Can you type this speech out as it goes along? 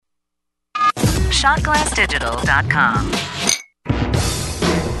shotglassdigital.com.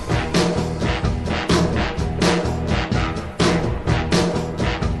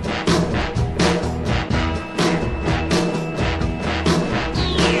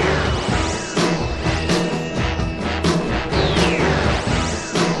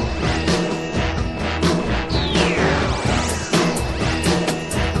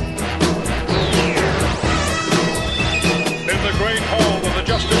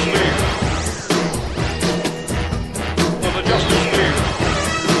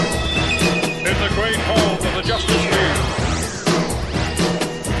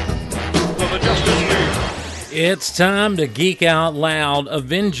 It's time to geek out loud.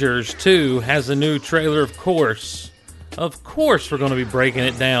 Avengers 2 has a new trailer, of course. Of course we're going to be breaking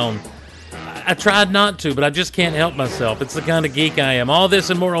it down. I tried not to, but I just can't help myself. It's the kind of geek I am. All this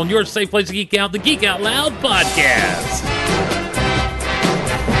and more on your safe place to geek out, the Geek Out Loud podcast.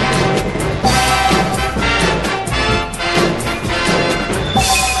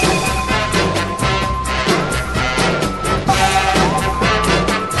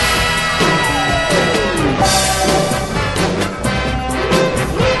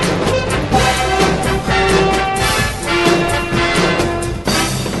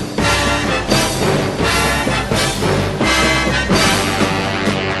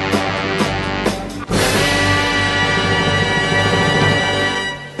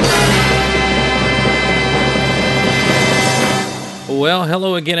 Well,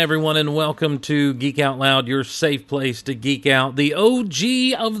 hello again, everyone, and welcome to Geek Out Loud, your safe place to geek out, the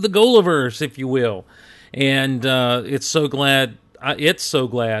OG of the GOLiverse, if you will. And it is so glad.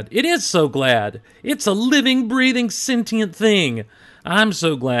 It's a living, breathing, sentient thing. I'm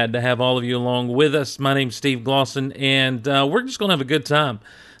so glad to have all of you along with us. My name's Steve Glosson, and we're just going to have a good time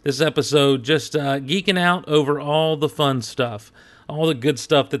this episode, just geeking out over all the fun stuff, all the good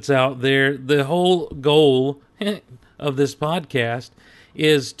stuff that's out there. The whole goal of this podcast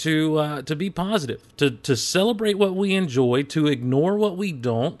is to be positive, to celebrate what we enjoy, to ignore what we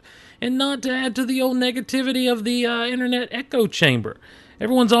don't, and not to add to the old negativity of the internet echo chamber.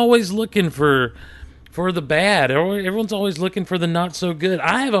 Everyone's always looking for the bad, or everyone's always looking for the not so good.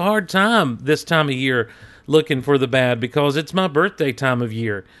 I have a hard time this time of year looking for the bad because it's my birthday time of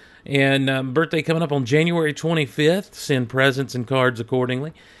year, and birthday coming up on January 25th. Send presents and cards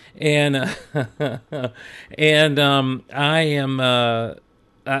accordingly. And I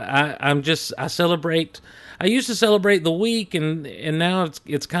celebrate. I used to celebrate the week, and now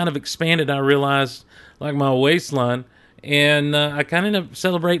it's kind of expanded. I realize, like my waistline, and I kind of end up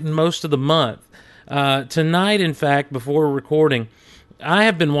celebrating most of the month. Tonight, in fact, before recording, I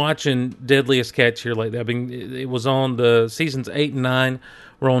have been watching Deadliest Catch here lately. It was on the seasons 8 and 9.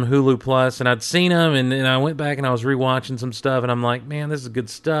 Were on Hulu Plus, and I'd seen them, and I went back and I was rewatching some stuff, and I'm like, man, this is good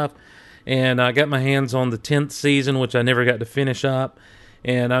stuff. And I got my hands on the 10th season, which I never got to finish up,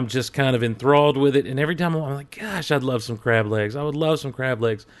 and I'm just kind of enthralled with it. And every time I'm like, gosh, I'd love some crab legs. I would love some crab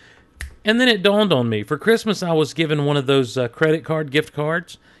legs. And then it dawned on me. For Christmas, I was given one of those credit card gift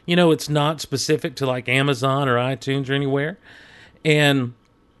cards. You know, it's not specific to like Amazon or iTunes or anywhere. And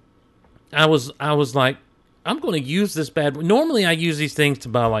I was like, I'm going to use this bad. Normally, I use these things to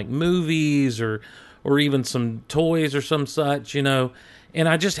buy like movies or even some toys or some such, you know. And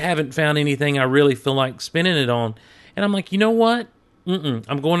I just haven't found anything I really feel like spending it on. And I'm like, you know what?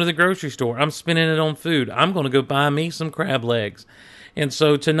 I'm going to the grocery store. I'm spending it on food. I'm going to go buy me some crab legs. And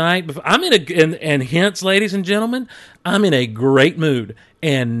so tonight, I'm and hence, ladies and gentlemen, I'm in a great mood,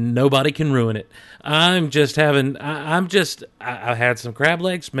 and nobody can ruin it. I had some crab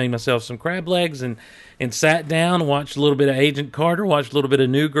legs, made myself some crab legs, and sat down, watched a little bit of Agent Carter, watched a little bit of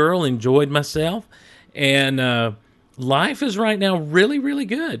New Girl, enjoyed myself, and life is right now really, really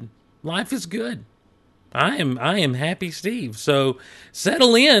good. Life is good. I am Happy Steve. So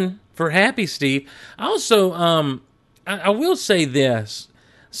settle in for Happy Steve. Also, I will say this.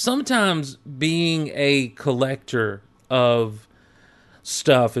 Sometimes being a collector of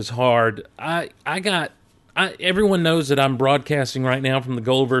stuff is hard. Everyone knows that I'm broadcasting right now from the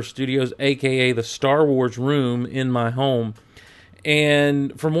GOLiverse Studios, a.k.a. the Star Wars room in my home.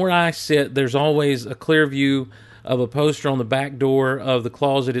 And from where I sit, there's always a clear view of a poster on the back door of the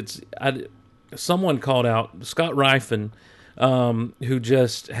closet. Someone called out, Scott Rifen, who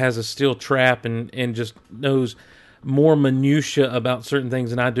just has a steel trap and just knows more minutia about certain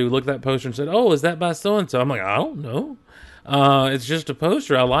things than I do, looked at that poster and said, "Oh, is that by so-and-so?" I'm like, I don't know. It's just a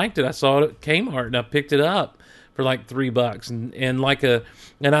poster. I liked it. I saw it at Kmart and I picked it up for like $3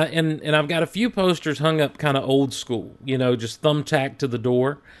 and I've got a few posters hung up kind of old school, you know, just thumbtacked to the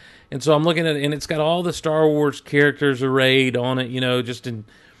door. And so I'm looking at it, and it's got all the Star Wars characters arrayed on it, you know, just in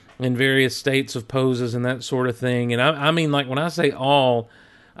in various states of poses and that sort of thing. And I mean, like when I say all,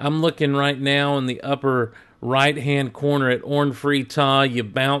 I'm looking right now in the upper right-hand corner at Orn Free Ta. You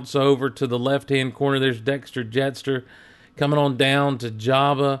bounce over to the left-hand corner. There's Dexter Jetster coming on down to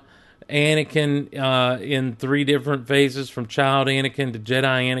Jabba. Anakin in 3 different phases, from child Anakin to Jedi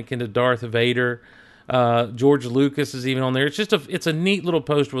Anakin to Darth Vader. George Lucas is even on there. It's a neat little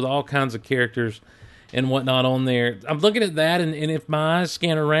poster with all kinds of characters and whatnot on there. I'm looking at that, and if my eyes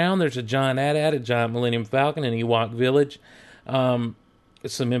scan around, there's a giant AT-AT, a giant Millennium Falcon, an Ewok Village,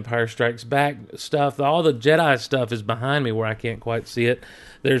 some Empire Strikes Back stuff. All the Jedi stuff is behind me where I can't quite see it.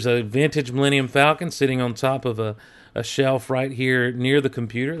 There's a vintage Millennium Falcon sitting on top of a shelf right here near the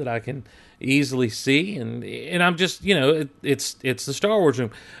computer that I can easily see, and I'm just, it's the Star Wars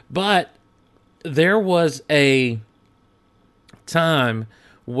room. But there was a time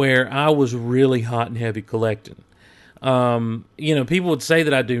where I was really hot and heavy collecting. People would say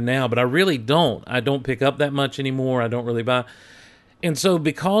that I do now, but I really don't. I don't pick up that much anymore. I don't really buy. And so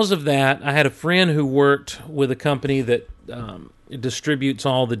because of that, I had a friend who worked with a company that distributes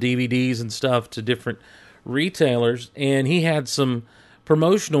all the DVDs and stuff to different retailers, and he had some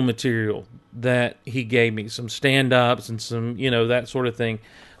promotional material that he gave me, some stand-ups and some, that sort of thing.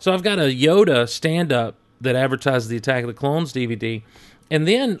 So I've got a Yoda stand-up that advertises the Attack of the Clones DVD. And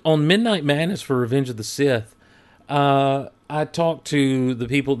then on Midnight Madness for Revenge of the Sith, I talked to the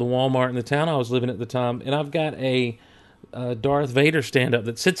people at the Walmart in the town I was living at the time, and I've got a Darth Vader stand-up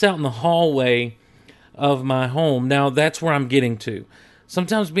that sits out in the hallway of my home. Now, that's where I'm getting to.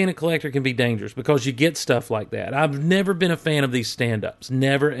 Sometimes being a collector can be dangerous because you get stuff like that. I've never been a fan of these stand-ups.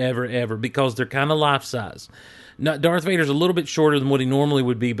 Never, ever, ever, because they're kind of life-size. Now, Darth Vader's a little bit shorter than what he normally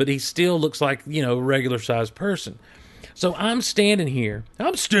would be, but he still looks like, a regular-sized person. So I'm standing here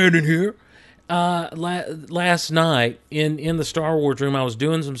last night in the Star Wars room. I was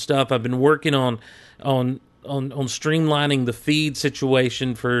doing some stuff. I've been working on streamlining the feed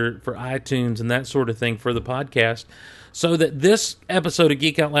situation for iTunes and that sort of thing for the podcast, so that this episode of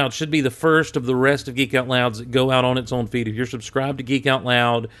Geek Out Loud should be the first of the rest of Geek Out Louds that go out on its own feed. If you're subscribed to Geek Out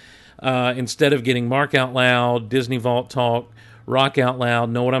Loud, instead of getting Mark Out Loud, Disney Vault Talk, Rock Out Loud,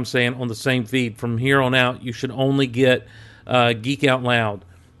 know what I'm saying, on the same feed, from here on out, you should only get Geek Out Loud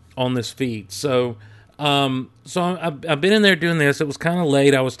on this feed. So I've been in there doing this. It was kind of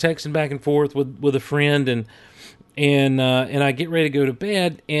late. I was texting back and forth with a friend, and I get ready to go to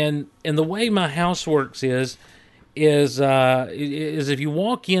bed. And the way my house works is if you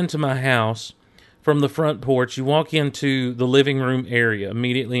walk into my house from the front porch, you walk into the living room area,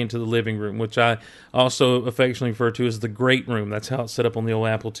 immediately into the living room, which I also affectionately refer to as the great room. That's how it's set up on the old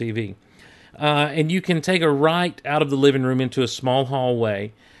Apple TV. And you can take a right out of the living room into a small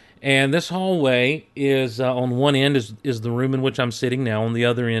hallway. And this hallway is, on one end is the room in which I'm sitting now. On the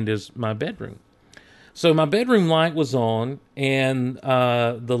other end is my bedroom. So my bedroom light was on, and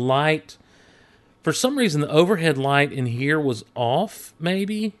the light, for some reason, the overhead light in here was off,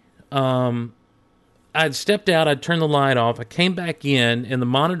 maybe. I'd stepped out, I'd turned the light off, I came back in, and the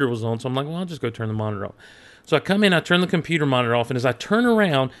monitor was on, so I'm like, well, I'll just go turn the monitor off. So I come in, I turn the computer monitor off, and as I turn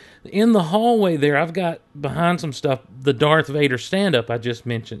around, in the hallway there, I've got, behind some stuff, the Darth Vader stand-up I just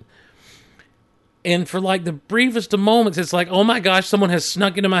mentioned. And for like the briefest of moments, it's like, oh my gosh, someone has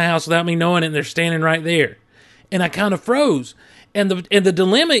snuck into my house without me knowing it, and they're standing right there. And I kind of froze. And the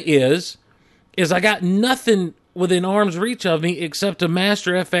dilemma is I got nothing within arm's reach of me except a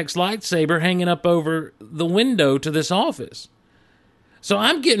Master FX lightsaber hanging up over the window to this office. So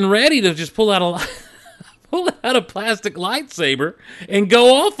I'm getting ready to just pull out a plastic lightsaber and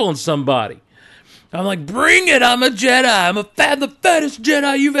go off on somebody. I'm like, bring it, I'm a Jedi. I'm the fattest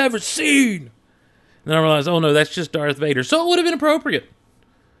Jedi you've ever seen. And then I realized, oh no, that's just Darth Vader. So it would have been appropriate.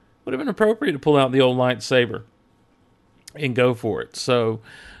 Would have been appropriate to pull out the old lightsaber and go for it. So,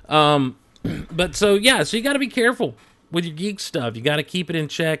 so you got to be careful with your geek stuff. You got to keep it in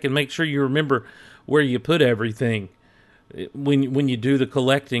check and make sure you remember where you put everything when you do the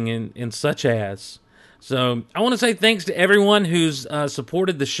collecting and such as. So I want to say thanks to everyone who's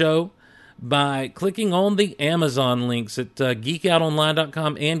supported the show by clicking on the Amazon links at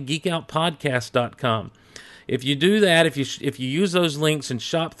geekoutonline.com and geekoutpodcast.com. If you do that, if you use those links and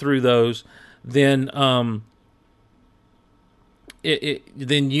shop through those, then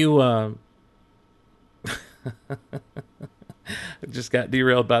you I just got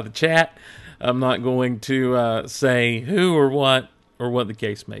derailed by the chat. I'm not going to say who or what the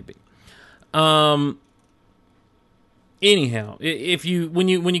case may be. Anyhow, if when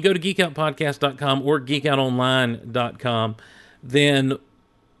you go to geekoutpodcast.com or geekoutonline.com, then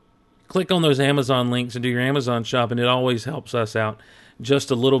click on those Amazon links and do your Amazon shopping. It always helps us out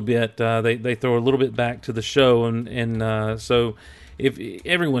just a little bit. They throw a little bit back to the show, and so if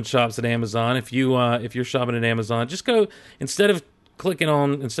everyone shops at Amazon, if you're shopping at Amazon, just go instead of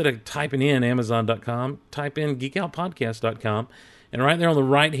typing in Amazon.com, type in geekoutpodcast.com, and right there on the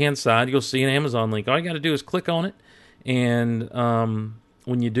right hand side you'll see an Amazon link. All you got to do is click on it, and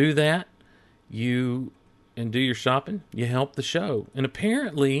when you do that, and do your shopping, you help the show. And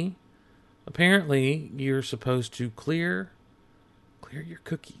apparently you're supposed to clear your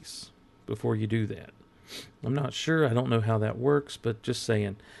cookies before you do that. I'm not sure. I don't know how that works, but just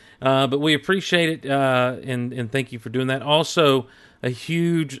saying. But we appreciate it, and thank you for doing that. Also, a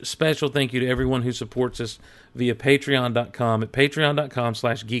huge special thank you to everyone who supports us via Patreon.com at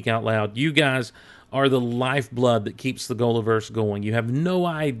patreon.com/geekoutloud. You guys are the lifeblood that keeps the Golaverse going. You have no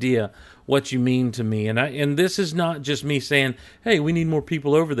idea what you mean to me. And this is not just me saying, hey, we need more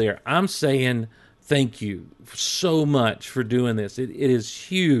people over there. I'm saying thank you so much for doing this. It is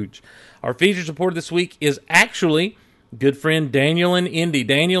huge. Our featured supporter this week is actually good friend Daniel in Indy.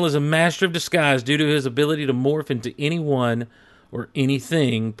 Daniel is a master of disguise due to his ability to morph into anyone or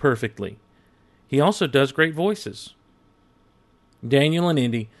anything perfectly. He also does great voices. Daniel in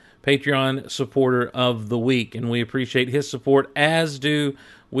Indy, Patreon supporter of the week, and we appreciate his support, as do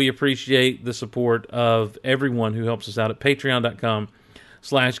we appreciate the support of everyone who helps us out at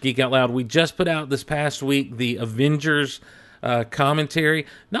patreon.com/geekoutloud. We just put out this past week the Avengers commentary.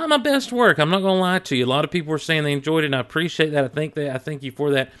 Not my best work, I'm not going to lie to you. A lot of people were saying they enjoyed it, and I appreciate that. I thank you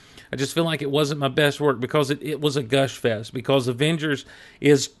for that. I just feel like it wasn't my best work because it was a gush fest, because Avengers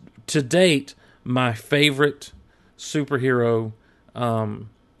is, to date, my favorite superhero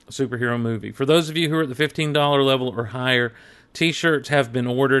movie. For those of you who are at the $15 level or higher, T-shirts have been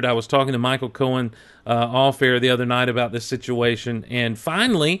ordered. I was talking to Michael Cohen off air the other night about this situation, and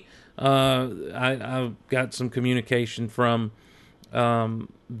finally I got some communication from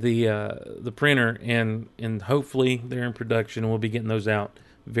the printer, and hopefully they're in production, and we'll be getting those out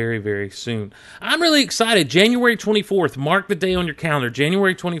very, very soon. I'm really excited. January 24th, mark the day on your calendar,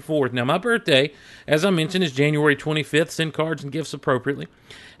 January 24th. Now, my birthday, as I mentioned, is January 25th. Send cards and gifts appropriately.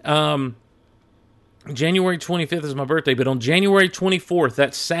 January 25th is my birthday, but on January 24th,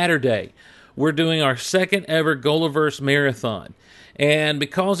 that's Saturday, we're doing our second ever Golaverse Marathon. And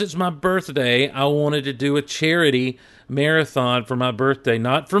because it's my birthday, I wanted to do a charity marathon for my birthday.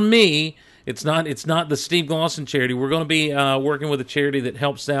 Not for me. It's not the Steve Glosson charity. We're going to be working with a charity that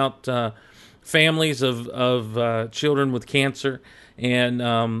helps out families of children with cancer. And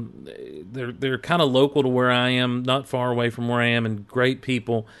they're kind of local to where I am, not far away from where I am, and great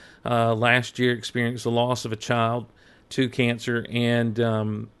people. Last year experienced the loss of a child to cancer, and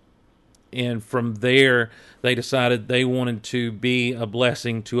from there they decided they wanted to be a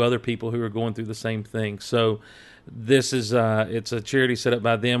blessing to other people who are going through the same thing. So this is it's a charity set up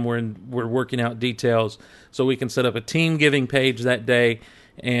by them. We're working out details so we can set up a team giving page that day,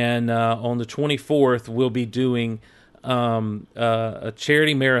 and on the 24th we'll be doing a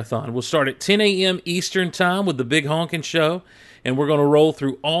charity marathon. We'll start at 10 a.m. Eastern Time with the Big Honkin' Show, and we're going to roll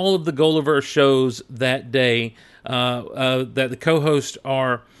through all of the Golaverse shows that day that the co-hosts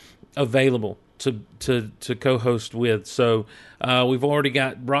are available to co-host with. So we've already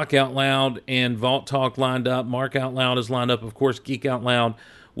got Rock Out Loud and Vault Talk lined up. Mark Out Loud is lined up. Of course, Geek Out Loud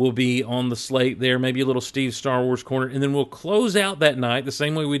will be on the slate there. Maybe a little Steve Star Wars corner. And then we'll close out that night the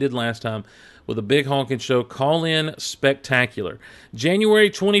same way we did last time with a Big Honkin' Show Call-In Spectacular. January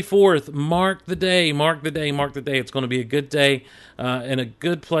 24th, mark the day. It's going to be a good day and a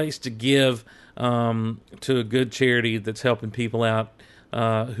good place to give to a good charity that's helping people out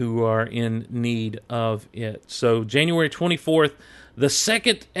who are in need of it. So January 24th, the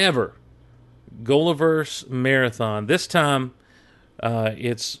second ever Golaverse Marathon. This time,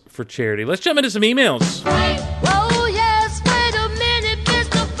 it's for charity. Let's jump into some emails. Whoa, yes, wait a minute,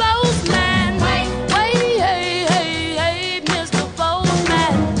 Mr. Postman. Wait, hey, Mr.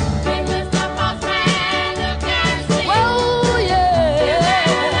 Postman. Hey, Mr. Postman, look and see. Whoa, yeah.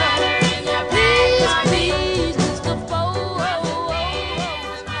 Please, Mr. Postman.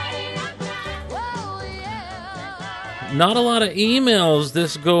 Whoa, yeah. Not a lot of emails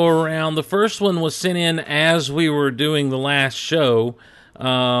this go around. The first one was sent in as we were doing the last show.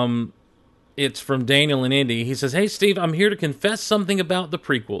 It's from Daniel in Indy. He says, "Hey, Steve, I'm here to confess something about the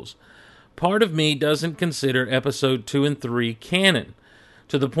prequels. Part of me doesn't consider episode 2 and 3 canon,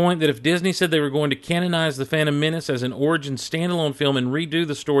 to the point that if Disney said they were going to canonize The Phantom Menace as an origin standalone film and redo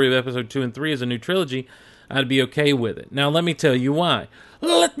the story of episode 2 and 3 as a new trilogy, I'd be okay with it. Now, let me tell you why.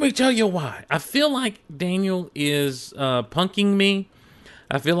 I feel like Daniel is punking me.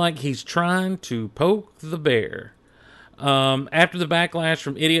 I feel like he's trying to poke the bear. After the backlash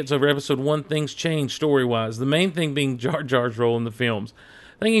from idiots over episode 1, things changed story-wise. The main thing being Jar Jar's role in the films.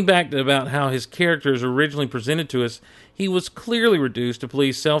 Thinking back about how his character is originally presented to us, he was clearly reduced to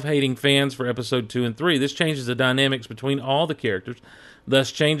please self-hating fans for episode 2 and 3. This changes the dynamics between all the characters,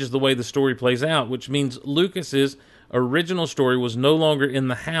 thus changes the way the story plays out, which means Lucas's original story was no longer in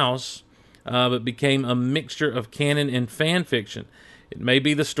the house, but became a mixture of canon and fan fiction. It may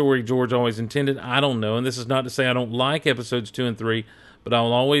be the story George always intended, I don't know, and this is not to say I don't like episodes 2 and 3, but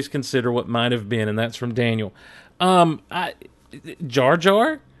I'll always consider what might have been, and that's from Daniel. Jar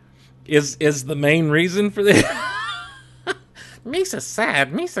Jar is the main reason for this. Misa's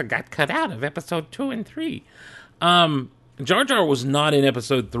sad. Misa got cut out of episode 2 and 3. Jar Jar was not in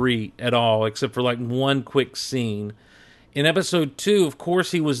episode 3 at all, except for like one quick scene. In episode 2, of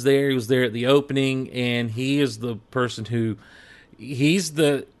course he was there. He was there at the opening, and he is the person who... He's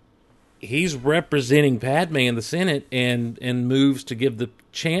representing Padme in the Senate and moves to give the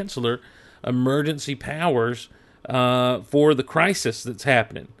Chancellor emergency powers for the crisis that's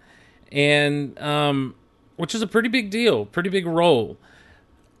happening. And which is a pretty big deal, pretty big role.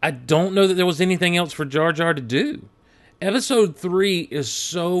 I don't know that there was anything else for Jar Jar to do. Episode 3 is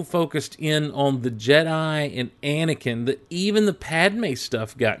so focused in on the Jedi and Anakin that even the Padme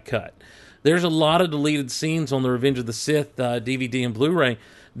stuff got cut. There's a lot of deleted scenes on the Revenge of the Sith DVD and Blu-ray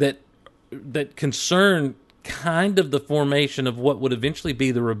that concern kind of the formation of what would eventually be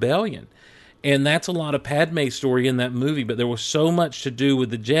the rebellion. And that's a lot of Padme story in that movie, but there was so much to do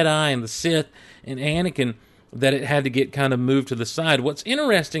with the Jedi and the Sith and Anakin that it had to get kind of moved to the side. What's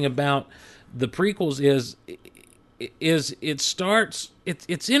interesting about the prequels is it's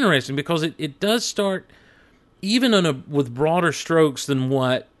interesting because it does start even with broader strokes than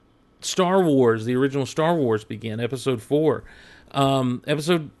what Star Wars, the original Star Wars, began. Episode 4.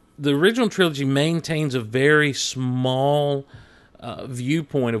 The original trilogy maintains a very small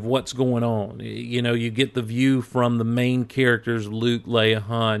viewpoint of what's going on. You know, you get the view from the main characters, Luke, Leia,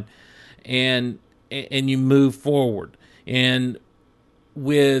 Han, and you move forward. And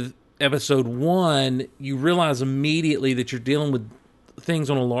with episode 1, you realize immediately that you're dealing with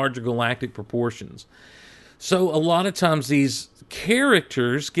things on a larger galactic proportions. So a lot of times these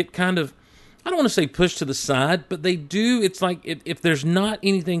characters get kind of, I don't want to say pushed to the side, but they do. It's like if there's not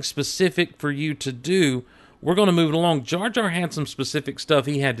anything specific for you to do, we're going to move it along. Jar Jar had some specific stuff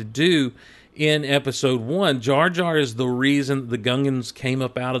he had to do in episode 1. Jar Jar is the reason the Gungans came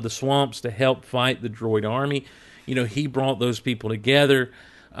up out of the swamps to help fight the droid army. You know, he brought those people together.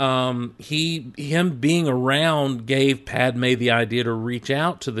 Him being around gave Padme the idea to reach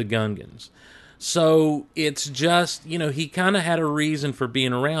out to the Gungans. So it's just, you know, he kind of had a reason for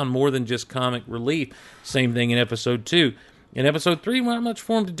being around more than just comic relief. Same thing in episode 2. In episode 3, not much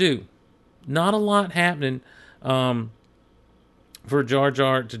for him to do. Not a lot happening for Jar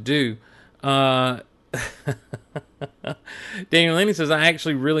Jar to do. Daniel Laney says, I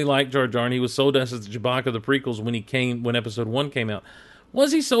actually really like Jar Jar, and he was sold to us as the Chewbacca of the prequels when episode 1 came out.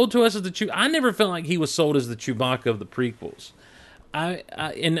 Was he sold to us as the Chewbacca? I never felt like he was sold as the Chewbacca of the prequels.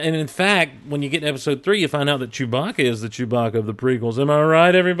 And in fact, when you get to episode 3, you find out that Chewbacca is the Chewbacca of the prequels. Am I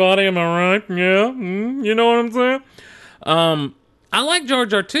right, everybody? Am I right? Yeah? You know what I'm saying? I like Jar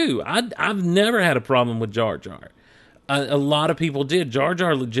Jar, too. I've never had a problem with Jar Jar. A lot of people did. Jar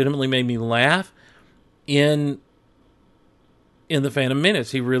Jar legitimately made me laugh in The Phantom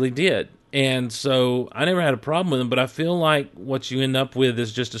Menace. He really did. And so I never had a problem with him, but I feel like what you end up with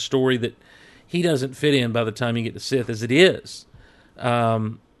is just a story that he doesn't fit in by the time you get to Sith, as it is.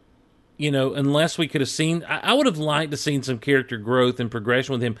 You know, unless we could have seen, I would have liked to seen some character growth and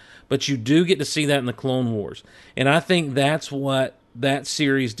progression with him, but you do get to see that in the Clone Wars. And I think that's what that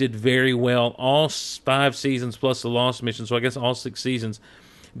series did very well. All 5 seasons plus the Lost Mission, so I guess all 6 seasons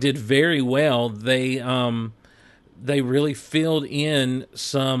did very well. They really filled in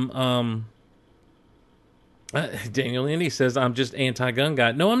some, Daniel Indy says, I'm just anti-gun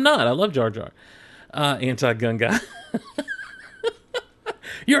guy. No, I'm not. I love Jar Jar. Anti-gun guy.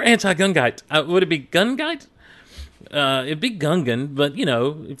 You're anti-gun guy. Would it be gun guy? It'd be Gungan, but, you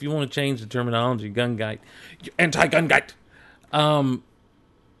know, if you want to change the terminology, gun guy. Anti-gun guy.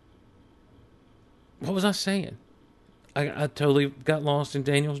 What was I saying? I totally got lost in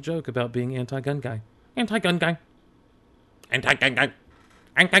Daniel's joke about being anti-gun guy. Anti-gun guy. Anti-gun guy.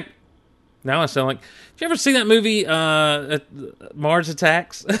 Anti. Now I sound like... Did you ever see that movie, Mars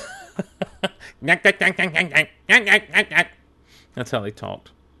Attacks? That's how they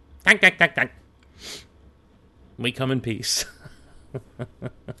talked. We come in peace.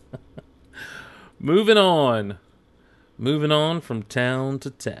 Moving on from town to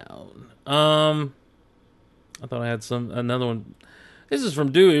town. I thought I had another one. This is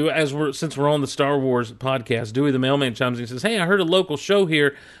from Dewey. Since we're on the Star Wars podcast, Dewey the mailman chimes in and says, "Hey, I heard a local show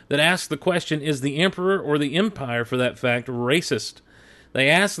here that asked the question: is the Emperor or the Empire, for that fact, racist? They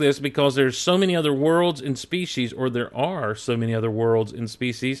ask this because there's so many other worlds and species, or there are so many other worlds and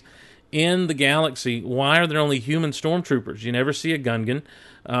species in the galaxy. Why are there only human stormtroopers? You never see a Gungan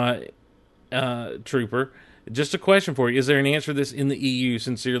trooper. Just a question for you: is there an answer to this in the EU?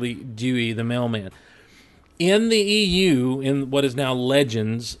 Sincerely, Dewey the mailman." In the EU, in what is now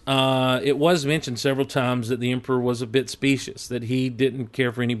Legends, it was mentioned several times that the Emperor was a bit specious, that he didn't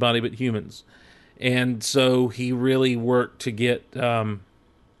care for anybody but humans. And so he really worked to get all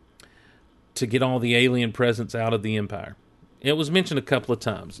the alien presence out of the Empire. It was mentioned a couple of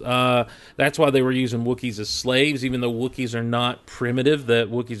times. That's why they were using Wookiees as slaves, even though Wookiees are not primitive, that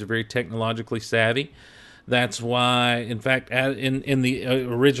Wookiees are very technologically savvy. That's why, in fact, in the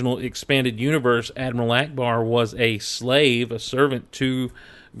original expanded universe, Admiral Akbar was a slave, a servant to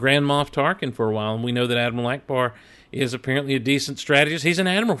Grand Moff Tarkin for a while. And we know that Admiral Akbar is apparently a decent strategist. He's an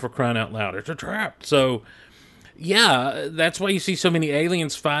admiral, for crying out loud. It's a trap. So, yeah, that's why you see so many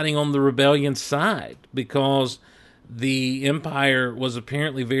aliens fighting on the rebellion side, because the Empire was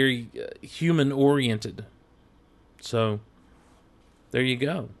apparently very human-oriented. So, there you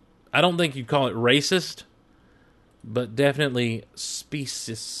go. I don't think you'd call it racist, but definitely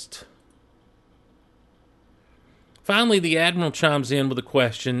speciest. Finally, the Admiral chimes in with a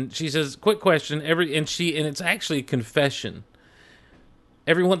question. She says, "Quick question." And it's actually a confession.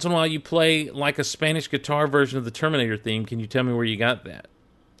 Every once in a while, you play like a Spanish guitar version of the Terminator theme. Can you tell me where you got that?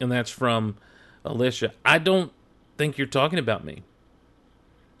 And that's from Alicia. I don't think you're talking about me.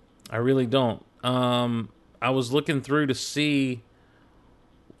 I really don't. I was looking through to see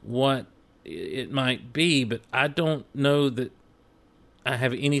what it might be, but I don't know that I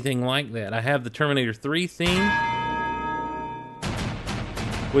have anything like that. I have the Terminator 3 theme,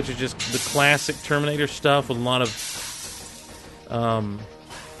 which is just the classic Terminator stuff with a lot of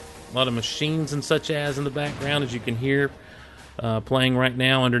machines and such as in the background, as you can hear playing right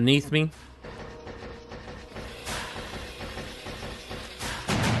now underneath me.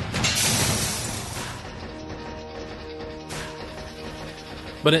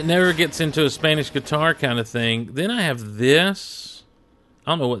 But it never gets into a Spanish guitar kind of thing. Then I have this. I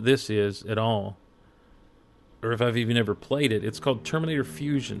don't know what this is at all, or if I've even ever played it. It's called Terminator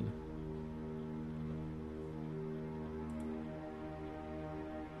Fusion.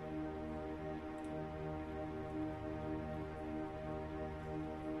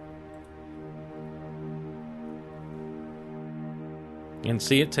 And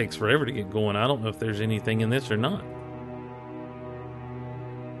see, it takes forever to get going. I don't know if there's anything in this or not.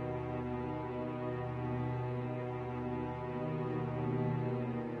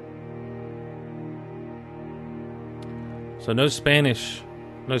 So no Spanish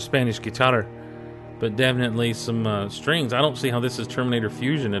guitar, but definitely some strings. I don't see how this is Terminator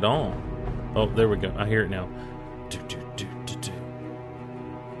Fusion at all. Oh, there we go. I hear it now. Do, do, do, do, do.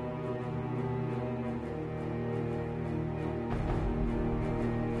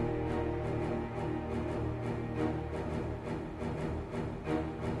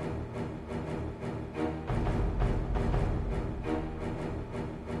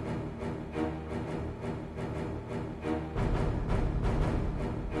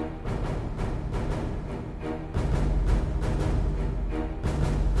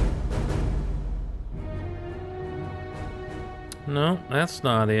 No, that's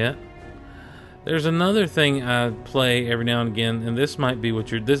not it. There's another thing I play every now and again, and this might be what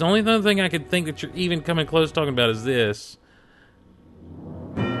you're... There's the only other thing I could think that you're even coming close to talking about is this.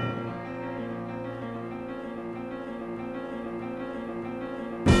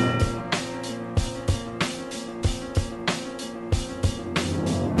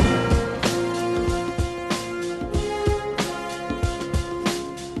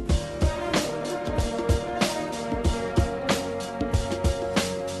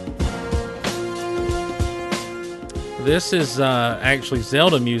 This is actually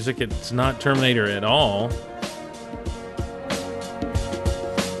Zelda music. It's not Terminator at all.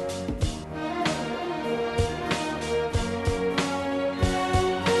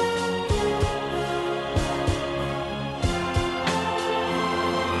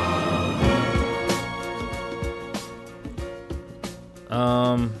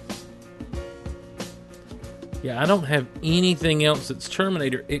 Yeah, I don't have anything else that's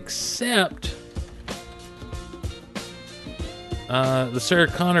Terminator except the Sarah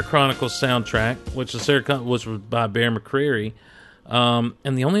Connor Chronicles soundtrack, which was by Bear McCreary.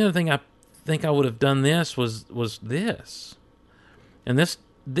 And the only other thing I think I would have done this was this. And this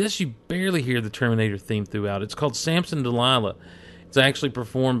this you barely hear the Terminator theme throughout. It's called Samson Delilah. It's actually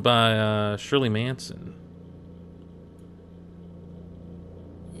performed by Shirley Manson.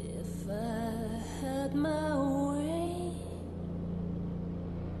 If I had my way,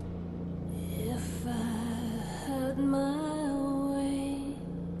 if I had my way,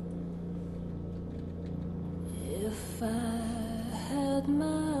 if I had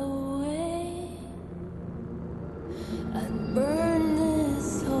my way, I'd burn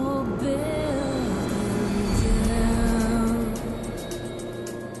this whole building down.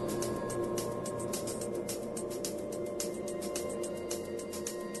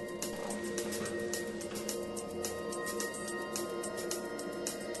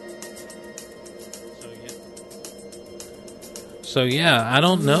 So yeah, I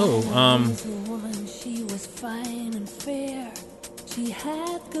don't know. Was a woman, she was fine and fair. She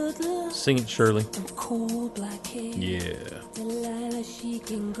had good looks Sing it, Shirley. and cool black hair. Yeah. Delilah, she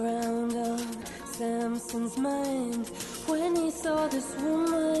can ground on Samson's mind. When he saw this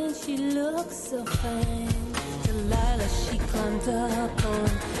woman, she looked so fine. Delilah, she climbed up on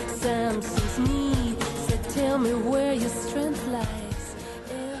Samson's knee. Said, tell me where your strength lies.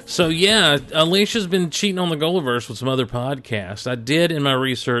 So yeah, Alicia's been cheating on the Gulliverse with some other podcasts. I did in my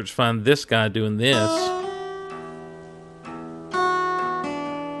research find this guy doing this.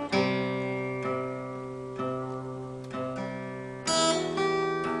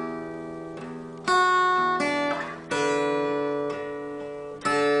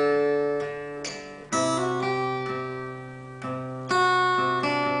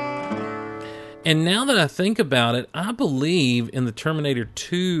 And now that I think about it, I believe in the Terminator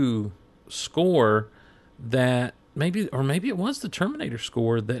 2 score that maybe it was the Terminator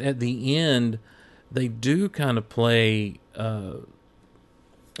score that at the end they do kind of play an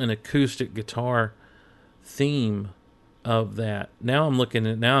acoustic guitar theme of that. Now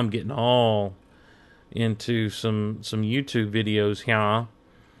I'm getting all into some YouTube videos here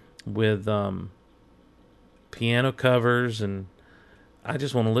with piano covers, and I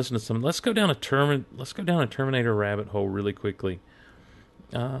just want to listen to some. Let's go down a Terminator rabbit hole really quickly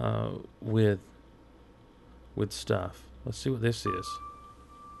with stuff. Let's see what this is.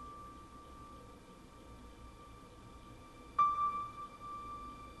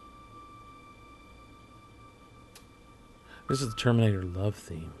 This is the Terminator love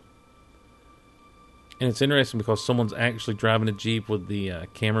theme. And it's interesting because someone's actually driving a Jeep with the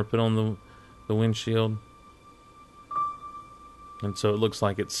camera put on the windshield. And so it looks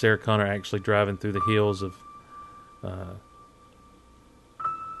like it's Sarah Connor actually driving through the hills of,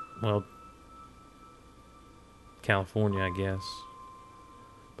 California, I guess.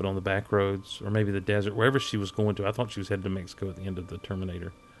 But on the back roads, or maybe the desert, wherever she was going to. I thought she was headed to Mexico at the end of the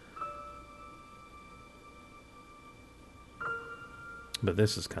Terminator. But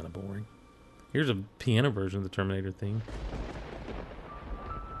this is kind of boring. Here's a piano version of the Terminator theme.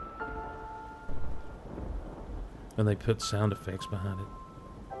 And they put sound effects behind it.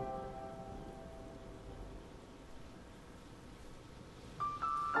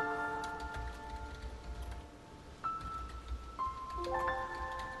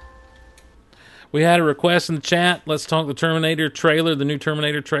 We had a request in the chat. Let's talk the Terminator trailer, the new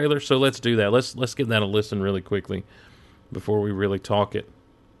Terminator trailer. So let's do that. Let's give that a listen really quickly before we really talk it.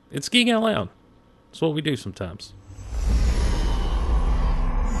 It's Geeking Out Loud. It's what we do sometimes.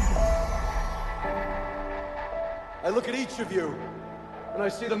 I look at each of you, and I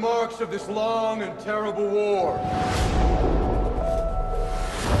see the marks of this long and terrible war.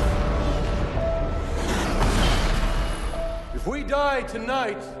 If we die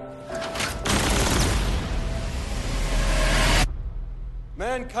tonight,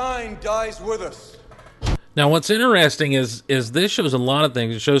 mankind dies with us. Now, what's interesting is this shows a lot of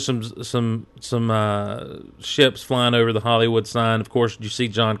things. It shows some ships flying over the Hollywood sign. Of course, you see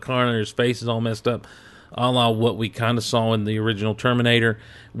John Connor; his face is all messed up, a la what we kind of saw in the original Terminator.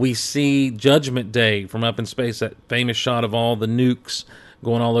 We see Judgment Day from up in space, that famous shot of all the nukes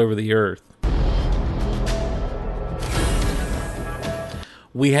going all over the Earth.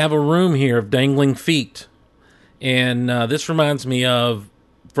 We have a room here of dangling feet, and this reminds me of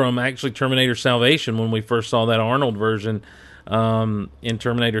from actually Terminator Salvation, when we first saw that Arnold version in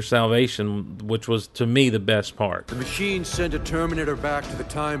Terminator Salvation, which was, to me, the best part. The machine sent a Terminator back to the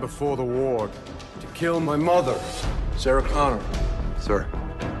time before the war to kill my mother, Sarah Connor. Sir,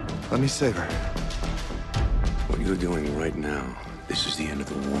 let me save her. What you're doing right now, this is the end of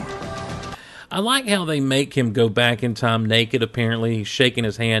the war. I like how they make him go back in time naked, apparently. He's shaking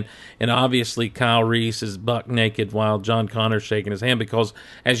his hand, and obviously Kyle Reese is buck naked while John Connor's shaking his hand because,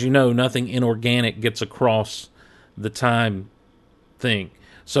 as you know, nothing inorganic gets across the time thing.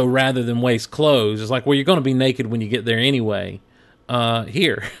 So rather than waste clothes, it's like, well, you're going to be naked when you get there anyway.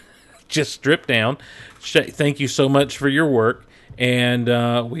 Here, just strip down. Thank you so much for your work, and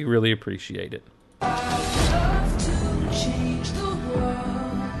we really appreciate it.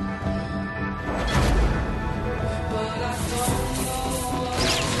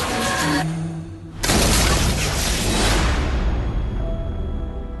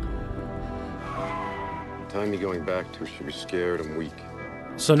 Time you going back to, she was scared and weak.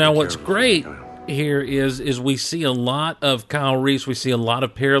 So now what's great here is we see a lot of Kyle Reese. We see a lot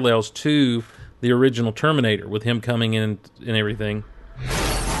of parallels to the original Terminator with him coming in and everything.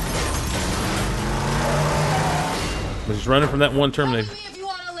 He's running from that one Terminator.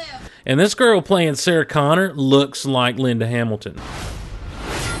 And this girl playing Sarah Connor looks like Linda Hamilton.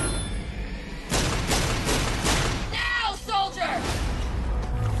 Now, soldier!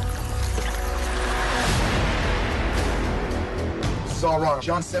 This is all wrong.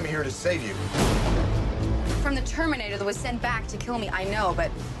 John sent me here to save you. From the Terminator that was sent back to kill me, I know, but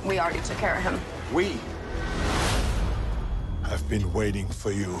we already took care of him. We. I've been waiting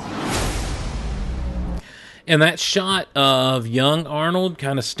for you. And that shot of young Arnold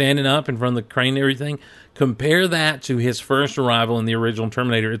kind of standing up in front of the crane and everything, compare that to his first arrival in the original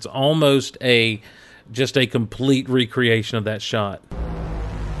Terminator. It's almost just a complete recreation of that shot.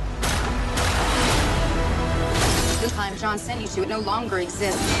 The time John sent you to, it no longer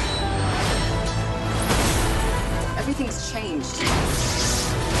exists. Everything's changed.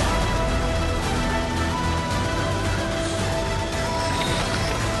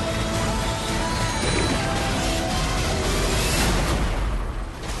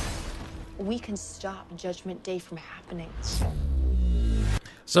 We can stop Judgment Day from happening.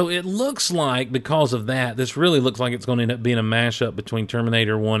 So it looks like, because of that, this really looks like it's going to end up being a mashup between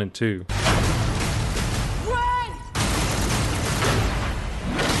Terminator 1 and 2. Run!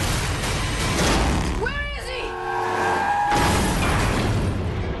 Where is he?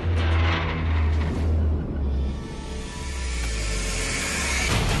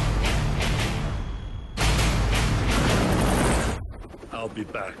 I'll be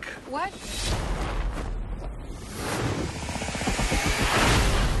back. What?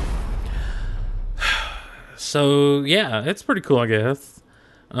 So, yeah, it's pretty cool, I guess.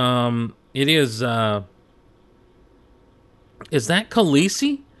 It is, is that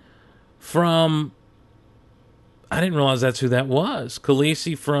Khaleesi from, I didn't realize that's who that was.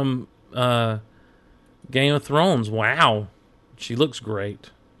 Khaleesi from, Game of Thrones. Wow. She looks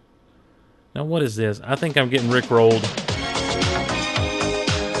great. Now, what is this? I think I'm getting rickrolled.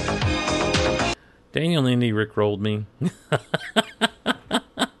 Daniel Indy rickrolled me.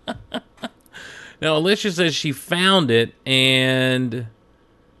 Now, Alicia says she found it, and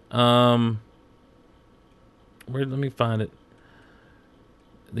let me find it.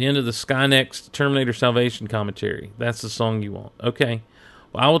 The end of the Skynex Terminator Salvation commentary. That's the song you want. Okay.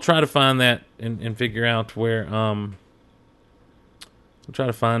 Well, I will try to find that and figure out where. I'll try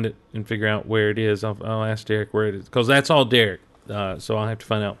to find it and figure out where it is. I'll ask Derek where it is, because that's all Derek. So I'll have to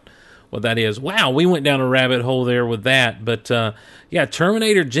find out what that is. Wow, we went down a rabbit hole there with that. But yeah,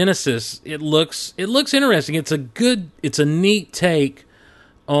 Terminator Genesis. It looks interesting. It's a neat take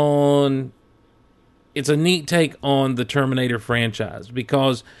on. It's a neat take on the Terminator franchise,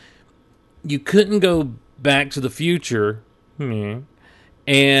 because you couldn't go back to the future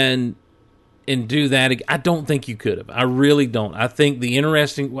and do that. I don't think you could have. I really don't. I think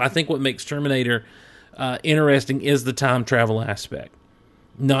what makes Terminator interesting is the time travel aspect,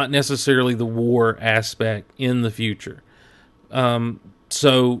 not necessarily the war aspect in the future.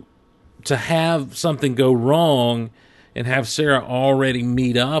 So to have something go wrong and have Sarah already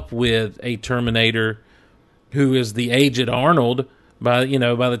meet up with a Terminator who is the aged Arnold by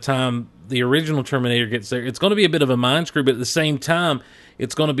the time the original Terminator gets there, it's going to be a bit of a mind screw, but at the same time,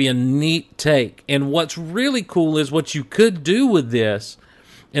 it's going to be a neat take. And what's really cool is what you could do with this,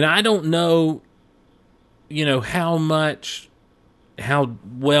 and I don't know, how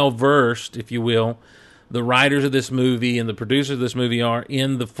well versed, if you will, the writers of this movie and the producers of this movie are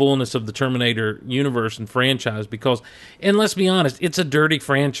in the fullness of the Terminator universe and franchise, because, and let's be honest, it's a dirty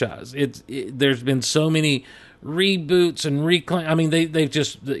franchise. There's been so many reboots and reclaim. I mean, they've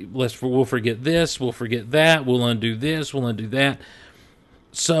just, we'll forget this, we'll forget that, we'll undo this, we'll undo that.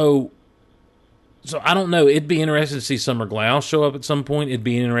 So I don't know. It'd be interesting to see Summer Glau show up at some point. It'd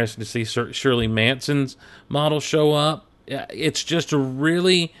be interesting to see Shirley Manson's model show up. It's just a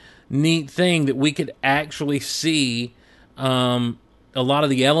really neat thing that we could actually see a lot of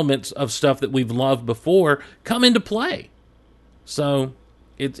the elements of stuff that we've loved before come into play. So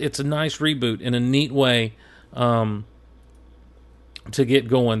it's a nice reboot in a neat way. to get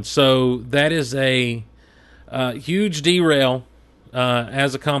going. So that is a huge derail,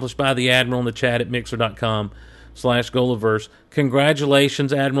 as accomplished by the Admiral in the chat at mixer.com/Golaverse.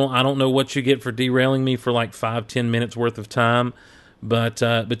 Congratulations, Admiral. I don't know what you get for derailing me for like 5-10 minutes worth of time, but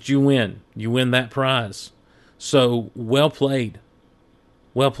you win. You win that prize. So well played.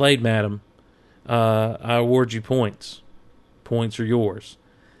 Well played, madam. I award you points. Points are yours.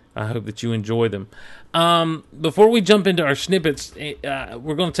 I hope that you enjoy them. Before we jump into our snippets,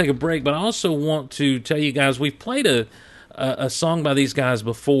 we're going to take a break, but I also want to tell you guys, we've played a song by these guys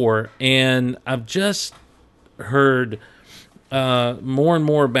before, and I've just heard more and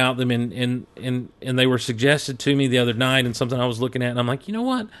more about them, and they were suggested to me the other night, and something I was looking at, and I'm like, you know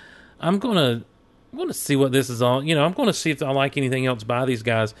what? I'm going to see what this is all. I'm going to see if I like anything else by these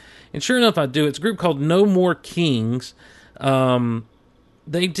guys. And sure enough, I do. It's a group called No More Kings.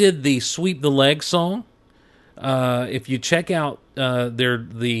 They did the Sweep the Leg song. If you check out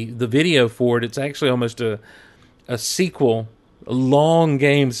the video for it, it's actually almost a sequel, a long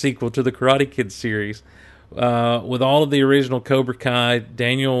game sequel to the Karate Kid series, with all of the original Cobra Kai.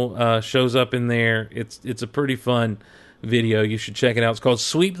 Daniel shows up in there. It's a pretty fun video. You should check it out. It's called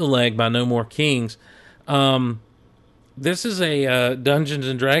Sweep the Leg by No More Kings. This is a Dungeons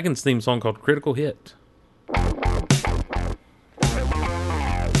and Dragons theme song called Critical Hit.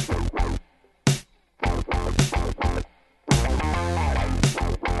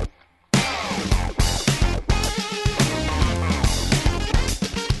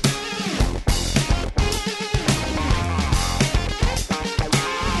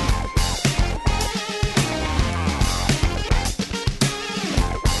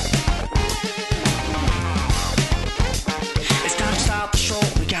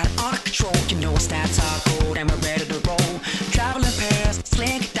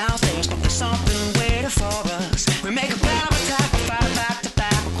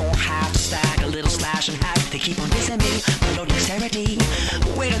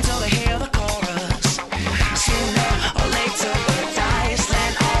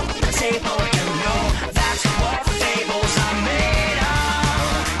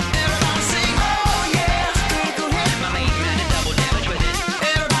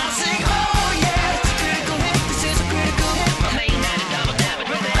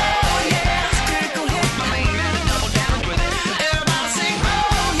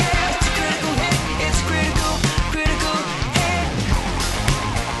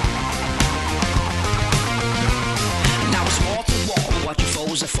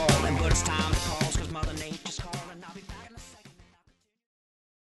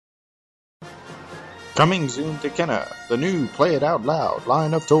 Coming soon to Kenna, the new Play It Out Loud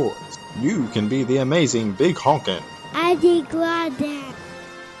line of toys. You can be the amazing Big Honkin'. I declare that.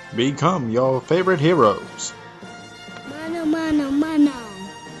 Become your favorite heroes. Mano, mano, mano.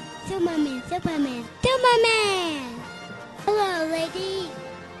 Superman, Superman, Superman! Hello, lady.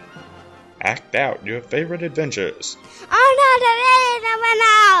 Act out your favorite adventures. Oh no, the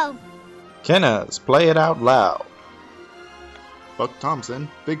lady, Kenna's Play It Out Loud. Buck Thompson,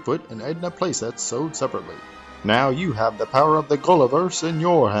 Bigfoot, and Edna playsets sold separately. Now you have the power of the Golaverse in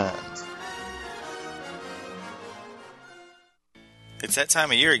your hands. It's that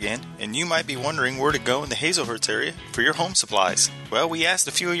time of year again, and you might be wondering where to go in the Hazelhurst area for your home supplies. Well, we asked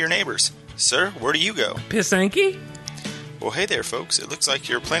a few of your neighbors. Sir, where do you go? Pisanky? Well, hey there, folks. It looks like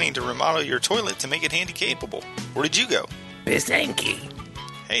you're planning to remodel your toilet to make it handy-capable. Where did you go? Pisanky.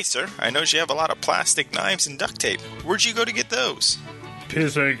 Hey, sir, I noticed you have a lot of plastic knives and duct tape. Where'd you go to get those?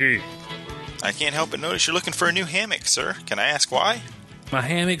 Pisanky. I can't help but notice you're looking for a new hammock, sir. Can I ask why? My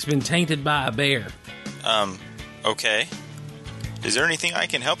hammock's been tainted by a bear. Okay. Is there anything I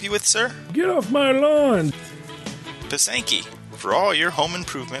can help you with, sir? Get off my lawn! Pisanky, for all your home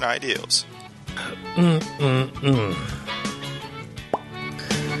improvement ideals.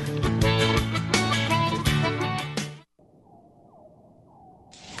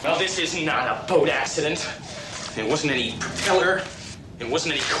 Well, this is not a boat accident. It wasn't any propeller. It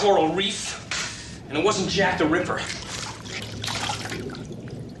wasn't any coral reef. And it wasn't Jack the Ripper.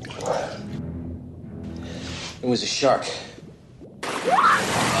 It was a shark.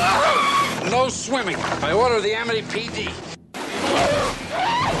 No swimming. By order of the Amity PD.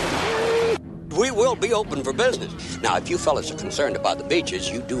 We will be open for business. Now, if you fellas are concerned about the beaches,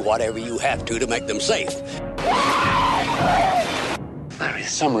 you do whatever you have to make them safe. Larry, the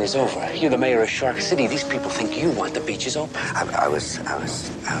summer is over. You're the mayor of Shark City. These people think you want the beaches open. I was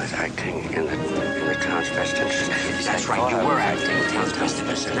acting in the town's best interest. That's right, you were acting in the town's best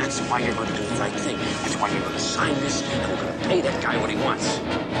interest, and that's why you're going to do the right thing. That's why you're going to sign this, and we're going to pay that guy what he wants.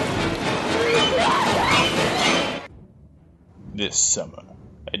 This summer,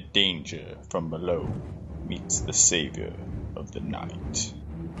 a danger from below meets the savior of the night.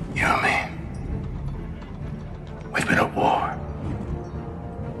 You know me. We've been at war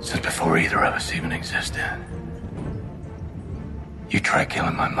since before either of us even existed. You tried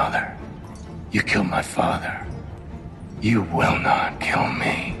killing my mother. You killed my father. You will not kill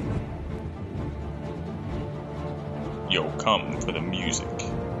me. You'll come for the music.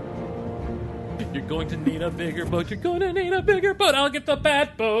 You're going to need a bigger boat. You're going to need a bigger boat. I'll get the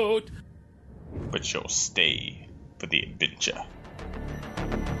bad boat. But you'll stay for the adventure.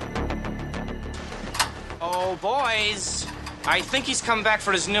 Oh, boys. I think he's come back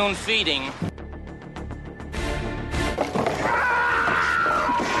for his noon feeding.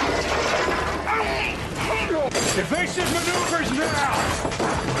 Evasive maneuvers now!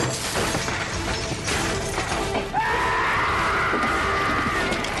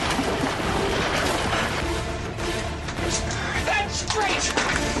 That's great!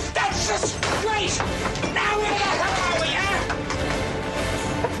 That's just great! Now where the hell are we, huh?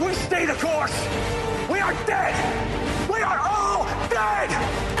 We stay the course! We are dead! We are all dead!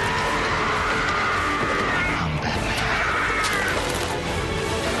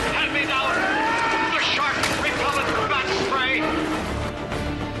 Hand me down! The shark repellent bat spray!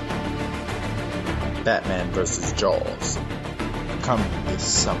 Batman vs. Jaws. Coming this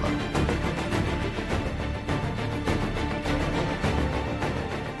summer.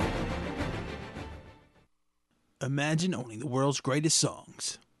 Imagine owning the world's greatest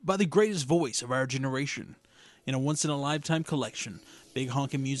songs by the greatest voice of our generation. In a once-in-a-lifetime collection, Big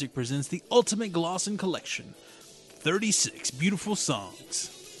Honkin' Music presents the Ultimate Glossin' Collection. 36 beautiful songs,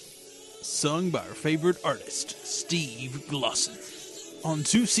 sung by our favorite artist, Steve Glossin, on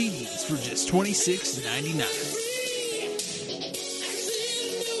 2 CDs for just $26.99.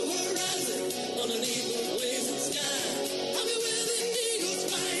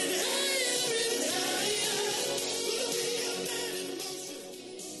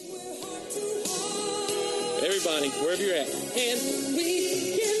 Everybody, wherever you're at. And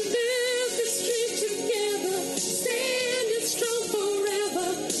we can build this dream together, standing strong forever.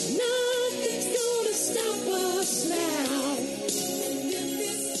 Nothing's gonna stop us now.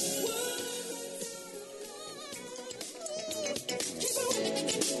 Keep on.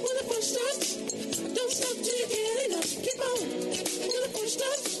 When the push starts, don't stop till you get enough. Keep on. When the push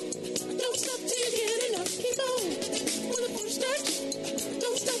starts, don't stop till you get enough. Keep on. When the push starts,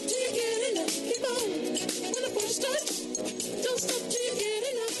 don't stop till you get enough. Keep on. Don't stop till you get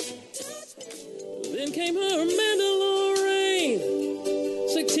enough. Then came her Mandalorian.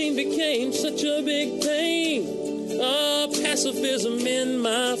 16 became such a big pain. Pacifism in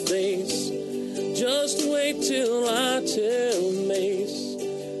my face. Just wait till I tell Mace.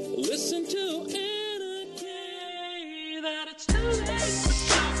 Listen to Anna Kay that it's too late for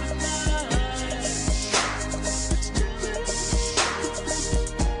chocolate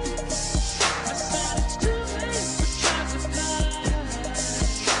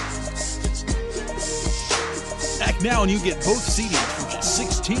Act now and you get both CDs for just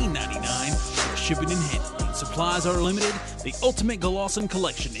 $16.99 for shipping and handling. Supplies are limited. The Ultimate Glossin'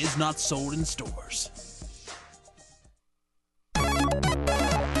 Collection is not sold in stores.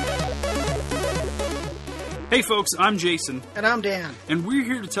 Hey folks, I'm Jason. And I'm Dan. And we're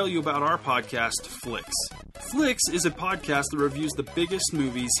here to tell you about our podcast, Flicks. Flicks is a podcast that reviews the biggest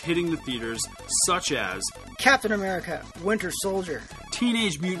movies hitting the theaters, such as Captain America, Winter Soldier,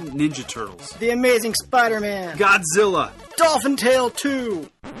 Teenage Mutant Ninja Turtles, The Amazing Spider-Man, Godzilla, Dolphin Tale 2.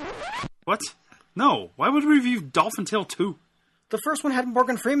 What? No, why would we review Dolphin Tale 2? The first one had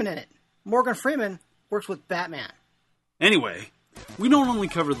Morgan Freeman in it. Morgan Freeman works with Batman. Anyway, we don't only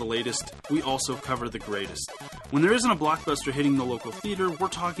cover the latest, we also cover the greatest. When there isn't a blockbuster hitting the local theater, we're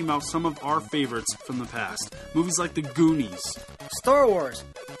talking about some of our favorites from the past. Movies like The Goonies, Star Wars,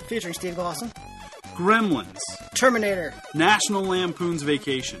 featuring Steve Glossin, Gremlins, Terminator, National Lampoon's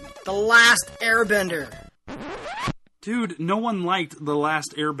Vacation, The Last Airbender. Dude, no one liked The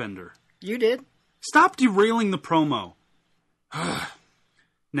Last Airbender. You did. Stop derailing the promo.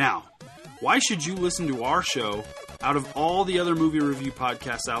 Now, why should you listen to our show out of all the other movie review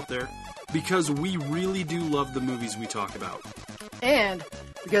podcasts out there? Because we really do love the movies we talk about. And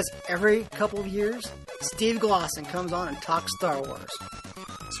because every couple of years, Steve Glossin comes on and talks Star Wars.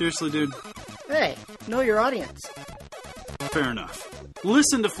 Seriously, dude? Hey, know your audience. Fair enough.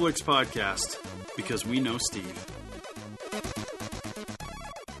 Listen to Flicks Podcast, because we know Steve.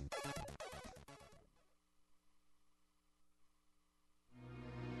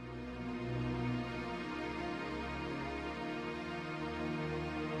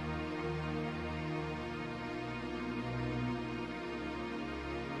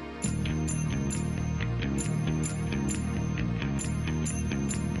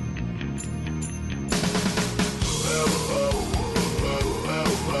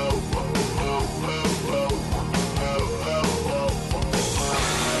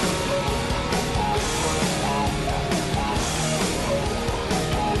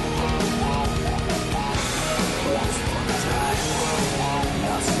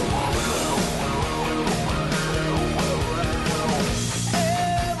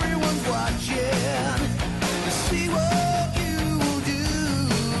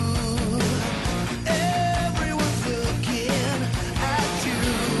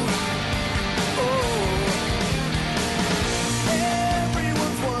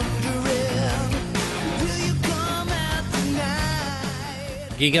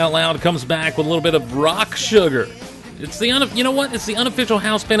 Geek Out Loud comes back with a little bit of Rock Sugar. It's the you know what? It's the unofficial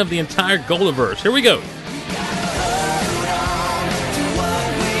house band of the entire Golaverse. Here we go.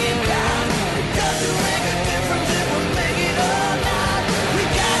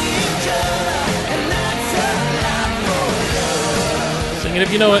 Sing it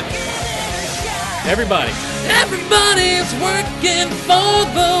if you know it. Everybody. Everybody's working for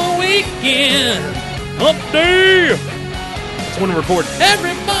the weekend. Hump day. That's when we record.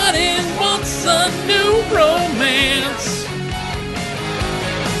 Everybody wants a new romance.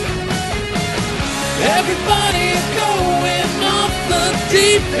 Everybody's going off the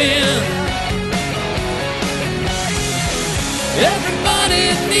deep end.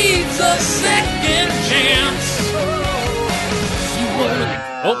 Everybody needs a second chance. You wanna...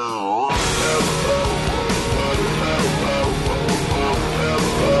 Oh.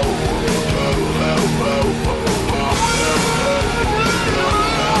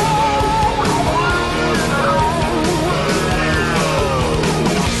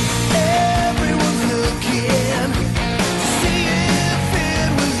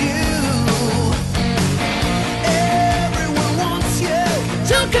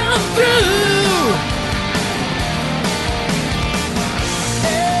 Come through.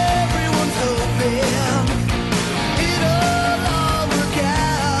 Everyone's hoping it'll all work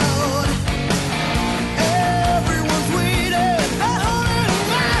out. Everyone's waiting, holding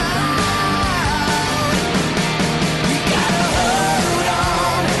around. We gotta hold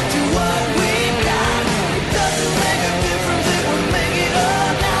on to what we got. It doesn't make a difference if we make it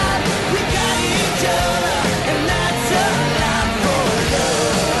or not. We got each other, and that's a lot for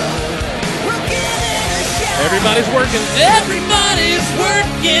love. Everybody's working. Everybody's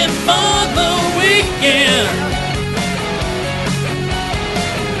working for the weekend.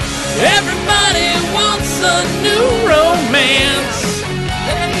 Everybody wants a new romance.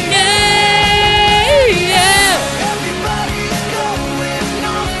 Yeah, yeah. Everybody's going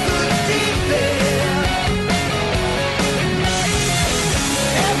off the deep end.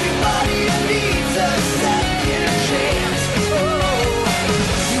 Everybody needs a second chance. Oh,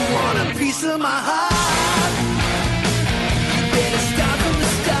 you want a piece of my heart?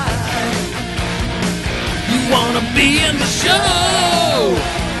 Wanna be in the show?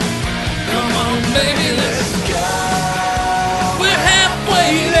 Come on, baby, let's go. We're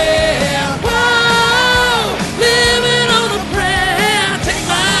halfway there. Whoa, living on a prayer. Take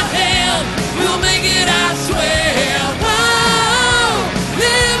my hand, we'll make it, I swear. Whoa,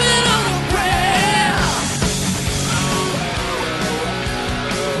 living on a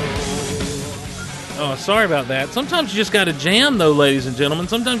prayer. Oh, sorry about that. Sometimes you just gotta jam, though, ladies and gentlemen.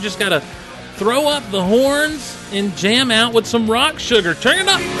 Sometimes you just gotta throw up the horns and jam out with some Rock Sugar. Turn it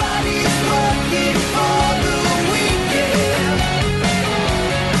up. Everybody's working for the weekend.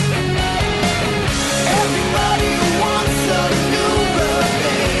 Everybody wants a new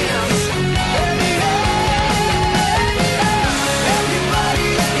romance.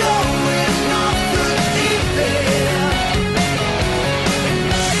 Everybody's going off the deep end.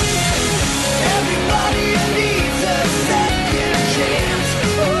 Everybody needs a second chance.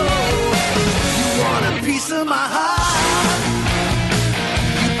 Piece of my heart.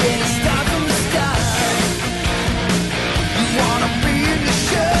 You better start from the start. You wanna be in the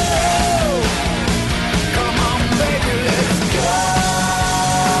show? Come on, baby, let's go.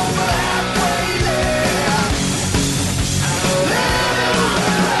 We're halfway there.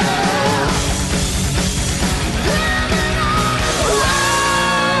 Living on the prayer.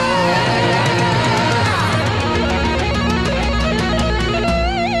 Living on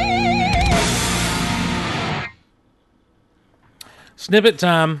the Snippet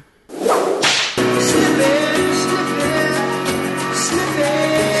time.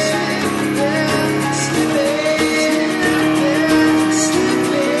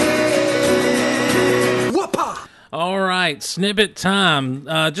 All right, snippet time.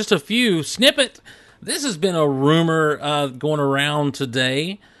 Just a few. Snippet. This has been a rumor going around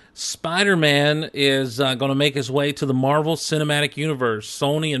today. Spider-Man is going to make his way to the Marvel Cinematic Universe.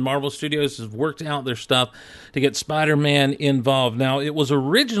 Sony and Marvel Studios have worked out their stuff to get Spider-Man involved. Now, it was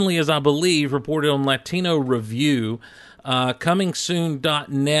originally, as I believe, reported on Latino Review.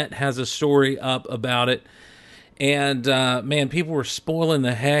 ComingSoon.net has a story up about it. And, man, people were spoiling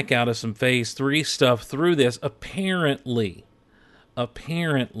the heck out of some Phase 3 stuff through this. Apparently.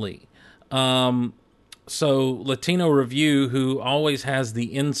 So Latino Review, who always has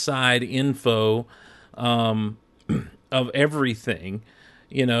the inside info of everything,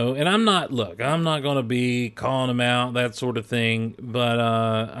 you know, and I'm not going to be calling them out, that sort of thing, but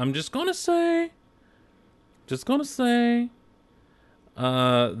I'm just going to say,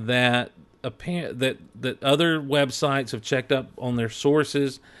 that other websites have checked up on their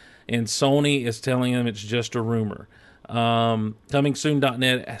sources, and Sony is telling them it's just a rumor.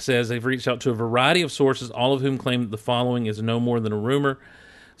 ComingSoon.net says they've reached out to a variety of sources, all of whom claim that the following is no more than a rumor.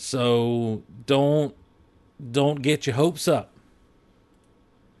 So don't get your hopes up,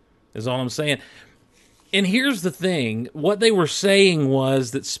 is all I'm saying. And here's the thing. What they were saying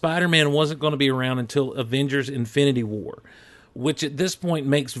was that Spider-Man wasn't going to be around until Avengers Infinity War, which at this point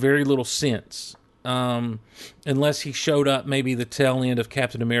makes very little sense. Unless he showed up maybe the tail end of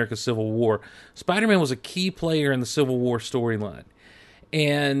Captain America Civil War. Spider-Man was a key player in the Civil War storyline.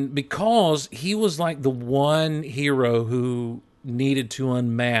 And because he was like the one hero who needed to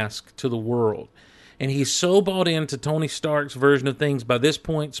unmask to the world. And he so bought into Tony Stark's version of things. By this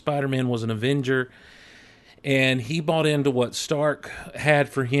point, Spider-Man was an Avenger. And he bought into what Stark had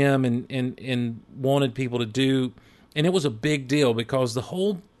for him and wanted people to do. And it was a big deal because the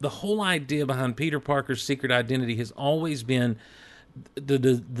whole idea behind Peter Parker's secret identity has always been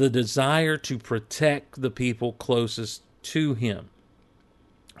the desire to protect the people closest to him.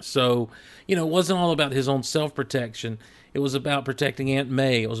 So, it wasn't all about his own self-protection. It was about protecting Aunt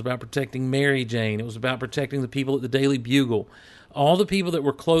May. It was about protecting Mary Jane. It was about protecting the people at the Daily Bugle. All the people that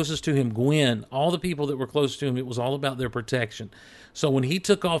were closest to him, Gwen, all the people that were close to him, it was all about their protection. So when he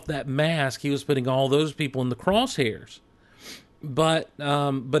took off that mask, he was putting all those people in the crosshairs. But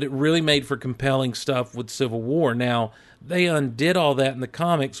it really made for compelling stuff with Civil War. Now, they undid all that in the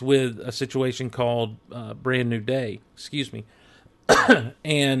comics with a situation called Brand New Day. Excuse me.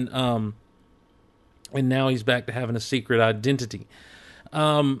 And now he's back to having a secret identity.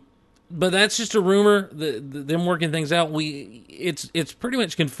 But that's just a rumor. Them working things out. It's pretty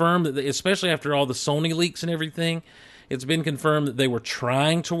much confirmed that, especially after all the Sony leaks and everything, it's been confirmed that they were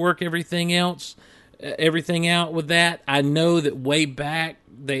trying to work everything out with that. I know that way back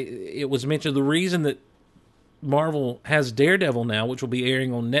it was mentioned the reason that Marvel has Daredevil now, which will be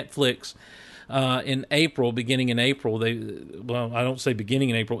airing on Netflix beginning in April. I don't say beginning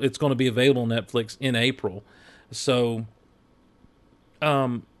in April. It's going to be available on Netflix in April. So,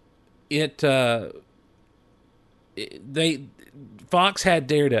 Fox had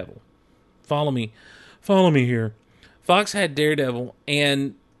Daredevil. Follow me here. Fox had Daredevil,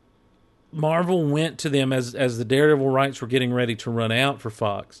 and Marvel went to them as the Daredevil rights were getting ready to run out for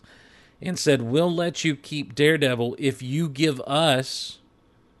Fox, and said, "We'll let you keep Daredevil if you give us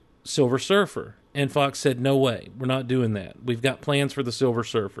Silver Surfer." And Fox said, "No way, we're not doing that. We've got plans for the Silver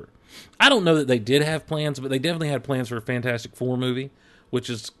Surfer." I don't know that they did have plans, but they definitely had plans for a Fantastic Four movie, which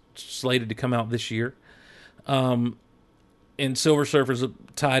is slated to come out this year. And Silver Surfer's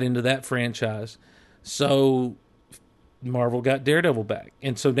tied into that franchise. So Marvel got Daredevil back.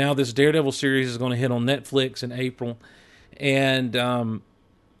 And so now this Daredevil series is going to hit on Netflix in April. And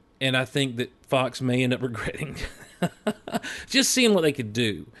I think that Fox may end up regretting just seeing what they could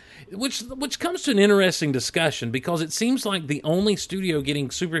do. Which comes to an interesting discussion, because it seems like the only studio getting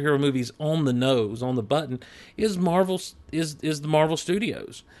superhero movies on the nose, on the button, is the Marvel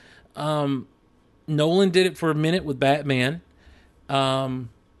Studios. Nolan did it for a minute with Batman.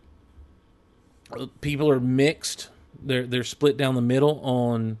 People are mixed. They're split down the middle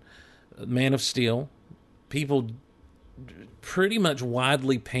on Man of Steel. People pretty much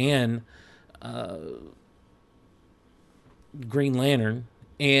widely pan Green Lantern.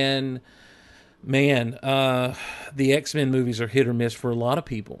 And man, the X-Men movies are hit or miss for a lot of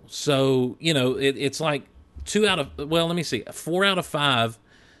people. So, it's like 4 out of 5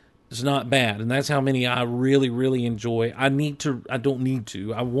 is not bad. And that's how many I really, really enjoy. I want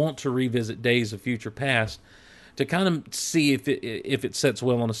to revisit Days of Future Past to kind of see if it sets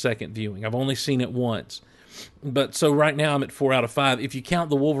well on a second viewing. I've only seen it once. But so right now I'm at 4 out of 5. If you count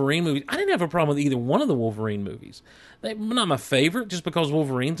the Wolverine movies, I didn't have a problem with either one of the Wolverine movies. They're not my favorite, just because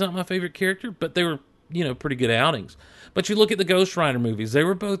Wolverine's not my favorite character, but they were, pretty good outings. But you look at the Ghost Rider movies, they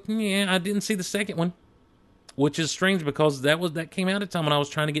were both, I didn't see the second one, which is strange because that came out at a time when I was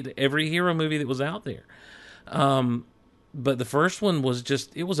trying to get to every hero movie that was out there. But the first one was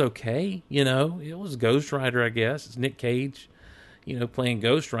it was okay, it was Ghost Rider, I guess. It's Nick Cage, playing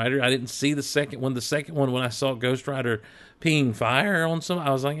Ghost Rider. I didn't see the second one. The second one, when I saw Ghost Rider peeing fire on some,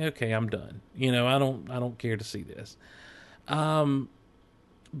 I was like, okay, I'm done. I don't care to see this.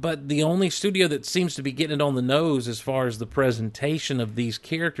 But the only studio that seems to be getting it on the nose as far as the presentation of these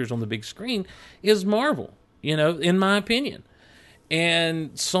characters on the big screen is Marvel, in my opinion.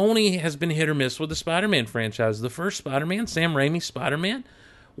 And Sony has been hit or miss with the Spider-Man franchise. The first Spider-Man, Sam Raimi's Spider-Man,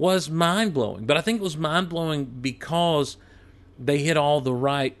 was mind-blowing. But I think it was mind-blowing because they hit all the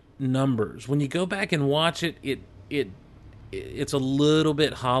right numbers. When you go back and watch it, it's a little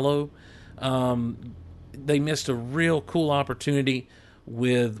bit hollow. They missed a real cool opportunity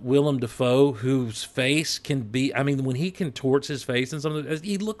with Willem Dafoe, whose face can be, I mean, when he contorts his face and something,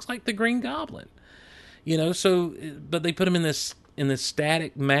 he looks like the Green Goblin. You know, so, but they put him in this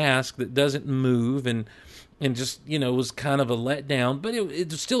static mask that doesn't move and just, you know, was kind of a letdown. But it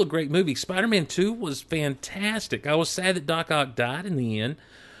was still a great movie. Spider-Man 2 was fantastic. I was sad that Doc Ock died in the end,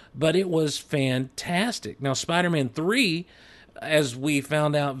 but it was fantastic. Now, Spider-Man 3, as we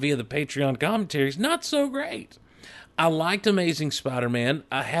found out via the Patreon commentaries, not so great. I liked Amazing Spider-Man.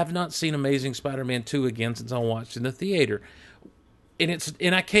 I have not seen Amazing Spider-Man 2 again since I watched it in the theater.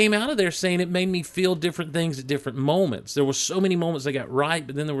 And I came out of there saying it made me feel different things at different moments. There were so many moments I got right,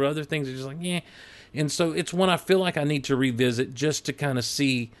 but then there were other things that just like, yeah. And so it's one I feel like I need to revisit just to kind of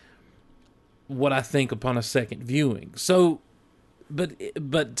see what I think upon a second viewing. So,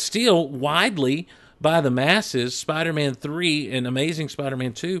 but still, widely by the masses, Spider-Man 3 and Amazing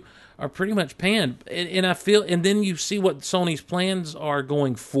Spider-Man 2 are pretty much panned. And I feel, and then you see what Sony's plans are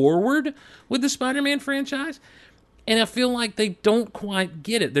going forward with the Spider-Man franchise, and I feel like they don't quite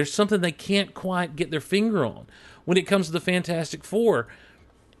get it. There's something they can't quite get their finger on. When it comes to the Fantastic Four,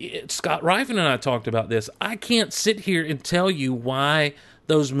 Scott Rifen and I talked about this. I can't sit here and tell you why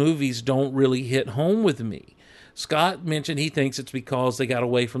those movies don't really hit home with me. Scott mentioned he thinks it's because they got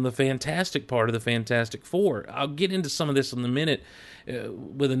away from the fantastic part of the Fantastic Four. I'll get into some of this in a minute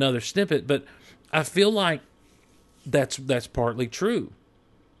with another snippet, but I feel like that's partly true.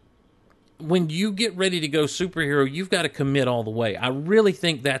 When you get ready to go superhero, you've got to commit all the way. I really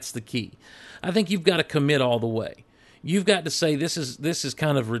think that's the key. I think you've got to commit all the way. You've got to say this is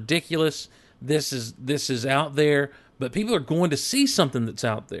kind of ridiculous. This is out there, but people are going to see something that's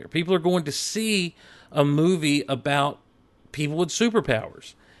out there. People are going to see a movie about people with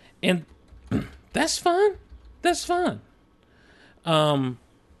superpowers, and that's fun. That's fun.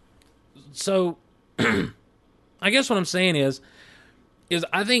 So I guess what I'm saying is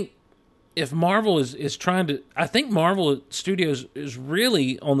I think if Marvel is trying to, I think Marvel Studios is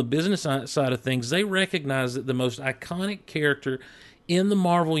really on the business side of things. They recognize that the most iconic character in the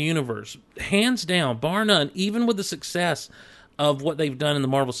Marvel universe, hands down, bar none, even with the success of what they've done in the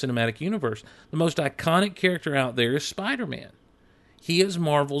Marvel Cinematic Universe, the most iconic character out there is Spider-Man. He is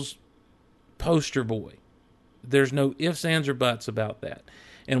Marvel's poster boy. There's no ifs, ands, or buts about that.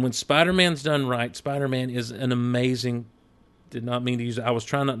 And when Spider-Man's done right, Spider-Man is an amazing, did not mean to use, I was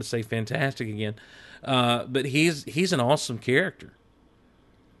trying not to say fantastic again, but he's an awesome character.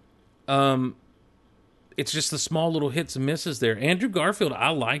 It's just the small little hits and misses there. Andrew Garfield, I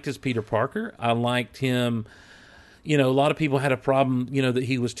liked as Peter Parker. I liked him. You know, a lot of people had a problem, you know, that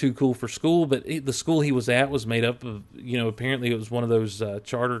he was too cool for school, but the school he was at was made up of, you know, apparently it was one of those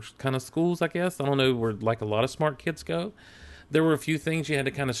charter kind of schools, I guess. I don't know, where like a lot of smart kids go. There were a few things you had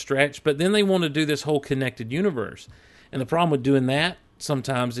to kind of stretch, but then they wanted to do this whole connected universe. And the problem with doing that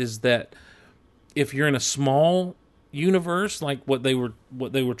sometimes is that if you're in a small universe, like what they were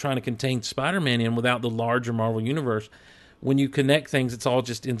trying to contain Spider-Man in without the larger Marvel universe, when you connect things, it's all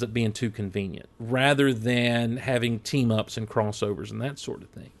just ends up being too convenient, rather than having team-ups and crossovers and that sort of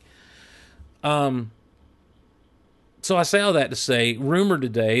thing. So I say all that to say, rumor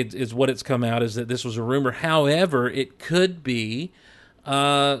today is what it's come out, is that this was a rumor. However, it could be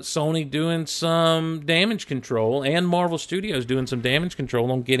Sony doing some damage control and Marvel Studios doing some damage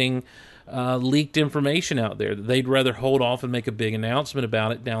control on getting leaked information out there. They'd rather hold off and make a big announcement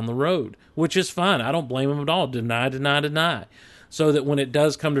about it down the road, which is fine. I don't blame them at all. Deny. So that when it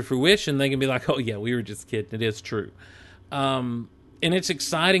does come to fruition, they can be like, oh yeah, we were just kidding. It is true. And it's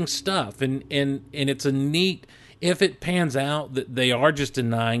exciting stuff. And it's a neat, if it pans out that they are just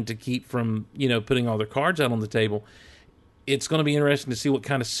denying to keep from, you know, putting all their cards out on the table, it's going to be interesting to see what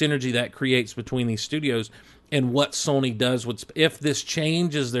kind of synergy that creates between these studios and what Sony does with, if this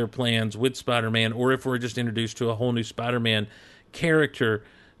changes their plans with Spider-Man, or if we're just introduced to a whole new Spider-Man character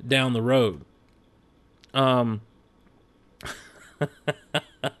down the road.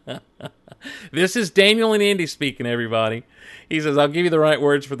 This is Daniel and Andy speaking, everybody. He says, I'll give you the right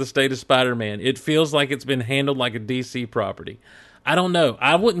words for the state of Spider-Man. It feels like it's been handled like a DC property. I don't know.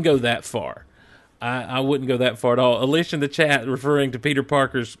 I wouldn't go that far. I wouldn't go that far at all. Alicia in the chat, referring to Peter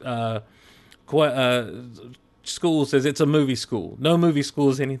Parker's school, says it's a movie school. No movie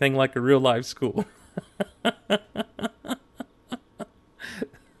school is anything like a real life school.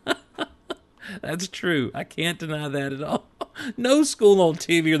 That's true. I can't deny that at all. No school on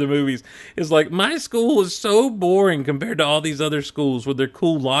TV or the movies is like, my school was so boring compared to all these other schools with their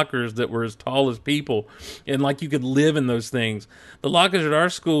cool lockers that were as tall as people, and like you could live in those things. The lockers at our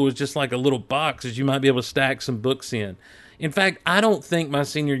school was just like a little box that you might be able to stack some books in. In fact, I don't think my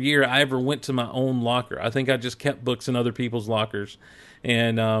senior year I ever went to my own locker. I think I just kept books in other people's lockers,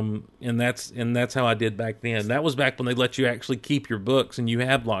 and that's how I did back then. That was back when they let you actually keep your books and you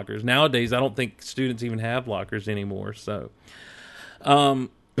have lockers. Nowadays, I don't think students even have lockers anymore. So,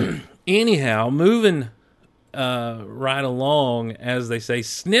 anyhow, moving right along, as they say,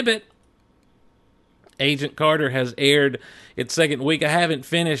 snippet. Agent Carter has aired its second week. I haven't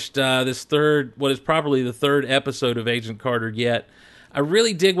finished what is probably the third episode of Agent Carter yet. I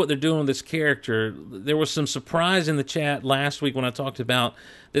really dig what they're doing with this character. There was some surprise in the chat last week when I talked about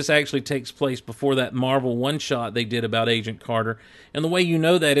this actually takes place before that Marvel one-shot they did about Agent Carter. And the way you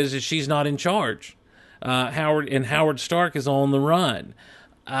know that is she's not in charge. Howard Stark is on the run.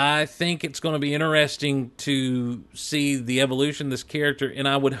 I think it's going to be interesting to see the evolution of this character, and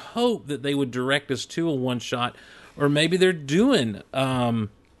I would hope that they would direct us to a one-shot, or maybe they're doing maybe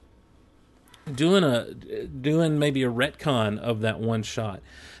a retcon of that one-shot.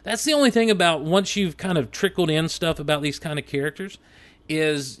 That's the only thing about once you've kind of trickled in stuff about these kind of characters,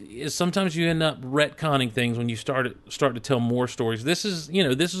 is sometimes you end up retconning things when you start to tell more stories. This is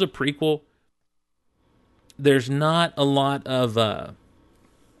a prequel. There's not a lot of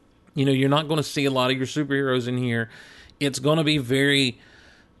you're not going to see a lot of your superheroes in here. It's going to be very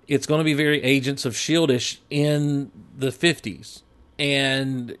Agents of S.H.I.E.L.D.-ish in the 50s.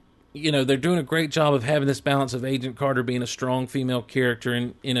 And, they're doing a great job of having this balance of Agent Carter being a strong female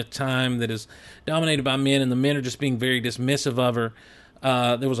character in a time that is dominated by men, and the men are just being very dismissive of her.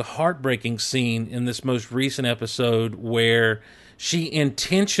 There was a heartbreaking scene in this most recent episode where she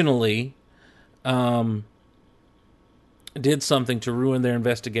intentionally did something to ruin their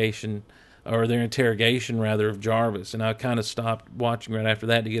investigation, or their interrogation rather, of Jarvis, and I kind of stopped watching right after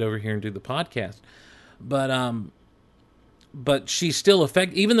that to get over here and do the podcast. But she's still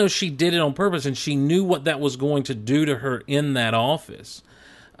affected, even though she did it on purpose and she knew what that was going to do to her in that office.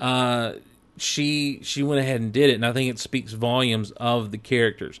 She went ahead and did it, and I think it speaks volumes of the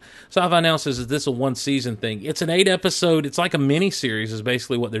characters. Sci-Fi Now says, is this a one-season thing? It's an 8-episode, it's like a mini-series is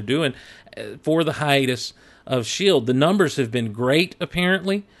basically what they're doing for the hiatus of S.H.I.E.L.D. The numbers have been great,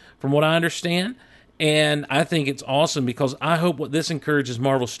 apparently, from what I understand, and I think it's awesome because I hope what this encourages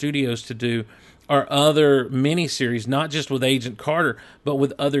Marvel Studios to do are other miniseries, not just with Agent Carter, but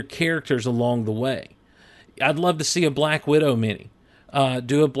with other characters along the way. I'd love to see a Black Widow mini.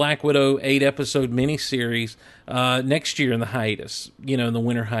 Do a Black Widow 8-episode miniseries next year in the hiatus, in the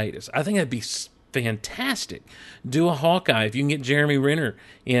winter hiatus. I think that'd be fantastic. Do a Hawkeye, if you can get Jeremy Renner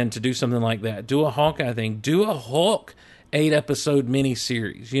in to do something like that. Do a Hawkeye thing. Do a Hulk 8-episode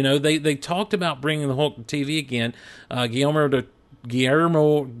miniseries. They talked about bringing the Hulk to TV again.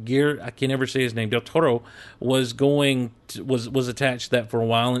 Guillermo, I can never say his name, Del Toro, was attached to that for a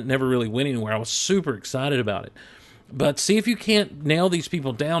while, and it never really went anywhere. I was super excited about it. But see if you can't nail these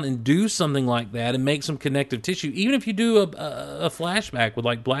people down and do something like that and make some connective tissue. Even if you do a flashback with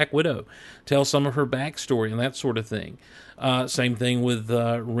like Black Widow, tell some of her backstory and that sort of thing. Same thing with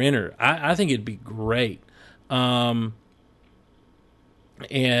Renner. I think it'd be great. And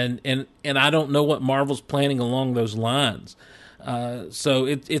I don't know what Marvel's planning along those lines. So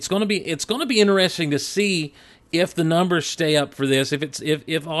it's going to be interesting to see if the numbers stay up for this,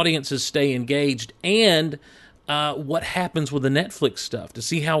 if audiences stay engaged, and what happens with the Netflix stuff, to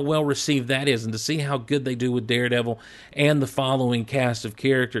see how well received that is, and to see how good they do with Daredevil and the following cast of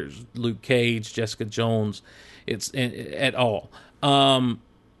characters: Luke Cage, Jessica Jones, et al.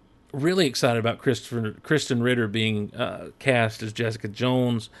 Really excited about Kristen Ritter being cast as Jessica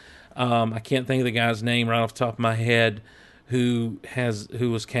Jones. I can't think of the guy's name right off the top of my head who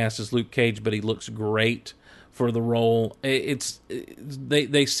was cast as Luke Cage, but he looks great for the role.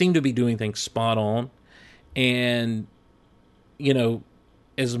 They seem to be doing things spot on. And,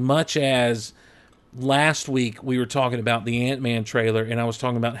 as much as last week we were talking about the Ant-Man trailer, and I was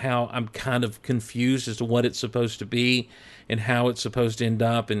talking about how I'm kind of confused as to what it's supposed to be and how it's supposed to end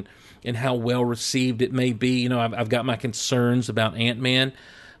up and how well received it may be. I've got my concerns about Ant-Man.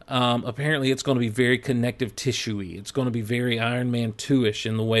 Apparently it's going to be very connective tissue-y. It's going to be very Iron Man 2-ish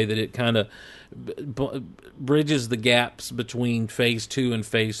in the way that it kind of bridges the gaps between Phase 2 and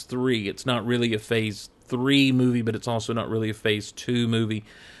Phase 3. It's not really a Phase 3 movie, but it's also not really a Phase 2 movie.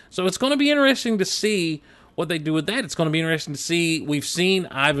 So it's going to be interesting to see what they do with that. It's going to be interesting to see. We've seen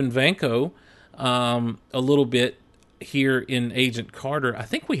Ivan Vanko a little bit here in Agent Carter. I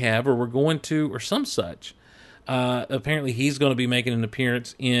think we have, or we're going to, or some such. Apparently he's going to be making an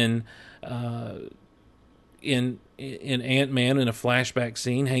appearance in Ant-Man in a flashback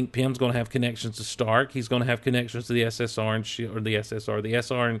scene. Hank Pym's going to have connections to Stark. He's going to have connections to the SSR and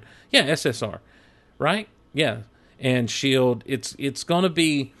SSR, right? Yeah. and Shield. It's going to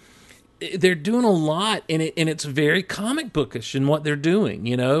be. They're doing a lot, and it's very comic bookish in what they're doing.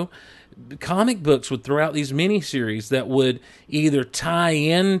 You know, comic books would throw out these miniseries that would either tie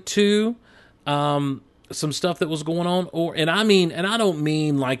into some stuff that was going on, and I don't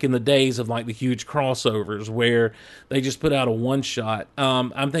mean like in the days of like the huge crossovers where they just put out a one shot.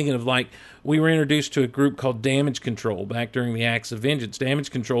 I'm thinking of like we were introduced to a group called Damage Control back during the Acts of Vengeance.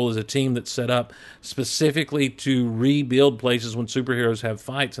 Damage Control is a team that's set up specifically to rebuild places when superheroes have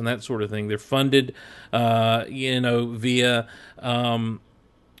fights and that sort of thing. They're funded, via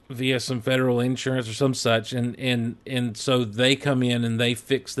some federal insurance or some such, and so they come in and they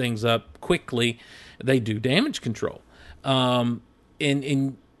fix things up quickly. They do damage control, and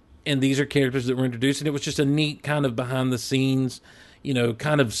these are characters that were introduced, and it was just a neat kind of behind the scenes,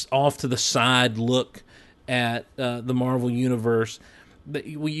 kind of off to the side look at the Marvel universe.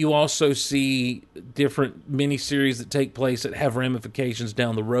 You also see different miniseries that take place that have ramifications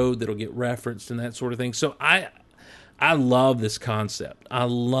down the road that'll get referenced and that sort of thing. So I love this concept. I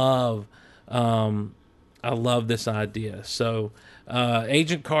love this idea. So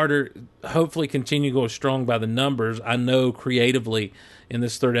Agent Carter hopefully continue to go strong by the numbers. I know creatively in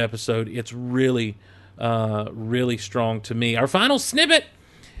this third episode, it's really, really strong to me. Our final snippet.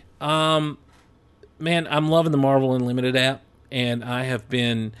 Man, I'm loving the Marvel Unlimited app, and I have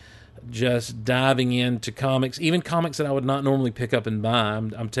been just diving into comics, even comics that I would not normally pick up and buy.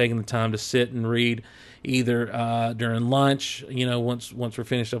 I'm taking the time to sit and read either during lunch, once we're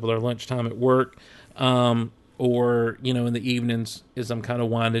finished up with our lunchtime at work, or, in the evenings as I'm kind of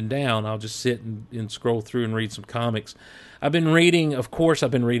winding down, I'll just sit and scroll through and read some comics. I've been reading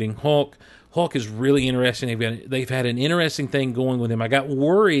Hulk. Hulk is really interesting. They've had an interesting thing going with him. I got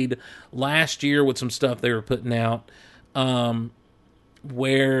worried last year with some stuff they were putting out,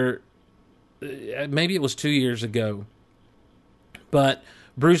 where maybe it was 2 years ago, but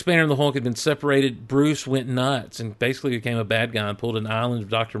Bruce Banner and the Hulk had been separated. Bruce went nuts and basically became a bad guy and pulled an Island of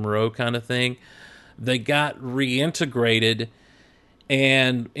Dr. Moreau kind of thing. They got reintegrated,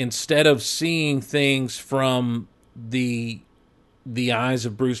 and instead of seeing things from the eyes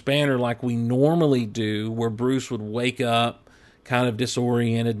of Bruce Banner like we normally do, where Bruce would wake up kind of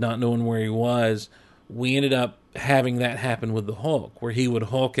disoriented, not knowing where he was, we ended up having that happen with the Hulk, where he would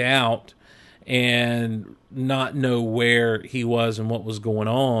Hulk out and not know where he was and what was going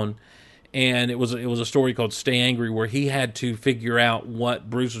on. And it was a story called Stay Angry, where he had to figure out what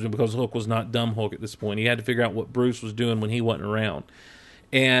Bruce was doing, because Hulk was not dumb Hulk at this point. He had to figure out what Bruce was doing when he wasn't around.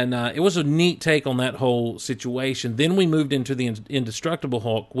 And it was a neat take on that whole situation. Then we moved into the Indestructible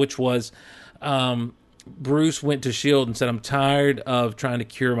Hulk, which was Bruce went to S.H.I.E.L.D. and said, I'm tired of trying to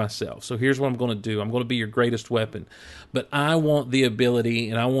cure myself. So here's what I'm going to do. I'm going to be your greatest weapon. But I want the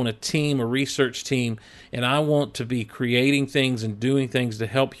ability, and I want a research team, and I want to be creating things and doing things to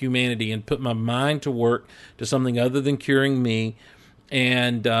help humanity and put my mind to work to something other than curing me.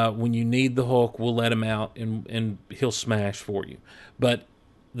 And when you need the Hulk, we'll let him out, and he'll smash for you. But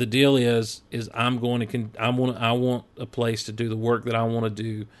the deal is I want a place to do the work that I want to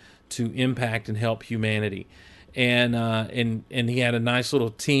do to impact and help humanity. And he had a nice little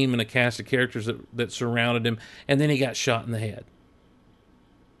team and a cast of characters that surrounded him, and then he got shot in the head.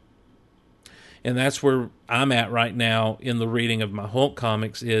 And that's where I'm at right now in the reading of my Hulk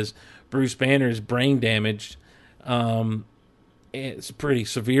comics. Is Bruce Banner is brain damaged, it's pretty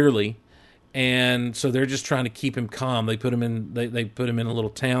severely, and so they're just trying to keep him calm. They put him in a little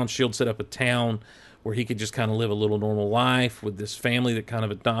town. S.H.I.E.L.D. set up a town where he could just kind of live a little normal life with this family that kind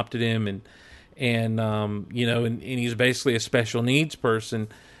of adopted him, and he's basically a special needs person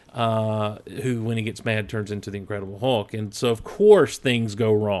who, when he gets mad, turns into the Incredible Hulk. And so, of course, things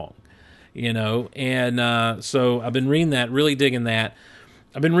go wrong, and so I've been reading that, really digging that.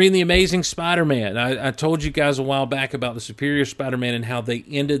 I've been reading The Amazing Spider-Man. I told you guys a while back about the Superior Spider-Man and how they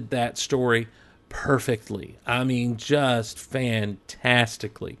ended that story perfectly. I mean, just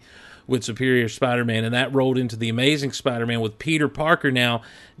fantastically with Superior Spider-Man, and that rolled into The Amazing Spider-Man with Peter Parker now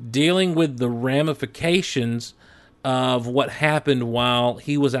dealing with the ramifications of what happened while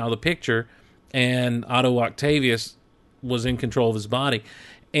he was out of the picture and Otto Octavius was in control of his body.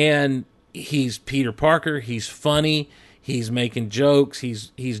 And he's Peter Parker, he's funny, he's making jokes,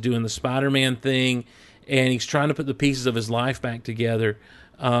 he's doing the Spider-Man thing, and he's trying to put the pieces of his life back together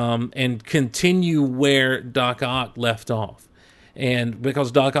and continue where Doc Ock left off. And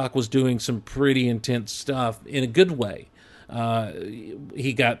because Doc Ock was doing some pretty intense stuff in a good way,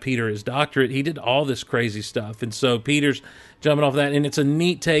 he got Peter his doctorate. He did all this crazy stuff. And so Peter's jumping off that. And it's a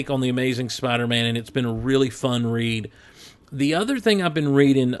neat take on The Amazing Spider-Man, and it's been a really fun read. The other thing I've been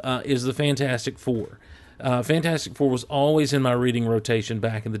reading is the Fantastic Four. Fantastic Four was always in my reading rotation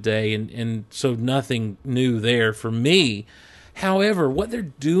back in the day, and so nothing new there for me. However, what they're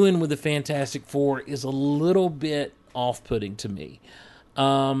doing with the Fantastic Four is a little bit off-putting to me.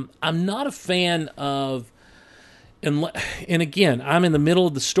 I'm not a fan of, and again, I'm in the middle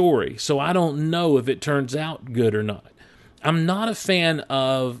of the story, so I don't know if it turns out good or not. I'm not a fan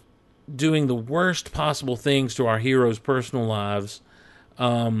of doing the worst possible things to our heroes' personal lives,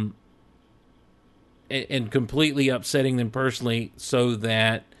 and completely upsetting them personally so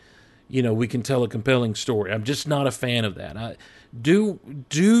that, we can tell a compelling story. I'm just not a fan of that. Do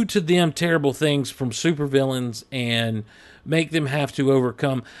to them terrible things from supervillains and make them have to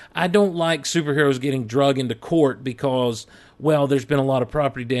overcome. I don't like superheroes getting drug into court because, well, there's been a lot of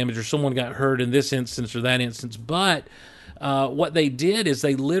property damage or someone got hurt in this instance or that instance. But what they did is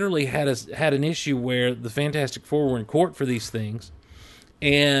they literally had an issue where the Fantastic Four were in court for these things,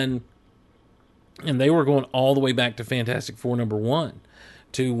 and they were going all the way back to Fantastic Four #1,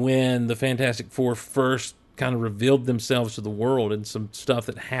 to when the Fantastic Four first kind of revealed themselves to the world and some stuff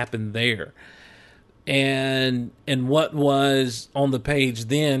that happened there. And what was on the page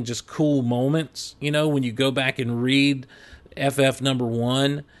then just cool moments, when you go back and read FF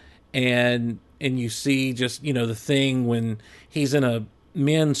 #1 and you see just, the thing when he's in a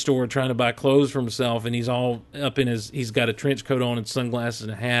men's store trying to buy clothes for himself, and he's all up in he's got a trench coat on and sunglasses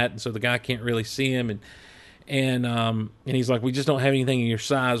and a hat, and so the guy can't really see him, and he's like, we just don't have anything in your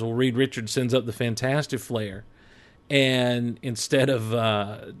size. Well, Reed Richards sends up the Fantastic Flare, and instead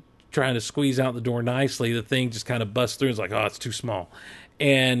of trying to squeeze out the door nicely, the thing just kind of busts through. It's like, oh, it's too small,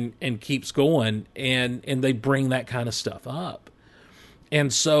 and keeps going, and they bring that kind of stuff up.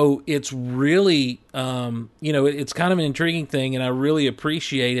 And so it's really, it's kind of an intriguing thing, and I really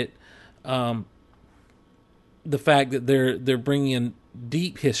appreciate it, the fact that they're bringing in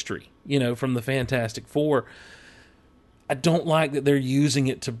deep history, from the Fantastic Four. I don't like that they're using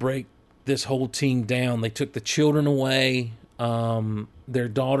it to break this whole team down. They took the children away. Their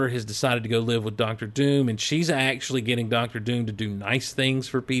daughter has decided to go live with Dr. Doom, and she's actually getting Dr. Doom to do nice things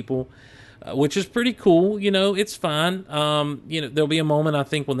for people, which is pretty cool. It's fine. There'll be a moment, I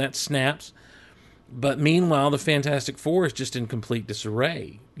think, when that snaps. But meanwhile, the Fantastic Four is just in complete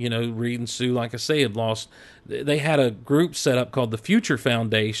disarray. Reed and Sue, like I say, had lost. They had a group set up called the Future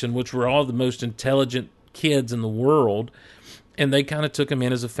Foundation, which were all the most intelligent kids in the world. And they kind of took them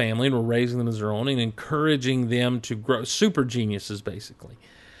in as a family and were raising them as their own and encouraging them to grow. Super geniuses, basically.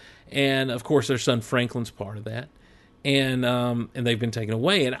 And, of course, their son Franklin's part of that. And they've been taken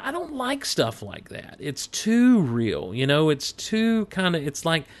away. And I don't like stuff like that. It's too real. It's too kind of, it's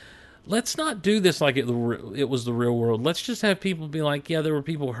like, let's not do this like it was the real world. Let's just have people be like, yeah, there were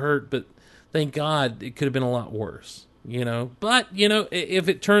people hurt, but thank God it could have been a lot worse. But, if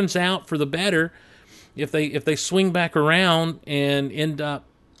it turns out for the better, if they swing back around and end up,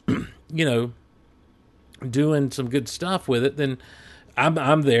 doing some good stuff with it, then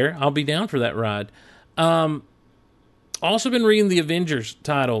I'm there. I'll be down for that ride. Also been reading the Avengers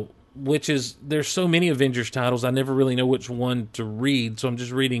title, which is, there's so many Avengers titles, I never really know which one to read, so I'm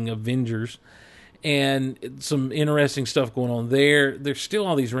just reading Avengers. And some interesting stuff going on there. There's still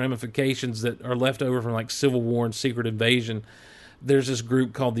all these ramifications that are left over from like Civil War and Secret Invasion. There's this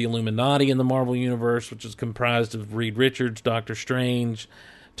group called the Illuminati in the Marvel Universe, which is comprised of Reed Richards, Doctor Strange,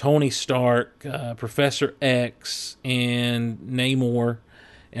 Tony Stark, Professor X, and Namor,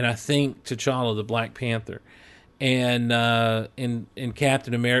 and I think T'Challa, the Black Panther. And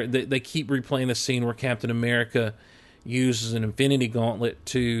Captain America, they keep replaying the scene where Captain America uses the Infinity Gauntlet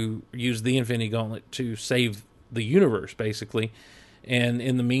to save the universe, basically. And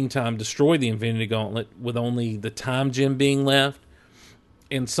in the meantime, destroy the Infinity Gauntlet with only the Time Gem being left.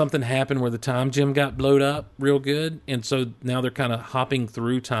 And something happened where the Time Gem got blowed up real good. And so now they're kind of hopping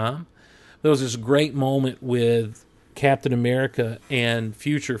through time. There was this great moment with Captain America and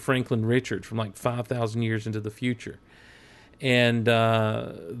future Franklin Richards from like 5,000 years into the future. And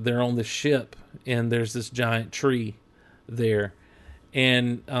they're on this ship, and there's this giant tree there.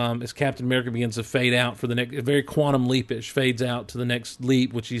 And as Captain America begins to fade out for the next, very Quantum Leap-ish, fades out to the next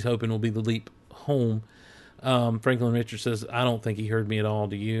leap, which he's hoping will be the leap home, Franklin Richards says, I don't think he heard me at all,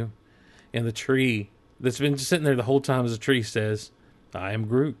 do you? And the tree that's been sitting there the whole time as a tree says, I am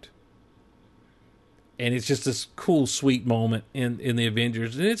Groot. And it's just this cool, sweet moment in the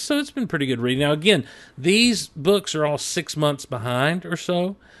Avengers. And it's been pretty good reading. Now, again, these books are all 6 months behind or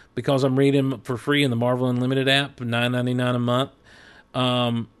so, because I'm reading them for free in the Marvel Unlimited app, $9.99 a month.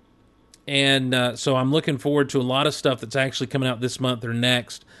 So I'm looking forward to a lot of stuff that's actually coming out this month or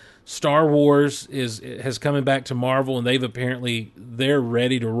next. Star Wars has coming back to Marvel, and they're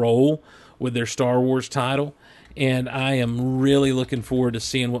ready to roll with their Star Wars title. And I am really looking forward to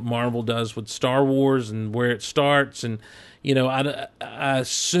seeing what Marvel does with Star Wars and where it starts. And, you know, I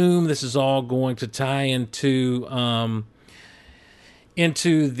assume this is all going to tie into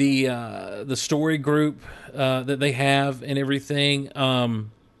the story group that they have and everything.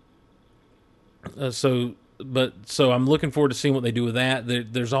 So I'm looking forward to seeing what they do with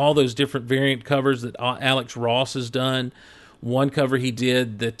that. There's all those different variant covers that Alex Ross has done. One cover he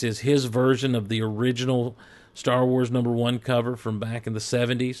did that is his version of the original Star Wars #1 cover from back in the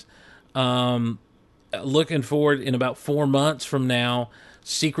 70s. Looking forward, in about 4 months from now,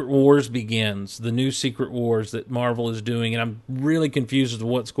 Secret Wars begins, the new Secret Wars that Marvel is doing, and I'm really confused as to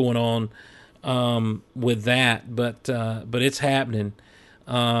what's going on with that, but it's happening.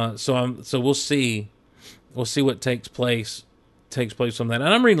 So we'll see what takes place on that. And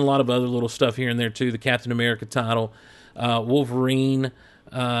I'm reading a lot of other little stuff here and there too. The Captain America title, Wolverine.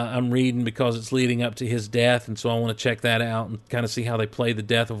 I'm reading because it's leading up to his death, and so I want to check that out and kind of see how they play the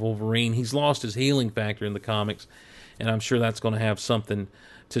death of Wolverine. He's lost his healing factor in the comics, and I'm sure that's going to have something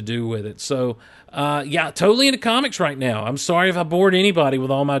to do with it. So, yeah, totally into comics right now. I'm sorry if I bored anybody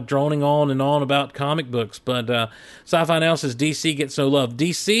with all my droning on and on about comic books, but Sci-Fi Now says DC gets no love.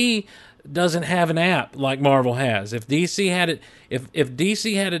 DC doesn't have an app like Marvel has. If DC had it, if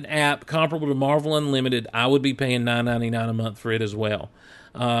DC had an app comparable to Marvel Unlimited, I would be paying $9.99 a month for it as well.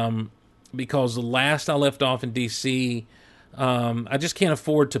 Because the last I left off in DC, I just can't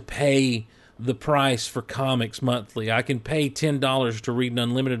afford to pay the price for comics monthly. I can pay $10 to read an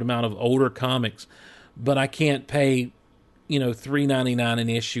unlimited amount of older comics, but I can't pay, $3.99 an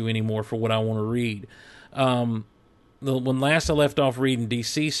issue anymore for what I want to read. When last I left off reading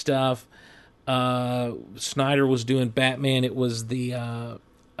DC stuff, Snyder was doing Batman. It was I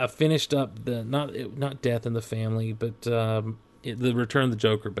finished up the not Death in the Family, but the Return of the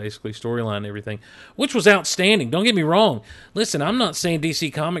Joker, basically, storyline and everything, which was outstanding. Don't get me wrong. Listen, I'm not saying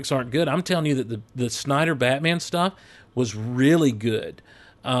DC Comics aren't good. I'm telling you that the Snyder Batman stuff was really good.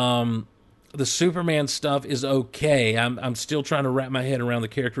 The Superman stuff is okay. I'm still trying to wrap my head around the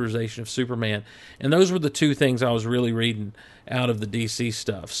characterization of Superman. And those were the two things I was really reading out of the DC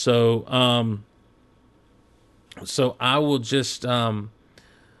stuff. So I will just, as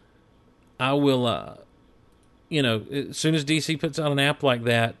soon as DC puts out an app like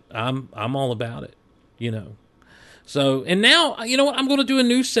that, I'm all about it, So, and now, you know what? I'm going to do a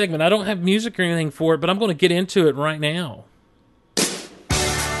new segment. I don't have music or anything for it, but I'm going to get into it right now.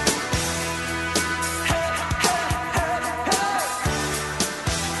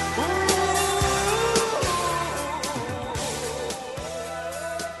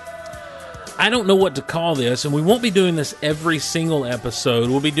 I don't know what to call this, and we won't be doing this every single episode.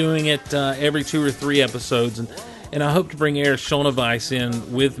 We'll be doing it every 2 or 3 episodes, and I hope to bring Eric Schoneweis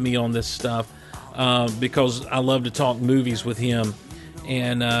in with me on this stuff because I love to talk movies with him,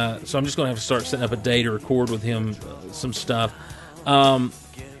 and so I'm just going to have to start setting up a day to record with him some stuff.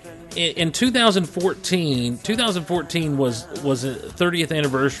 In 2014 was a 30th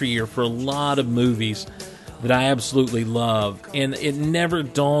anniversary year for a lot of movies that I absolutely love, and it never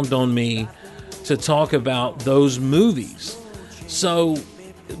dawned on me to talk about those movies. So,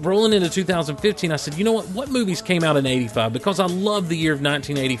 rolling into 2015, I said, you know what movies came out in 85? Because I love the year of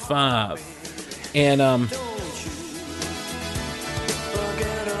 1985. And,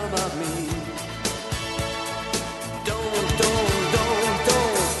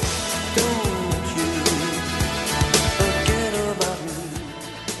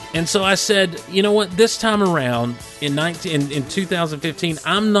 And so I said, you know what, this time around, in 2015,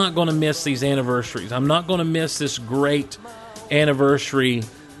 I'm not going to miss these anniversaries. I'm not going to miss this great anniversary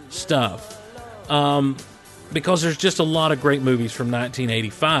stuff. Because there's just a lot of great movies from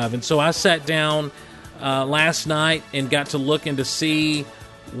 1985. And so I sat down last night and got to looking to see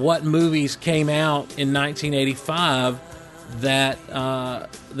what movies came out in 1985 that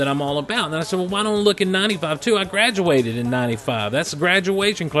I'm all about. And I said, well, why don't I look in 95 too? I graduated in 95. That's the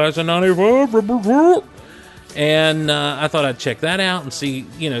graduation class of 95. And I thought I'd check that out and see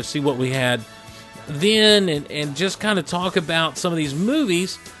what we had then, and just kind of talk about some of these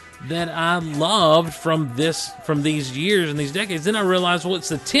movies that I loved from these years and these decades. Then I realized, well, it's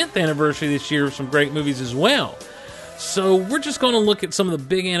the 10th anniversary this year of some great movies as well. So we're just going to look at some of the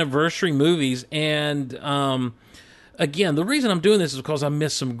big anniversary movies. And again, the reason I'm doing this is because I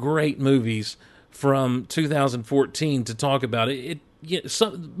missed some great movies from 2014 to talk about.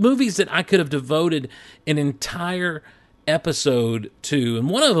 Some movies that I could have devoted an entire episode to, and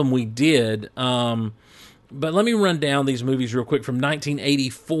one of them we did. But let me run down these movies real quick from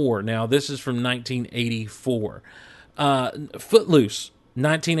 1984. Now, this is from 1984. Footloose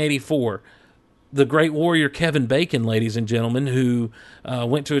 1984. The great warrior Kevin Bacon, ladies and gentlemen, who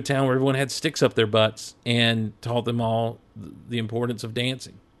went to a town where everyone had sticks up their butts and taught them all the importance of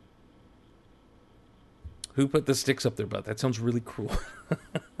dancing. Who put the sticks up their butt? That sounds really cruel.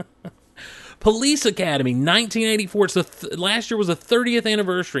 Police Academy, 1984. Last year was the 30th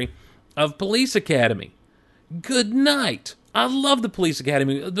anniversary of Police Academy. Good night. I love the Police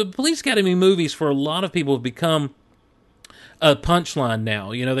Academy. The Police Academy movies, for a lot of people, have become a punchline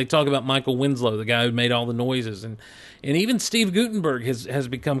now. You know, they talk about Michael Winslow, the guy who made all the noises, and even Steve Guttenberg has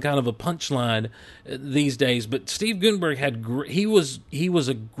become kind of a punchline these days. But Steve Guttenberg he was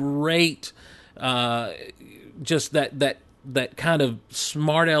a great just that kind of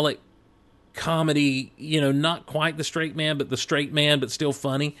smart aleck comedy. You know, not quite the straight man, but the straight man, but still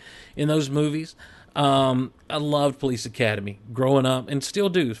funny in those movies. I loved Police Academy growing up, and still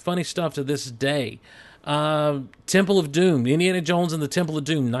do. Funny stuff to this day. Temple of Doom, Indiana Jones and the Temple of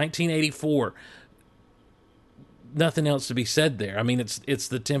Doom, 1984. Nothing else to be said there. I mean, it's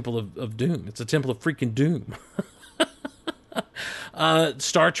the Temple of Doom. It's a Temple of freaking Doom.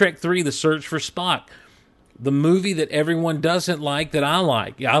 Star Trek 3, The Search for Spock. The movie that everyone doesn't like that I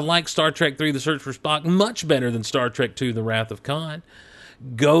like. Yeah, I like Star Trek 3, The Search for Spock much better than Star Trek 2, The Wrath of Khan.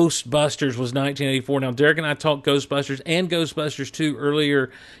 Ghostbusters was 1984. Now, Derek and I talked Ghostbusters and Ghostbusters 2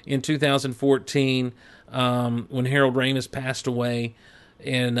 earlier in 2014 when Harold Ramis passed away,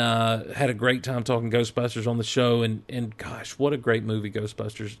 and had a great time talking Ghostbusters on the show. And gosh, what a great movie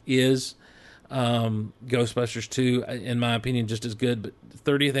Ghostbusters is. Ghostbusters 2, in my opinion, just as good. But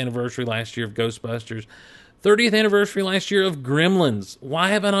 30th anniversary last year of Ghostbusters. 30th anniversary last year of Gremlins. Why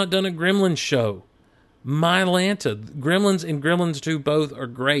have I not done a Gremlins show? Mylanta. Gremlins and Gremlins 2 both are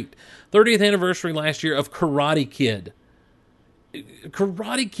great. 30th anniversary last year of Karate Kid.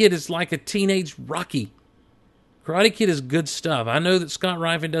 Karate Kid is like a teenage Rocky. Karate Kid is good stuff. I know that Scott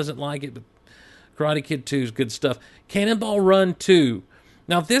Rifen doesn't like it, but Karate Kid 2 is good stuff. Cannonball Run 2.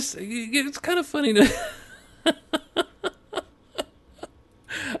 Now this, it's kind of funny to...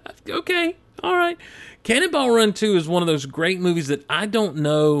 Okay, all right. Cannonball Run 2 is one of those great movies that I don't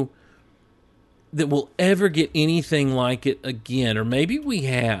know that we'll ever get anything like it again. Or maybe we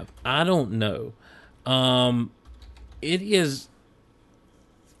have. I don't know. It is...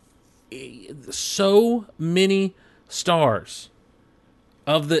 So many stars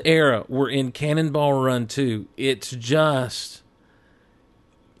of the era were in Cannonball Run 2. It's just...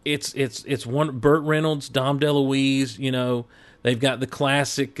 It's one... Burt Reynolds, Dom DeLuise, you know... They've got the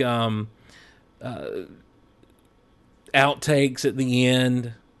classic outtakes at the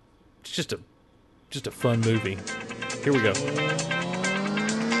end. It's just a fun movie. Here we go.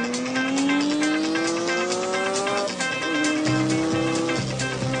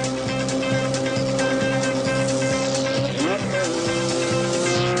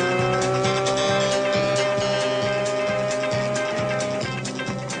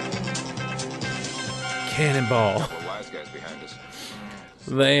 Cannonball.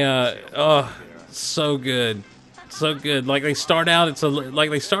 They so good, so good. Like they start out, like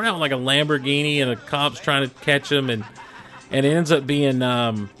a Lamborghini, and a cop's trying to catch them, and it ends up being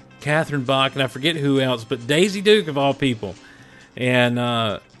Catherine Bach, and I forget who else, but Daisy Duke of all people. And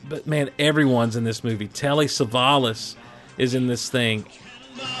but man, everyone's in this movie. Telly Savalas is in this thing.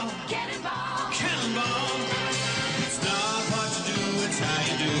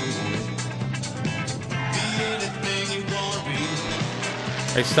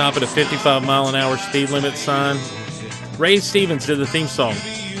 They stop at a 55-mile-an-hour speed limit sign. Ray Stevens did the theme song.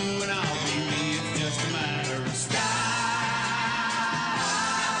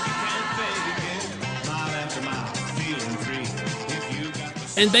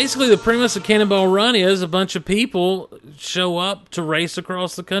 And basically the premise of Cannonball Run is a bunch of people show up to race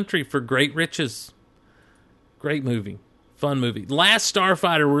across the country for great riches. Great movie. Fun movie. Last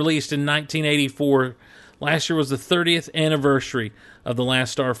Starfighter released in 1984. Last year was the 30th anniversary of The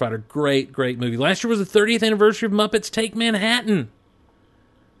Last Starfighter. Great, great movie. Last year was the 30th anniversary of Muppets Take Manhattan.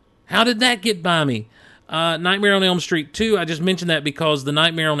 How did that get by me? Nightmare on Elm Street 2, I just mentioned that because the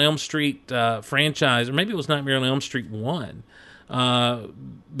Nightmare on Elm Street franchise, or maybe it was Nightmare on Elm Street 1,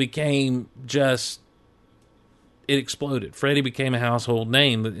 became just... It exploded. Freddy became a household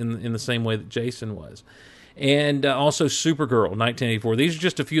name in the same way that Jason was. And also Supergirl, 1984. These are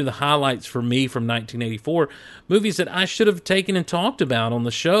just a few of the highlights for me from 1984. Movies that I should have taken and talked about on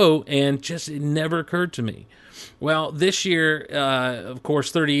the show, and just it never occurred to me. Well, this year, of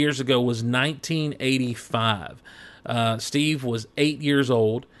course, 30 years ago was 1985. Steve was 8 years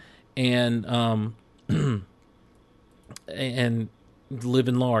old and and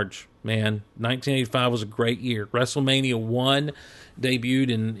living large. man. 1985 was a great year. WrestleMania 1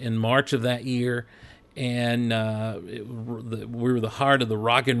 debuted in March of that year, and we were the heart of the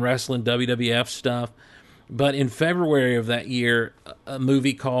rock and wrestling WWF stuff. But in February of that year, a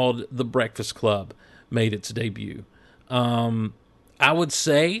movie called The Breakfast Club made its debut. I would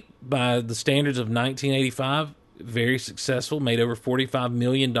say, by the standards of 1985, very successful, made over $45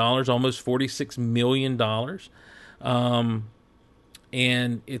 million, almost $46 million.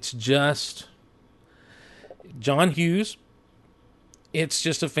 And it's just John Hughes. It's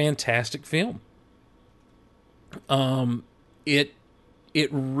just a fantastic film. It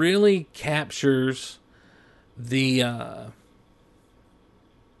really captures it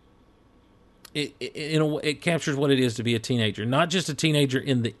captures what it is to be a teenager. Not just a teenager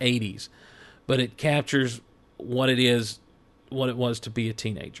in the 80s, but it captures what it was to be a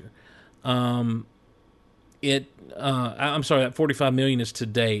teenager. I'm sorry, that $45 million is to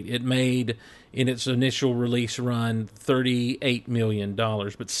date. It made, in its initial release run, $38 million,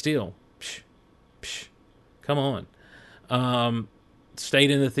 but still, come on. Stayed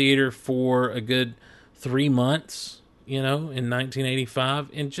in the theater for a good 3 months, in 1985,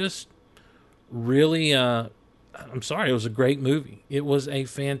 and just really, I'm sorry, it was a great movie. It was a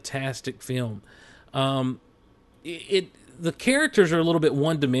fantastic film. The characters are a little bit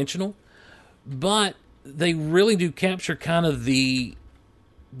one-dimensional, but they really do capture kind of the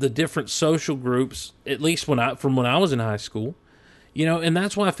different social groups, at least from when I was in high school, and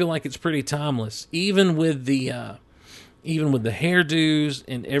that's why I feel like it's pretty timeless, even with the hairdos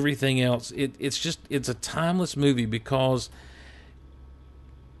and everything else. It's a timeless movie because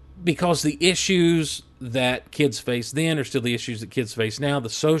the issues that kids face then are still the issues that kids face now. The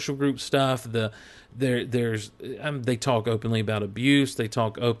social group stuff, they talk openly about abuse. They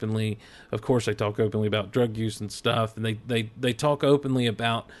talk openly, of course, about drug use and stuff, and they talk openly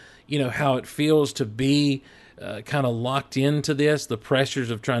about how it feels to be kind of locked into this, the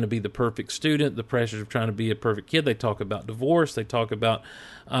pressures of trying to be the perfect student, the pressures of trying to be a perfect kid. They talk about divorce. They talk about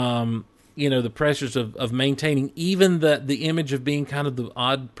the pressures of maintaining even the image of being kind of the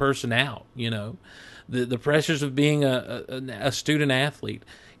odd person out, the pressures of being a student athlete.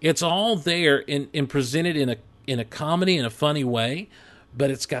 It's all there and presented in a comedy, in a funny way,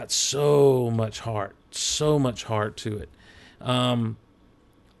 but it's got so much heart to it.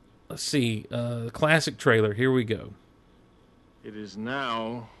 Let's see, classic trailer. Here we go. It is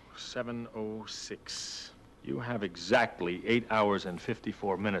now 7:06. You have exactly 8 hours and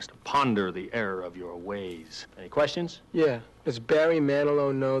 54 minutes to ponder the error of your ways. Any questions? Yeah. Does Barry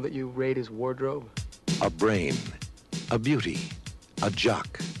Manilow know that you raid his wardrobe? A brain, a beauty, a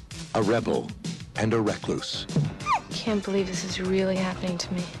jock, a rebel, and a recluse. Can't believe this is really happening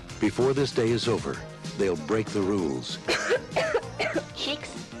to me. Before this day is over, they'll break the rules.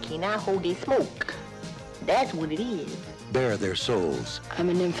 Chicks cannot hold their smoke. That's what it is. Bare their souls. I'm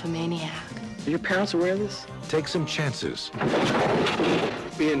a nymphomaniac. Are your parents aware of this? Take some chances.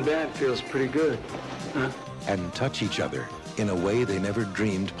 Being bad feels pretty good, huh? And touch each other in a way they never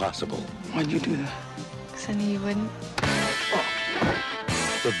dreamed possible. Why'd you do that? Because I knew you wouldn't.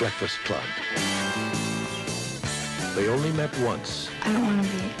 The Breakfast Club. They only met once. I don't want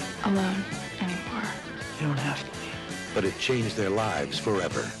to be alone anymore. You don't have to be. But it changed their lives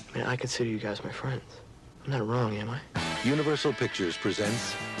forever. Man, I consider you guys my friends. I'm not wrong, am I? Universal Pictures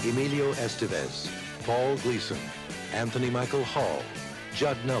presents Emilio Estevez, Paul Gleason, Anthony Michael Hall,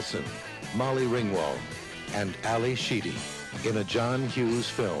 Judd Nelson, Molly Ringwald, and Ali Sheedy in a John Hughes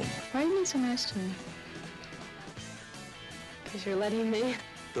film. Why are you being so nice to me? Because you're letting me.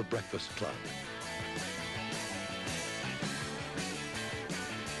 The Breakfast Club.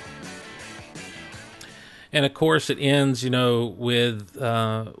 And of course, it ends, with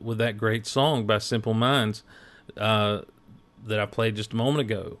that great song by Simple Minds that I played just a moment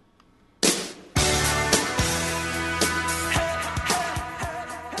ago.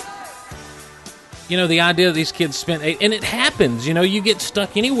 The idea that these kids spent and it happens, you get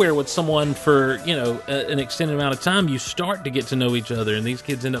stuck anywhere with someone for, an extended amount of time. You start to get to know each other, and these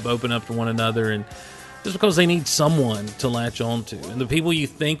kids end up opening up to one another, and just because they need someone to latch on to. And the people you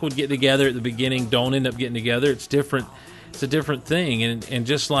think would get together at the beginning don't end up getting together. It's different. It's a different thing. And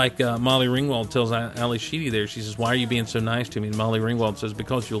just like Molly Ringwald tells Ali Sheedy there, she says, "Why are you being so nice to me?" And Molly Ringwald says,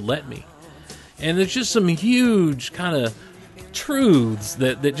 "Because you'll let me." And there's just some huge kind of truths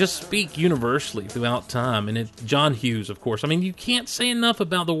that just speak universally throughout time. And it's John Hughes, of course. I mean, you can't say enough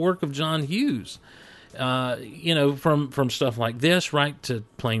about the work of John Hughes. From stuff like this, right, to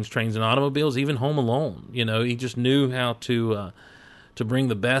Planes, Trains, and Automobiles, even Home Alone. He just knew how to bring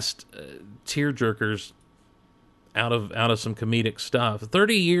the best tearjerkers out of some comedic stuff.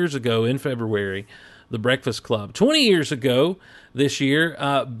 30 years ago in February, The Breakfast Club. 20 years ago this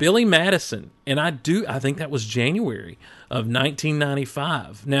year, Billy Madison, and I think that was January of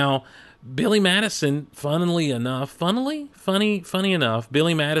 1995. Now, Billy Madison, funny enough,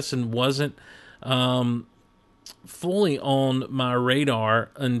 Billy Madison wasn't fully on my radar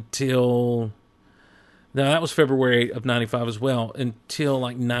until... Now, that was February of 95 as well, until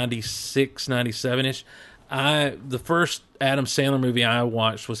like 96, 97-ish. The first Adam Sandler movie I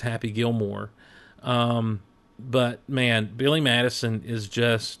watched was Happy Gilmore. But, man, Billy Madison is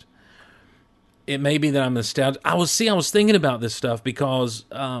just... It may be that I'm nostalgic. I was thinking about this stuff because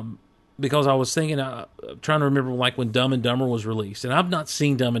I was thinking, trying to remember like when Dumb and Dumber was released. And I've not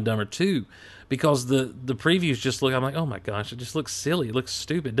seen Dumb and Dumber 2 because the previews just look... I'm like, oh my gosh, it just looks silly. It looks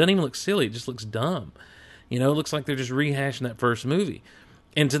stupid. It doesn't even look silly. It just looks dumb. You know, it looks like they're just rehashing that first movie.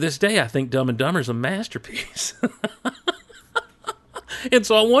 And to this day, I think Dumb and Dumber is a masterpiece. And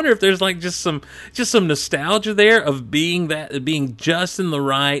so I wonder if there's like just some nostalgia there of being just in the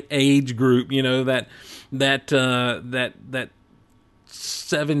right age group. You know, that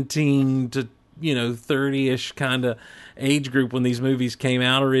 17 to 30-ish kind of age group when these movies came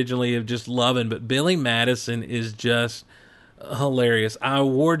out originally of just loving. But Billy Madison is just hilarious. I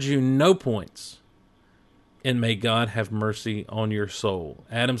award you no points. And may God have mercy on your soul.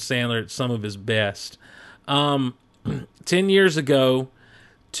 Adam Sandler at some of his best. 10 years ago,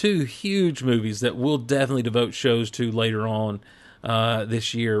 two huge movies that we'll definitely devote shows to later on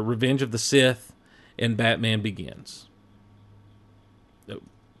this year. Revenge of the Sith and Batman Begins.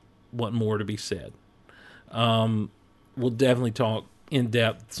 What more to be said? We'll definitely talk in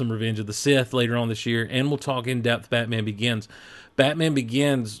depth some Revenge of the Sith later on this year. And we'll talk in depth Batman Begins. Batman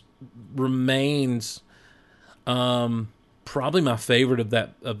Begins remains... probably my favorite of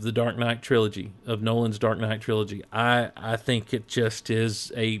the Dark Knight trilogy, of Nolan's Dark Knight trilogy. I think it just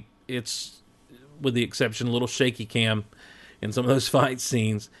is it's with the exception of a little shaky cam in some of those fight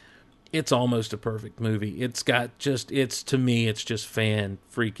scenes, it's almost a perfect movie. To me, it's just fan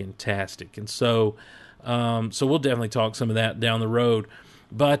freaking tastic. And so we'll definitely talk some of that down the road.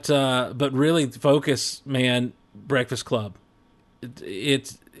 But really focus, man, Breakfast Club.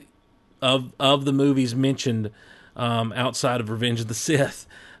 It's of the movies mentioned outside of Revenge of the Sith,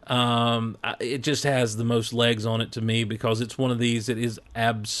 it just has the most legs on it to me because it's one of these that is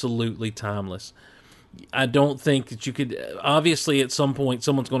absolutely timeless. I don't think that you could... Obviously, at some point,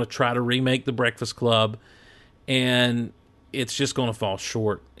 someone's going to try to remake The Breakfast Club, and it's just going to fall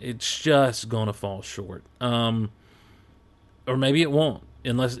short. It's just going to fall short. Or maybe it won't.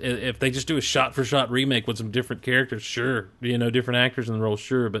 Unless if they just do a shot-for-shot remake with some different characters, sure. Different actors in the role,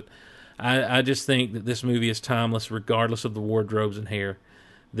 sure. But I just think that this movie is timeless regardless of the wardrobes and hair.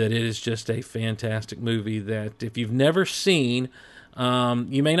 That it is just a fantastic movie that if you've never seen,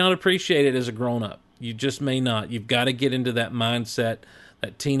 you may not appreciate it as a grown-up. You just may not. You've got to get into that mindset,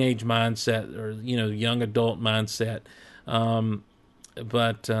 that teenage mindset or, young adult mindset.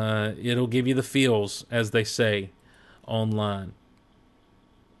 But it'll give you the feels, as they say online.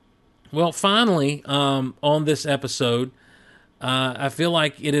 Well, finally, on this episode, I feel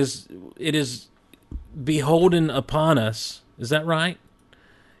like it is beholden upon us. Is that right?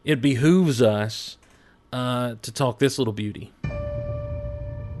 It behooves us to talk this little beauty.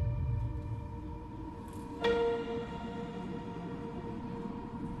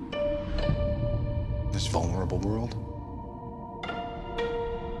 This vulnerable world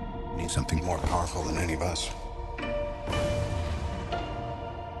needs something more powerful than any of us.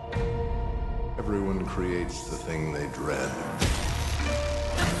 Everyone creates the thing they dread.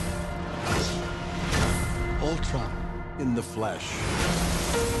 Ultron in the flesh.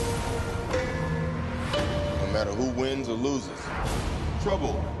 No matter who wins or loses,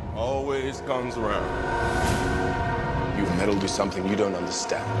 trouble always comes around. You've meddled with something you don't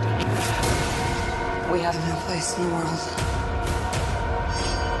understand. We have no place in the world.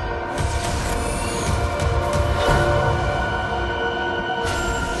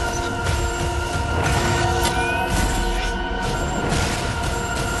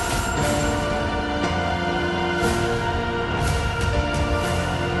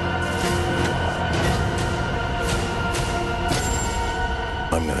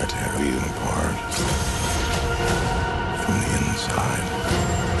 I'm gonna tear you apart from the inside.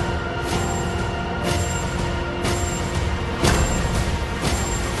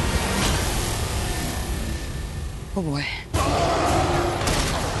 Oh boy.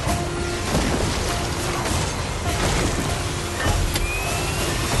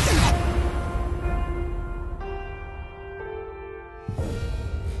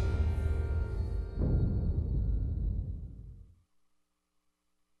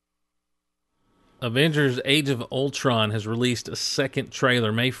 Avengers Age of Ultron has released a second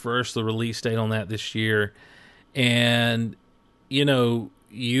trailer. May 1st, the release date on that this year. And, you know,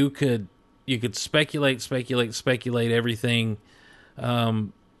 you could speculate everything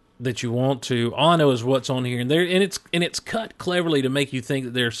that you want to. All I know is what's on here. And it's cut cleverly to make you think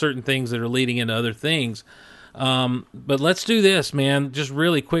that there are certain things that are leading into other things. But let's do this, man, just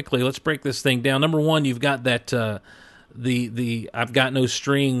really quickly. Let's break this thing down. Number one, you've got that the I've Got No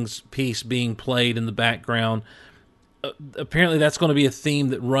Strings piece being played in the background. Apparently that's going to be a theme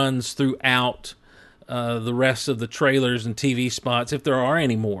that runs throughout the rest of the trailers and TV spots, if there are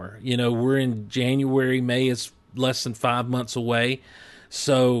any more. You know, we're in January. May is less than 5 months away.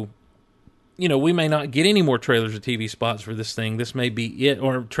 So, you know, we may not get any more trailers or TV spots for this thing. This may be it,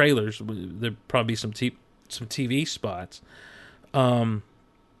 or trailers. There'll probably be some TV spots. But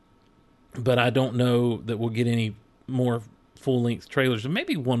I don't know that we'll get any more full-length trailers. And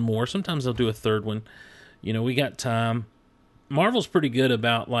maybe one more. Sometimes they'll do a third one. You know, we got time. Marvel's pretty good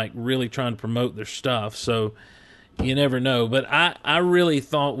about, like, really trying to promote their stuff, so you never know. But I really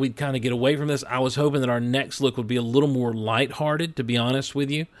thought we'd kind of get away from this. I was hoping that our next look would be a little more lighthearted, to be honest with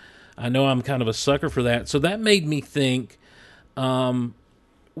you. I know I'm kind of a sucker for that. So that made me think,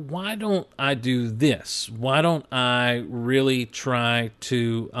 why don't I do this? Why don't I really try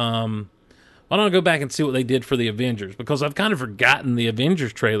to... why don't I go back and see what they did for the Avengers? Because I've kind of forgotten the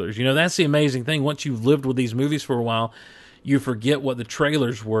Avengers trailers. You know, that's the amazing thing. Once you've lived with these movies for a while, you forget what the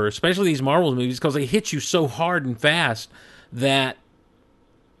trailers were, especially these Marvel movies, because they hit you so hard and fast that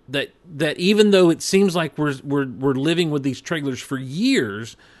even though it seems like we're living with these trailers for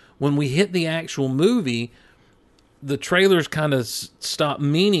years, when we hit the actual movie, the trailers kind of stop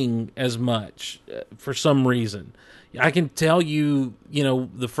meaning as much for some reason. I can tell you, you know,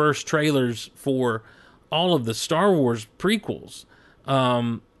 the first trailers for all of the Star Wars prequels,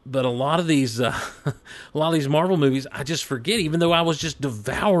 but a lot of these Marvel movies, I just forget. Even though I was just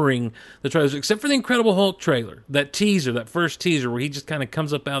devouring the trailers, except for the Incredible Hulk trailer, that teaser, that first teaser where he just kind of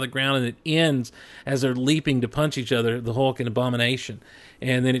comes up out of the ground and it ends as they're leaping to punch each other, the Hulk and Abomination,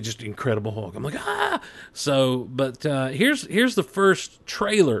 and then it just Incredible Hulk. I'm like, ah. So, but here's the first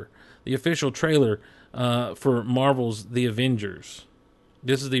trailer, the official trailer for Marvel's The Avengers.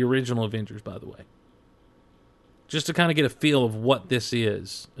 This is the original Avengers, by the way. Just to kind of get a feel of what this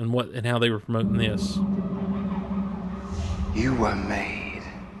is and how they were promoting this. You were made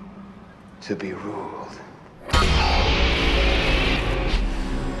to be ruled.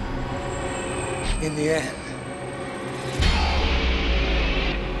 In the end,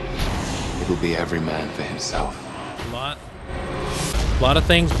 it'll be every man for himself. A lot of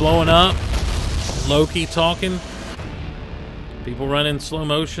things blowing up. Loki talking. People running in slow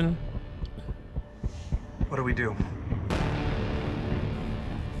motion. What do we do?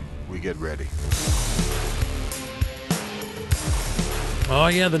 We get ready. Oh,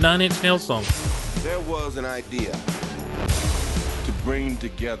 yeah, the 9 Inch Nails song. There was an idea to bring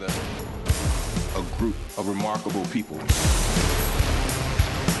together a group of remarkable people.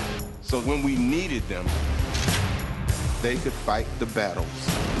 So when we needed them, they could fight the battles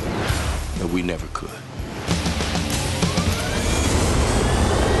that we never could.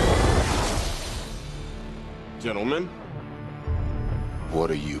 Gentlemen,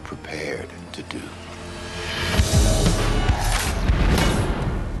 what are you prepared to do?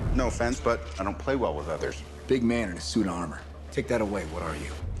 No offense, but I don't play well with others. Big man in a suit of armor. Take that away. What are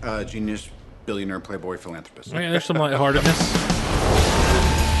you? Genius, billionaire, playboy, philanthropist. Oh, yeah, there's some lightheartedness.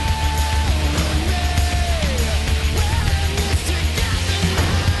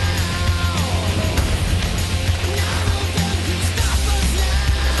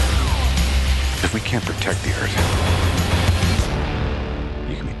 If we can't protect the Earth,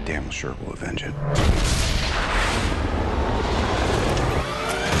 you can be damn sure we'll avenge it.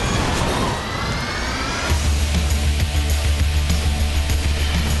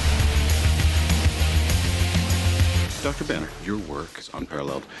 Dr. Banner, your work is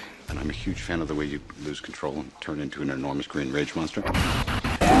unparalleled, and I'm a huge fan of the way you lose control and turn into an enormous green rage monster.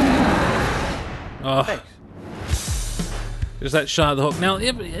 There's that shot of the Hulk. Now,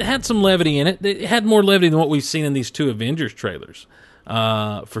 it had some levity in it. It had more levity than what we've seen in these two Avengers trailers,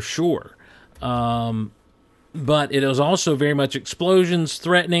 for sure. But it was also very much explosions,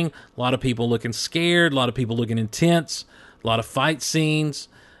 threatening, a lot of people looking scared, a lot of people looking intense, a lot of fight scenes.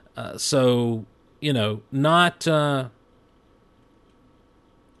 So, you know, not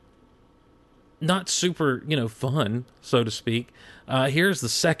super, you know, fun, so to speak. Here's the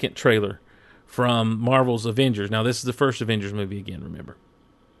second trailer from Marvel's Avengers. Now, this is the first Avengers movie again, remember.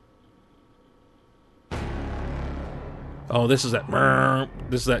 Oh, this is that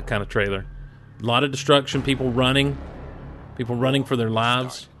kind of trailer. A lot of destruction, people running for their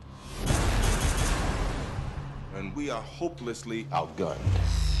lives. And we are hopelessly outgunned.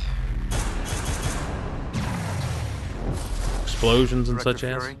 Explosions and Director such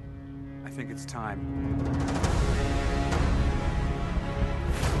as. Fury, I think it's time.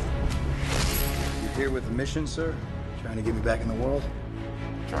 You here with the mission, sir? Trying to get me back in the world?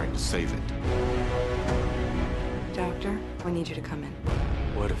 Trying to save it. Doctor, we need you to come in.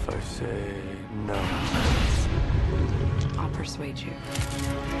 What if I say no? I'll persuade you.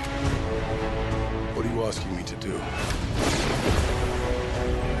 What are you asking me to do?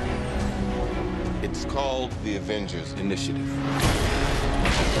 It's called the Avengers Initiative.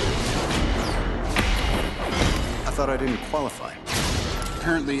 I thought I didn't qualify.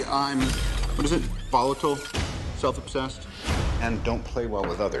 Apparently I'm, what is it, volatile, self-obsessed, and don't play well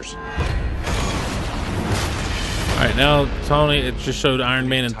with others. All right, now Tony, it just showed Iron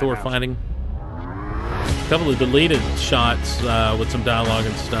Man and Thor fighting. A couple of deleted shots with some dialogue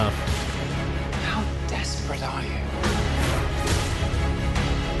and stuff. How desperate are you?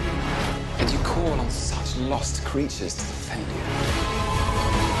 And you call on such lost creatures to defend you.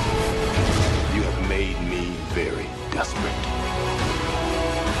 You have made me very desperate.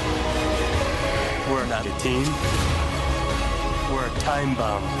 We're not a team. We're a time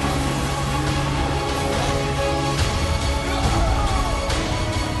bomb.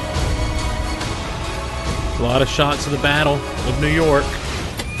 A lot of shots of the Battle of New York.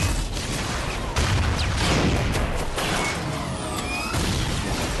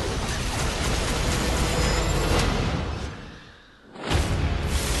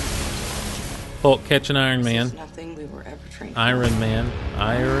 Hulk catching Iron Man. Nothing we were ever trained. Iron Man.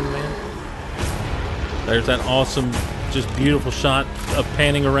 There's that awesome, just beautiful shot of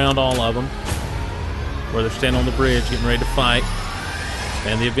panning around all of them, where they're standing on the bridge getting ready to fight,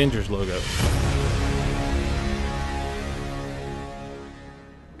 and the Avengers logo.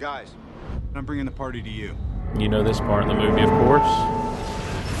 Guys, I'm bringing the party to you. You know this part in the movie, of course.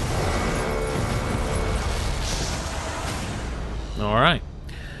 All right.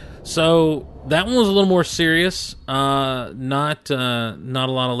 So that one was a little more serious. Not a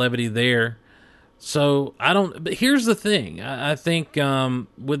lot of levity there. So I don't. But here's the thing. I think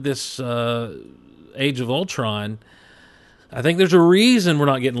with this Age of Ultron, I think there's a reason we're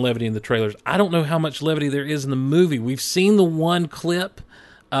not getting levity in the trailers. I don't know how much levity there is in the movie. We've seen the one clip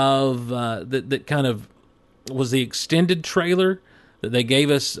of that kind of was the extended trailer that they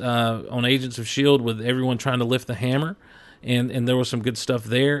gave us on Agents of S.H.I.E.L.D. with everyone trying to lift the hammer, and there was some good stuff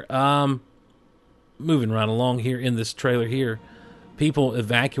there. Moving right along here in this trailer here, people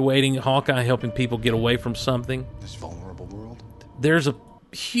evacuating, Hawkeye helping people get away from something. This vulnerable world? There's a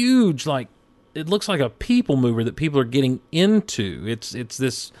huge, like, it looks like a people mover that people are getting into. It's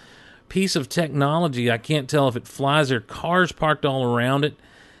this piece of technology. I can't tell if it flies. There are cars parked all around it.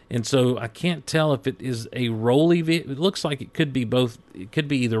 And so I can't tell if it is a rolly vehicle. It looks like it could be both. It could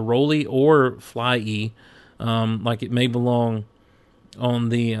be either rolly or fly-y. Like it may belong on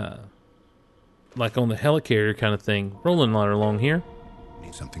the like on the helicarrier kind of thing. Rolling right along here.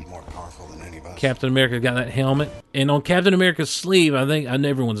 Need something more powerful than any of us. Captain America got that helmet. And on Captain America's sleeve, I think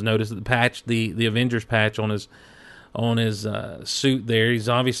everyone's noticed the patch, the Avengers patch on his suit there. He's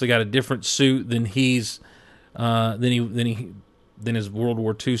obviously got a different suit than his World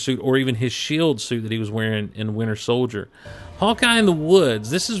War II suit, or even his shield suit that he was wearing in Winter Soldier. Hawkeye in the woods.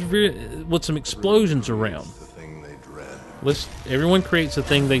 This is with some explosions around. Everyone creates the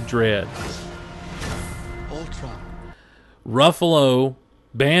thing they dread. Ultron. Ruffalo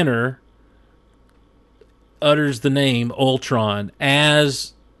Banner utters the name Ultron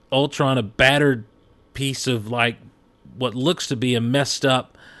as Ultron, a battered piece of like what looks to be a messed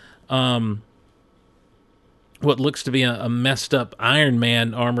up Iron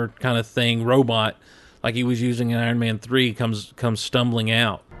Man armor kind of thing, robot, like he was using in Iron Man 3, comes stumbling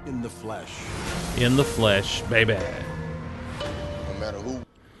out. In the flesh. In the flesh, baby. No matter who.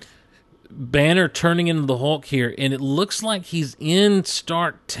 Banner turning into the Hulk here, and it looks like he's in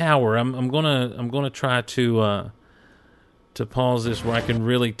Stark Tower. I'm gonna try to pause this where I can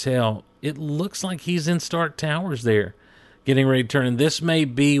really tell. It looks like he's in Stark Towers there, getting ready to turn. And this may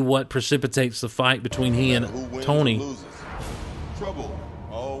be what precipitates the fight between he and Tony. Trouble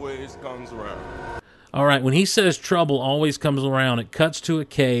always comes around. All right, when he says trouble always comes around, it cuts to a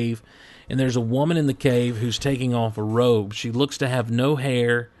cave, and there's a woman in the cave who's taking off a robe. She looks to have no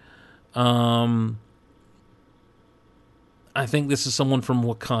hair. I think this is someone from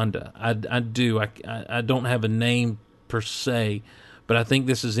Wakanda. I don't have a name per se, but I think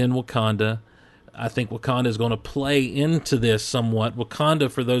this is in Wakanda. I think Wakanda is going to play into this somewhat. Wakanda,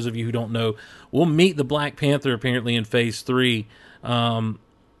 for those of you who don't know, will meet the Black Panther apparently in Phase 3.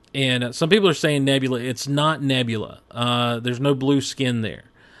 And some people are saying Nebula. It's not Nebula. There's no blue skin there.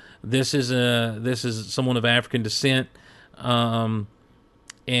 This is someone of African descent,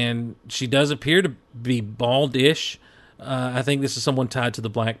 and she does appear to be baldish. I think this is someone tied to the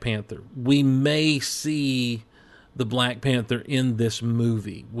Black Panther. We may see the Black Panther in this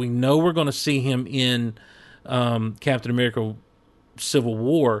movie. We know we're going to see him in Captain America: Civil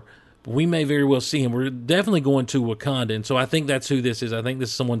War. But we may very well see him. We're definitely going to Wakanda, and so I think that's who this is. I think this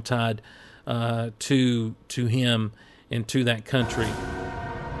is someone tied to him and to that country.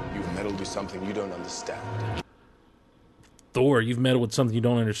 You've meddled with something you don't understand. Thor, you've meddled with something you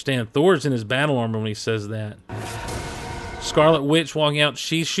don't understand. Thor's in his battle armor when he says that. Scarlet Witch walking out,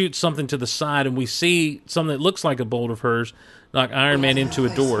 she shoots something to the side, and we see something that looks like a bolt of hers knock Iron Man into a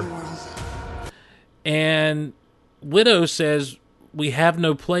door. And Widow says, "We have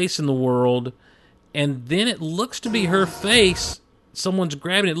no place in the world," and then it looks to be her face. Someone's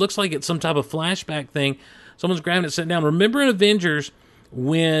grabbing it. It looks like it's some type of flashback thing. Someone's grabbing it, sitting down. Remember in Avengers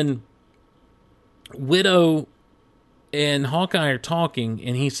when Widow and Hawkeye are talking,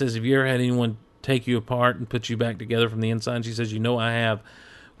 and he says, "Have you ever had anyone take you apart and put you back together from the inside?" And she says, "You know I have."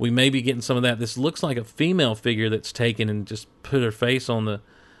 We may be getting some of that. This looks like a female figure that's taken and just put her face on the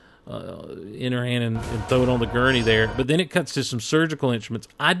in her hand and throw it on the gurney there. But then it cuts to some surgical instruments.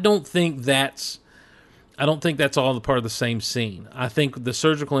 I don't think that's all the part of the same scene. I think the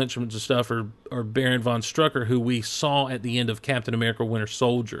surgical instruments and stuff are Baron von Strucker, who we saw at the end of Captain America: Winter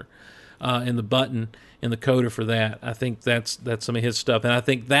Soldier, and the button and the coder for that. I think that's some of his stuff, and I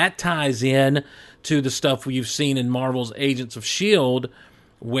think that ties in to the stuff we've seen in Marvel's Agents of S.H.I.E.L.D.,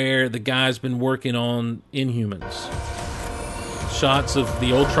 where the guy's been working on Inhumans. Shots of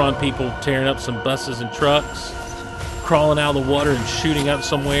the Ultron people tearing up some buses and trucks, crawling out of the water and shooting up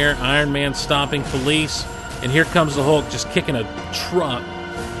somewhere. Iron Man stopping police, and here comes the Hulk just kicking a truck.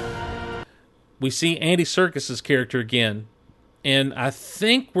 We see Andy Serkis's character again, and I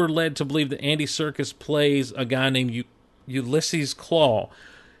think we're led to believe that Andy Serkis plays a guy named Ulysses Claw.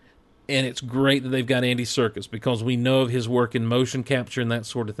 And it's great that they've got Andy Serkis because we know of his work in motion capture and that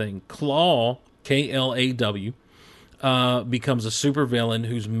sort of thing. Claw, K-L-A-W, becomes a supervillain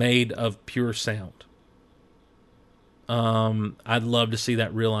who's made of pure sound. I'd love to see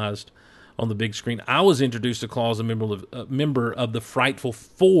that realized on the big screen. I was introduced to Claw as a member of the Frightful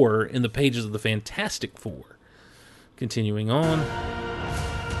Four in the pages of the Fantastic Four. Continuing on.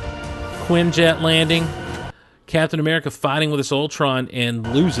 Quinjet landing. Captain America fighting with this Ultron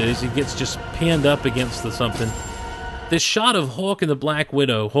and loses. He gets just pinned up against something. This shot of Hulk and the Black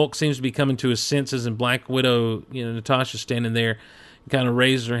Widow. Hulk seems to be coming to his senses, and Black Widow, Natasha's standing there, kind of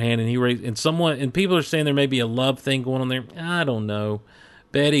raises her hand, and people are saying there may be a love thing going on there. I don't know.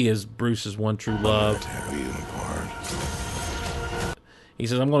 Betty is Bruce's one true love. Tear you apart. He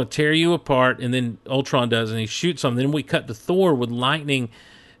says, "I'm going to tear you apart," and then Ultron does, and he shoots something. Then we cut to Thor with lightning.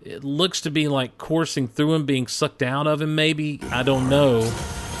 It looks to be like coursing through him, being sucked out of him, maybe. I don't know.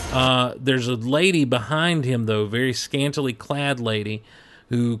 There's a lady behind him, though, very scantily clad lady,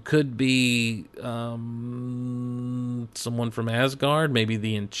 who could be someone from Asgard, maybe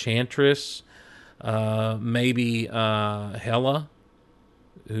the Enchantress, maybe Hela,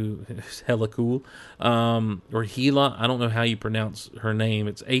 who's hella cool, or Hela. I don't know how you pronounce her name.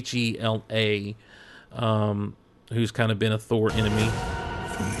 It's H-E-L-A, who's kind of been a Thor enemy.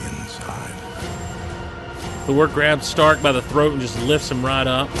 From the inside. Thor grabs Stark by the throat and just lifts him right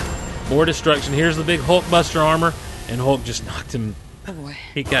up. More destruction. Here's the big Hulkbuster armor, and Hulk just knocked him. Oh boy.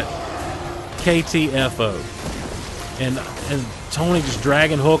 He got KTFO. And Tony just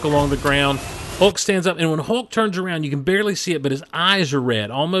dragging Hulk along the ground. Hulk stands up, and when Hulk turns around, you can barely see it, but his eyes are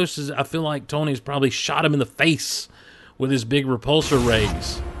red. Almost as I feel like Tony's probably shot him in the face with his big repulsor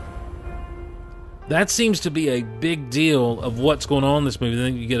rays. That seems to be a big deal of what's going on in this movie.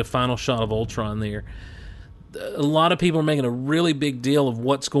 Then you get a final shot of Ultron there. A lot of people are making a really big deal of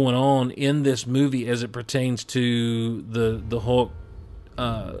what's going on in this movie as it pertains to the Hulk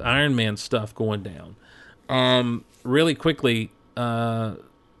Iron Man stuff going down. Really quickly, Stellan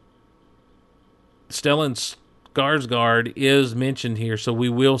Skarsgård is mentioned here, so we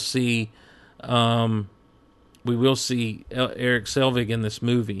will see Eric Selvig in this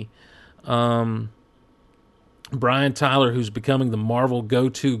movie. Brian Tyler, who's becoming the Marvel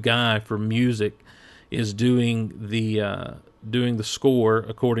go-to guy for music, is doing the score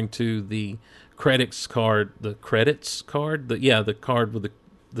according to the credits card. The credits card, the card with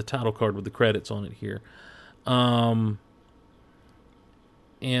the title card with the credits on it here.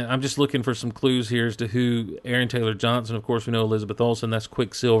 and I'm just looking for some clues here as to who Aaron Taylor Johnson, of course we know Elizabeth Olsen, that's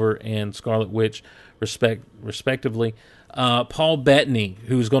Quicksilver and Scarlet Witch, respectively. Paul Bettany,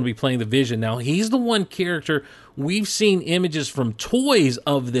 who's going to be playing the Vision. Now, he's the one character, we've seen images from toys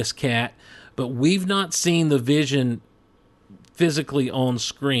of this cat, but we've not seen the Vision physically on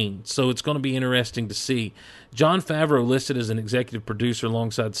screen, so it's going to be interesting to see. Jon Favreau listed as an executive producer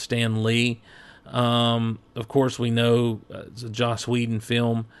alongside Stan Lee. Of course, we know it's a Joss Whedon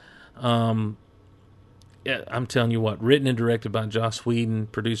film. I'm telling you what, written and directed by Joss Whedon,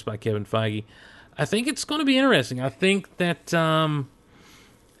 produced by Kevin Feige. I think it's going to be interesting. I think that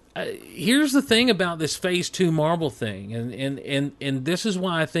here's the thing about this Phase 2 Marvel thing, and this is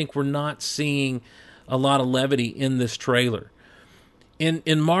why I think we're not seeing a lot of levity in this trailer.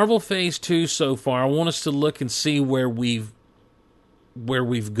 In Marvel Phase 2 so far, I want us to look and see where we've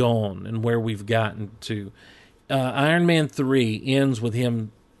gone and where we've gotten to. Iron Man 3 ends with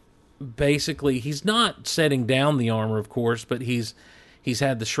him basically, he's not setting down the armor, of course, but he's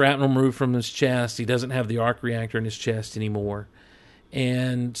had the shrapnel removed from his chest. He doesn't have the arc reactor in his chest anymore.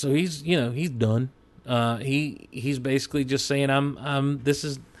 And so he's done. He's basically just saying, I'm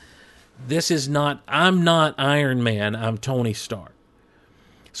not Iron Man, I'm Tony Stark.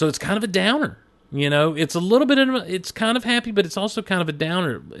 So it's kind of a downer. It's a little bit it's kind of happy, but it's also kind of a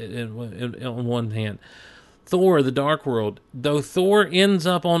downer on one hand. Thor, the Dark World. Though Thor ends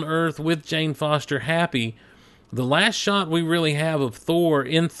up on Earth with Jane Foster happy, the last shot we really have of Thor,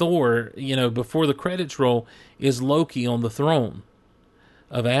 before the credits roll, is Loki on the throne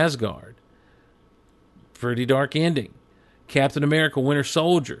of Asgard. Pretty dark ending. Captain America, Winter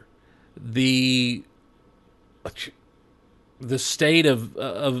Soldier. The state of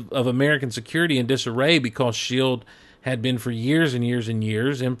American security in disarray because S.H.I.E.L.D. had been for years and years and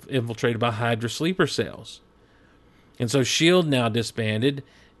years infiltrated by Hydra sleeper cells. And so S.H.I.E.L.D. now disbanded,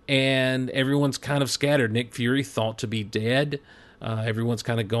 and everyone's kind of scattered. Nick Fury thought to be dead. Everyone's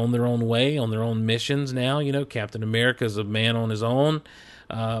kind of gone their own way on their own missions now. Captain America's a man on his own.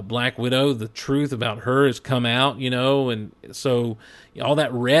 Black Widow, the truth about her has come out, and so all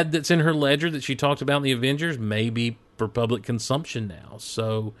that red that's in her ledger that she talked about in the Avengers may be for public consumption now.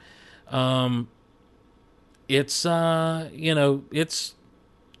 So it's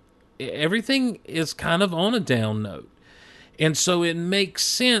everything is kind of on a down note. And so it makes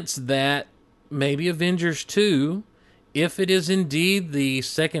sense that maybe Avengers 2, if it is indeed the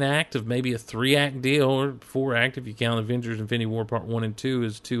second act of maybe a 3-act deal, or 4-act if you count Avengers Infinity War Part 1 and 2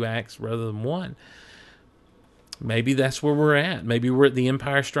 as 2 acts rather than 1, maybe that's where we're at. Maybe we're at the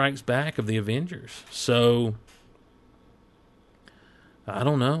Empire Strikes Back of the Avengers. So I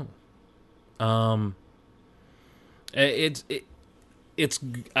don't know. It's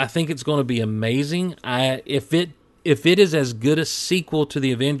I think it's going to be amazing. If it is as good a sequel to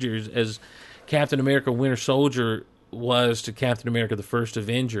the Avengers as Captain America Winter Soldier was to Captain America the First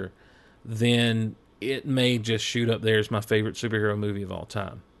Avenger, then it may just shoot up there as my favorite superhero movie of all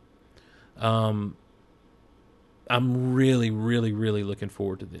time. I'm really, really, really looking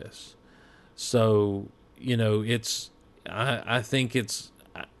forward to this. So, I think it's,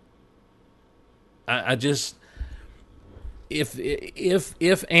 I just,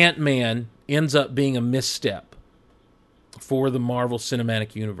 if Ant-Man ends up being a misstep for the Marvel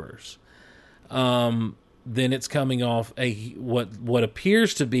Cinematic Universe, then it's coming off what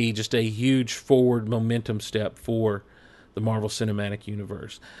appears to be just a huge forward momentum step for the Marvel Cinematic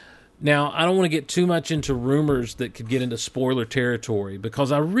Universe. Now, I don't want to get too much into rumors that could get into spoiler territory,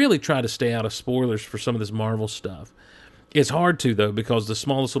 because I really try to stay out of spoilers for some of this Marvel stuff. It's hard to, though, because the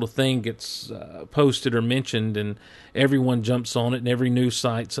smallest little thing gets posted or mentioned, and everyone jumps on it, and every news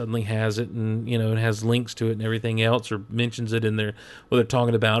site suddenly has it, and it has links to it and everything else, or mentions it in their what they're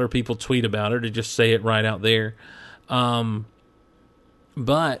talking about, or people tweet about it, or just say it right out there. But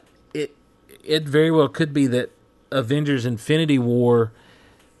it very well could be that Avengers Infinity War,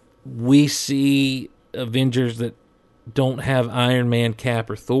 we see Avengers that don't have Iron Man, Cap,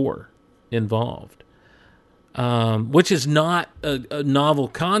 or Thor involved. Which is not a novel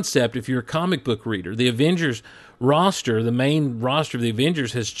concept if you're a comic book reader. The Avengers roster, the main roster of the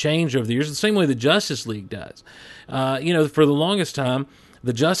Avengers, has changed over the years the same way the Justice League does. For the longest time,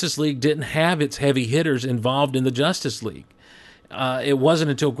 the Justice League didn't have its heavy hitters involved in the Justice League. It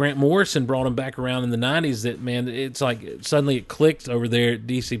wasn't until Grant Morrison brought them back around in the 90s that, man, it's like suddenly it clicked over there at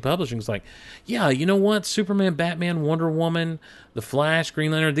DC Publishing. It's like, yeah, you know what? Superman, Batman, Wonder Woman, The Flash,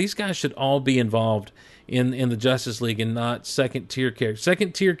 Green Lantern, these guys should all be involved in the Justice League and not second-tier characters.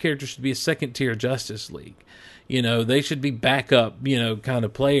 Second-tier characters should be a second-tier Justice League. They should be backup, kind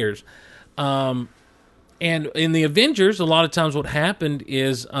of players. And in the Avengers, a lot of times what happened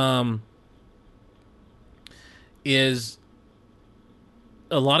is a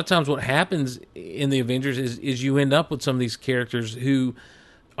lot of times what happens in the Avengers is you end up with some of these characters who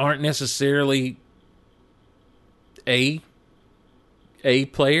aren't necessarily A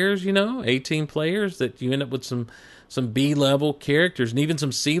players, A team players, that you end up with some B level characters and even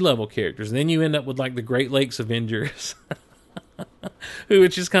some C level characters. And then you end up with like the Great Lakes Avengers, who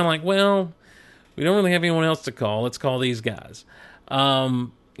it's just kind of like, well, we don't really have anyone else to call. Let's call these guys.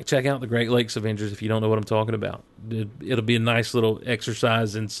 Check out the Great Lakes Avengers if you don't know what I'm talking about. It'll be a nice little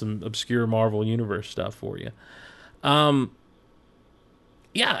exercise in some obscure Marvel Universe stuff for you. So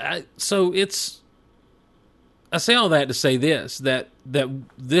it's... I say all that to say this, that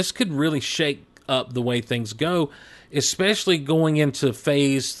this could really shake up the way things go, especially going into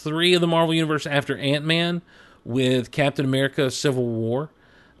Phase 3 of the Marvel Universe after Ant-Man with Captain America Civil War.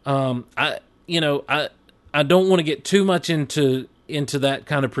 I don't want to get too much into that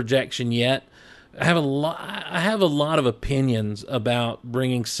kind of projection yet. I have a lot of opinions about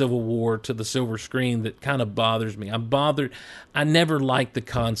bringing Civil War to the silver screen that kind of bothers me. I'm bothered. I never liked the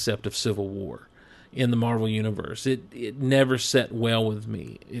concept of Civil War in the Marvel Universe. It never set well with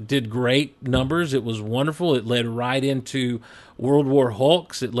me. It did great numbers. It was wonderful. It led right into World War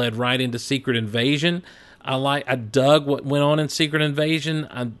Hulks. It led right into Secret Invasion. I dug what went on in Secret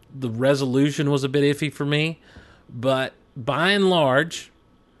Invasion. The resolution was a bit iffy for me, but by and large,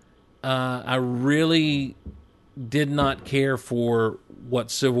 I really did not care for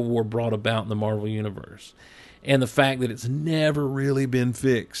what Civil War brought about in the Marvel Universe. And the fact that it's never really been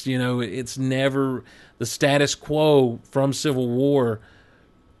fixed. It's never... The status quo from Civil War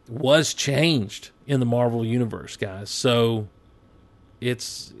was changed in the Marvel Universe, guys. So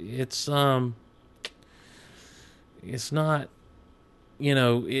it's not...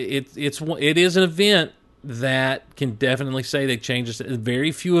 It is an event that can definitely say they changed it.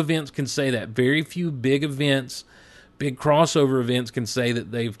 Very few events can say that. Very few big events, big crossover events can say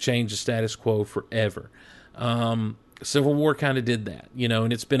that they've changed the status quo forever. Civil War kind of did that,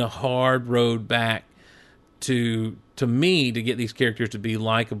 and it's been a hard road back to me to get these characters to be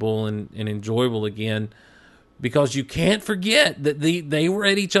likable and enjoyable again, because you can't forget that they were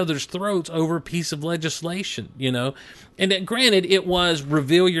at each other's throats over a piece of legislation, And granted, it was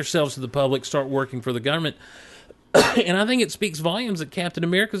reveal yourselves to the public, start working for the government. And I think it speaks volumes that Captain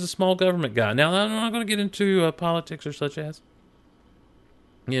America's a small government guy. Now, I'm not going to get into politics or such as,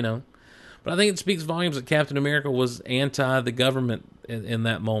 But I think it speaks volumes that Captain America was anti the government in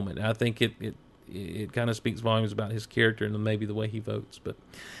that moment. I think it kind of speaks volumes about his character and maybe the way he votes. But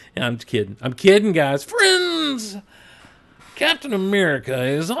I'm kidding. I'm kidding, guys. Friends! Captain America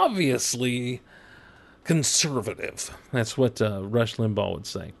is obviously conservative. That's what Rush Limbaugh would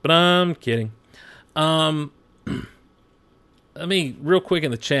say. But I'm kidding. Let me, real quick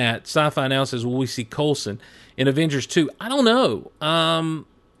in the chat, Sci-Fi Now says, will we see Coulson in Avengers 2? I don't know.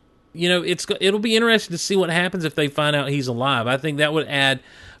 It'll be interesting to see what happens if they find out he's alive. I think that would add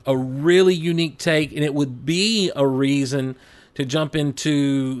a really unique take, and it would be a reason to jump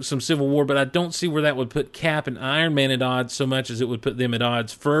into some Civil War, but I don't see where that would put Cap and Iron Man at odds so much as it would put them at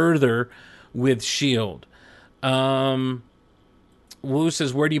odds further with S.H.I.E.L.D. Wu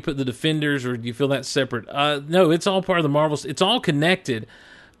says, where do you put the Defenders, or do you feel that's separate? No, it's all part of the Marvels. It's all connected.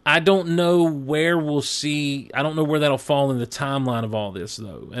 I don't know where we'll see... I don't know where that'll fall in the timeline of all this,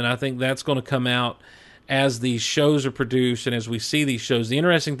 though. And I think that's going to come out as these shows are produced and as we see these shows. The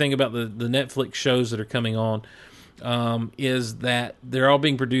interesting thing about the Netflix shows that are coming on is that they're all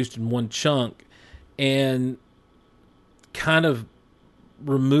being produced in one chunk and kind of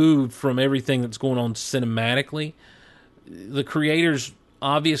removed from everything that's going on cinematically. The creators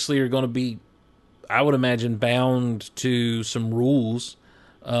obviously are going to be, I would imagine, bound to some rules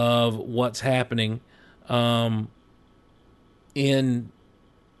of what's happening in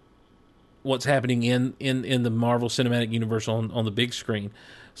the Marvel Cinematic Universe on the big screen.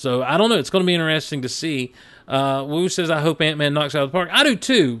 So I don't know. It's going to be interesting to see. Wu says, I hope Ant-Man knocks out of the park. I do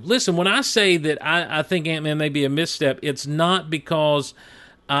too. Listen, when I say that I think Ant-Man may be a misstep, it's not because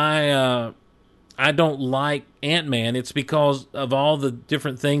I don't like Ant-Man. It's because of all the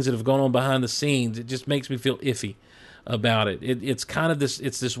different things that have gone on behind the scenes. It just makes me feel iffy about it. It's kind of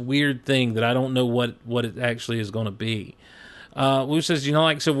this weird thing that I don't know what it actually is going to be. Wu says, you don't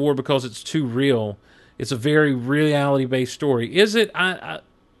like Civil War because it's too real. It's a very reality-based story. Is it?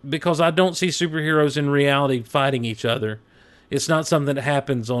 Because I don't see superheroes in reality fighting each other. It's not something that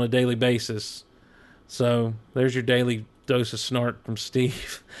happens on a daily basis. So there's your daily dose of snark from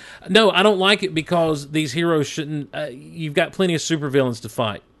Steve. No, I don't like it because these heroes shouldn't... you've got plenty of supervillains to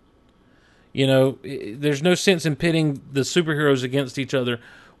fight. You know, there's no sense in pitting the superheroes against each other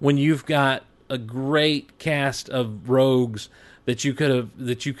when you've got a great cast of rogues that you could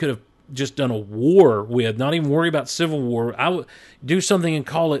have just done a war with. Not even worry about Civil War. I would do something and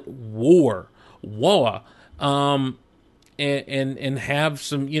call it war, and have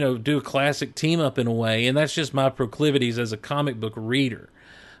some, you know, do a classic team up in a way. And that's just my proclivities as a comic book reader.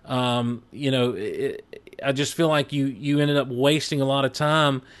 You know, I just feel like you ended up wasting a lot of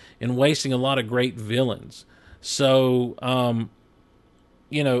time and wasting a lot of great villains. So,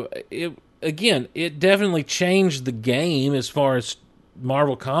 you know, it definitely changed the game as far as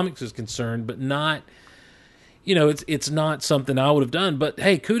Marvel Comics is concerned, but not, you know, it's not something I would have done. But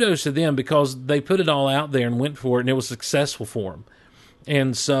hey, kudos to them because they put it all out there and went for it, and it was successful for them.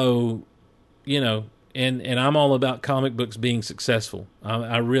 And so, you know, and I'm all about comic books being successful.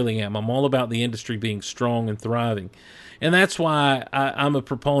 I really am. I'm all about the industry being strong and thriving. And that's why I'm a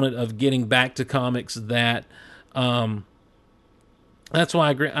proponent of getting back to comics that, that's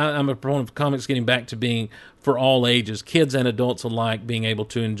why I'm a proponent of comics getting back to being for all ages, kids and adults alike, being able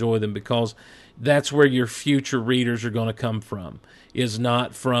to enjoy them, because that's where your future readers are going to come from, is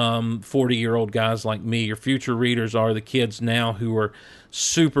not from 40-year-old guys like me. Your future readers are the kids now who are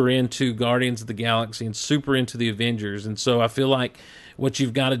super into Guardians of the Galaxy and super into the Avengers. And so I feel like what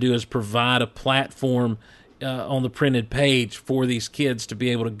you've got to do is provide a platform on the printed page for these kids to be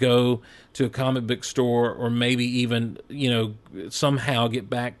able to go to a comic book store, or maybe even, you know, somehow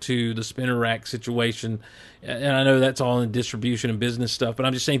get back to the spinner rack situation. And I know that's all in distribution and business stuff, but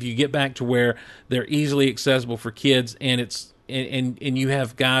I'm just saying, if you get back to where they're easily accessible for kids, and it's and you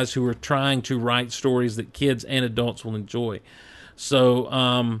have guys who are trying to write stories that kids and adults will enjoy.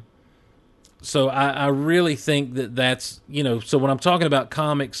 So so I really think that's, you know, so when I'm talking about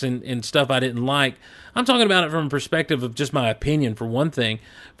comics and stuff I didn't like, I'm talking about it from a perspective of just my opinion, for one thing.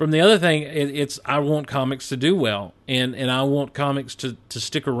 From the other thing, it's I want comics to do well, and I want comics to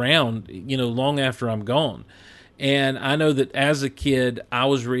stick around, you know, long after I'm gone. And I know that as a kid, I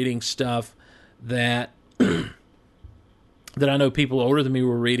was reading stuff that that I know people older than me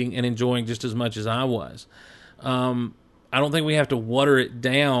were reading and enjoying just as much as I was. I don't think we have to water it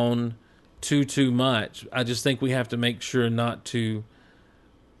down too much. I just think we have to make sure not to,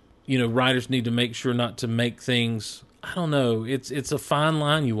 you know, writers need to make sure not to make things, I don't know, it's a fine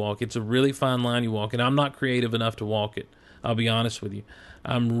line you walk. It's a really fine line you walk, and I'm not creative enough to walk it. I'll be honest with you.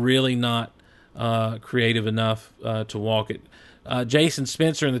 I'm really not creative enough to walk it. Jason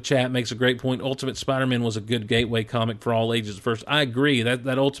Spencer in the chat makes a great point. Ultimate Spider-Man was a good gateway comic for all ages first. I agree.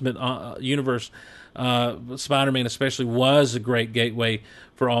 That Ultimate Universe Spider-Man especially was a great gateway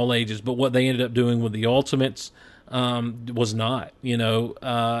for all ages, but what they ended up doing with the Ultimates was not, you know,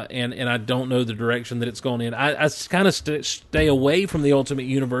 and I don't know the direction that it's going in. I kind of stay away from the Ultimate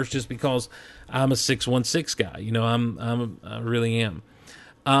Universe just because I'm a 616 guy, you know. I really am.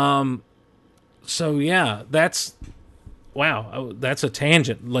 So yeah, that's a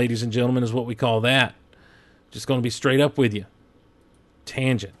tangent, ladies and gentlemen, is what we call that. Just going to be straight up with you.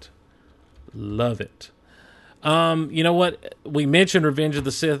 Tangent. Love it. You know what? We mentioned Revenge of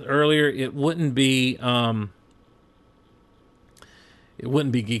the Sith earlier. It wouldn't be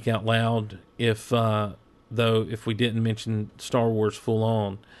Geek Out Loud if we didn't mention Star Wars full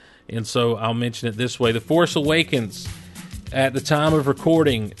on. And so I'll mention it this way. The Force Awakens, at the time of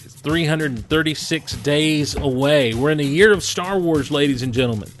recording, 336 days away. We're in the year of Star Wars, ladies and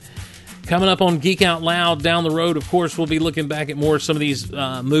gentlemen. Coming up on Geek Out Loud down the road, of course, we'll be looking back at more of some of these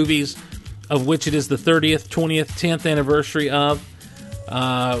movies, of which it is the 30th, 20th, 10th anniversary of.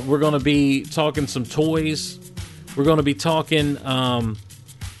 We're going to be talking some toys. We're going to be talking some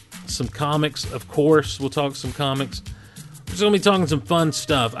comics, of course. We'll talk some comics. We're just going to be talking some fun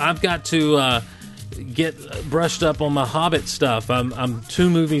stuff. I've got to get brushed up on my Hobbit stuff. I'm 2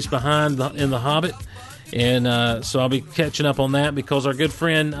 movies behind in the Hobbit, and so I'll be catching up on that because our good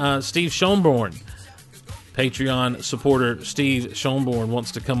friend Steve Schoenborn, Patreon supporter Steve Schoenborn,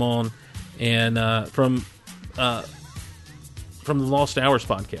 wants to come on and from the Lost Hours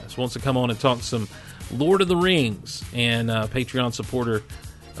podcast, wants to come on and talk some Lord of the Rings, and Patreon supporter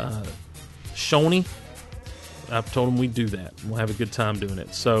Shoney, I've told him we'd do that. We'll have a good time doing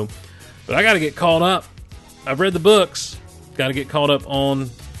it. So, but I got to get caught up. I've read the books. Got to get caught up on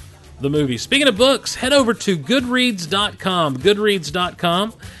the movies. Speaking of books, head over to Goodreads.com,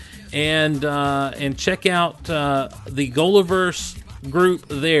 and check out the Golaverse group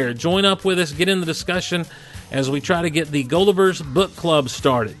there. Join up with us. Get in the discussion as we try to get the Golaverse book club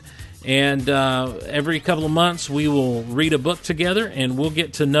started. And every couple of months, we will read a book together, and we'll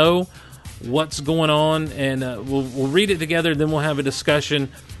get to know what's going on, and we'll read it together, then we'll have a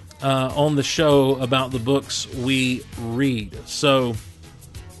discussion on the show about the books we read. So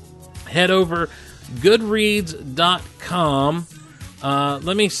head over goodreads.com.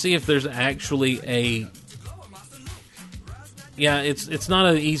 Let me see if there's actually a... Yeah, it's not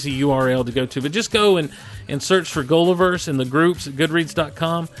an easy URL to go to, but just go and search for Golaverse in the groups at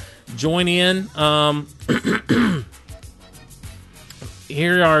goodreads.com. Join in.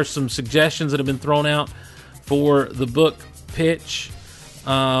 Here are some suggestions that have been thrown out for the book pitch.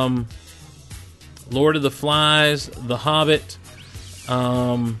 Lord of the Flies, The Hobbit,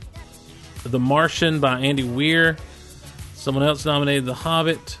 The Martian by Andy Weir. Someone else nominated The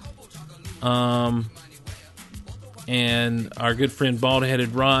Hobbit. And our good friend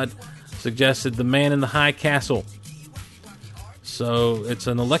Bald-Headed Rod suggested The Man in the High Castle. So it's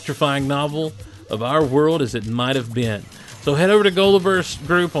an electrifying novel of our world as it might have been. So head over to Golaverse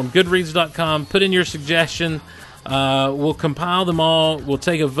group on goodreads.com. Put in your suggestion. We'll compile them all. We'll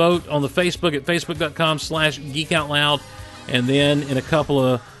take a vote on the Facebook at facebook.com/geekoutloud. And then in a couple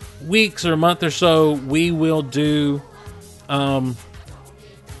of weeks or a month or so, we will do the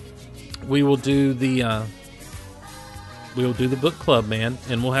book club, man.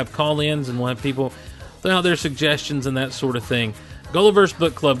 And we'll have call-ins and we'll have people throw out their suggestions and that sort of thing. Golaverse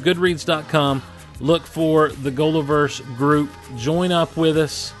Book Club, goodreads.com. Look for the Golaverse group. Join up with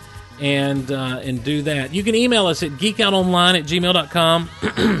us and do that. You can email us at geekoutonline@gmail.com.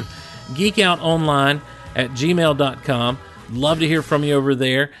 geekoutonline@gmail.com. Love to hear from you over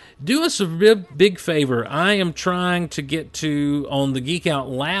there. Do us a big favor. I am trying to get to, on the Geek Out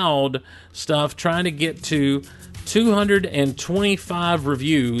Loud stuff, trying to get to 225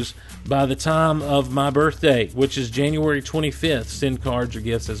 reviews by the time of my birthday, which is January 25th. Send cards or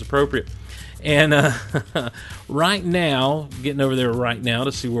gifts as appropriate. And right now, getting over there right now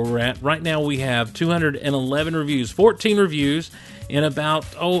to see where we're at. Right now we have 211 reviews, 14 reviews in about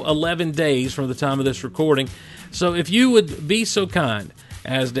 11 days from the time of this recording. So if you would be so kind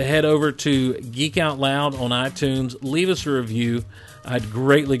as to head over to Geek Out Loud on iTunes, leave us a review. I'd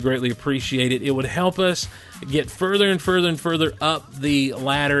greatly, greatly appreciate it. It would help us get further and further and further up the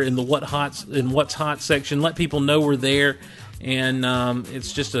ladder in the what's hot section. Let people know we're there. And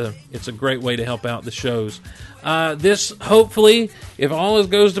it's a great way to help out the shows. This, hopefully, if all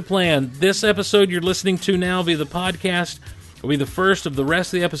goes to plan, this episode you're listening to now will be the podcast, will be the first of the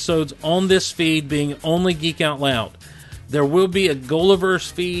rest of the episodes on this feed being only Geek Out Loud. There will be a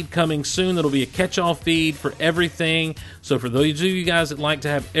Golaverse feed coming soon. That'll be a catch-all feed for everything. So for those of you guys that like to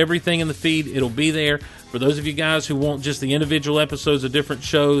have everything in the feed, it'll be there. For those of you guys who want just the individual episodes of different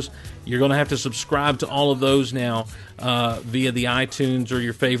shows, you're going to have to subscribe to all of those now via the iTunes or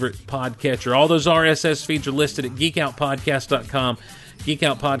your favorite podcatcher. All those RSS feeds are listed at geekoutpodcast.com.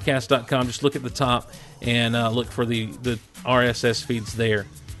 Geekoutpodcast.com. Just look at the top and look for the RSS feeds there.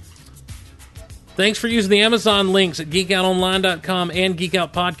 Thanks for using the Amazon links at geekoutonline.com and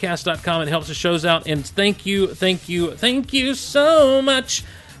geekoutpodcast.com. It helps the shows out. And thank you so much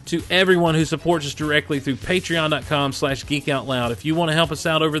to everyone who supports us directly through patreon.com/geekoutloud. If you want to help us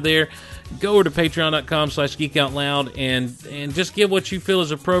out over there, go over to patreon.com/geekoutloud and just give what you feel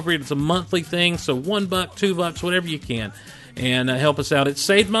is appropriate. It's a monthly thing, so $1, $2, whatever you can, and help us out. It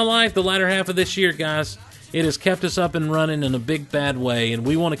saved my life the latter half of this year, guys. It has kept us up and running in a big, bad way, and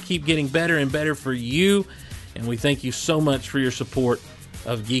we want to keep getting better and better for you, and we thank you so much for your support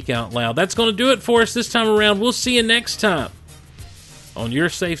of Geek Out Loud. That's going to do it for us this time around. We'll see you next time on your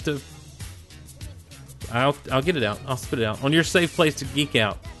safe to... I'll get it out. I'll spit it out. On your safe place to geek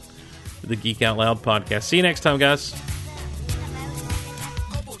out, the Geek Out Loud podcast. See you next time, guys.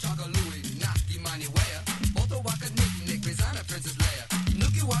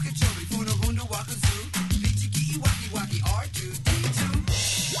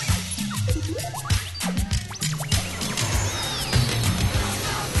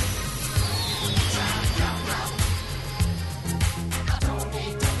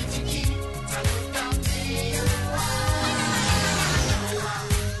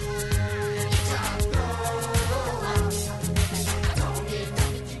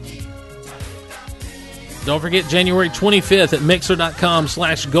 Don't forget January 25th at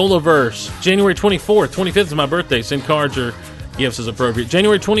mixer.com/Golaverse. January 24th, 25th is my birthday. Send cards or gifts as appropriate.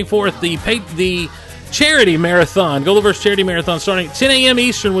 January 24th, the charity marathon, Golaverse charity marathon, starting at 10 a.m.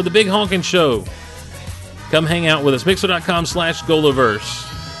 Eastern with the Big Honkin' Show. Come hang out with us. Mixer.com/Golaverse.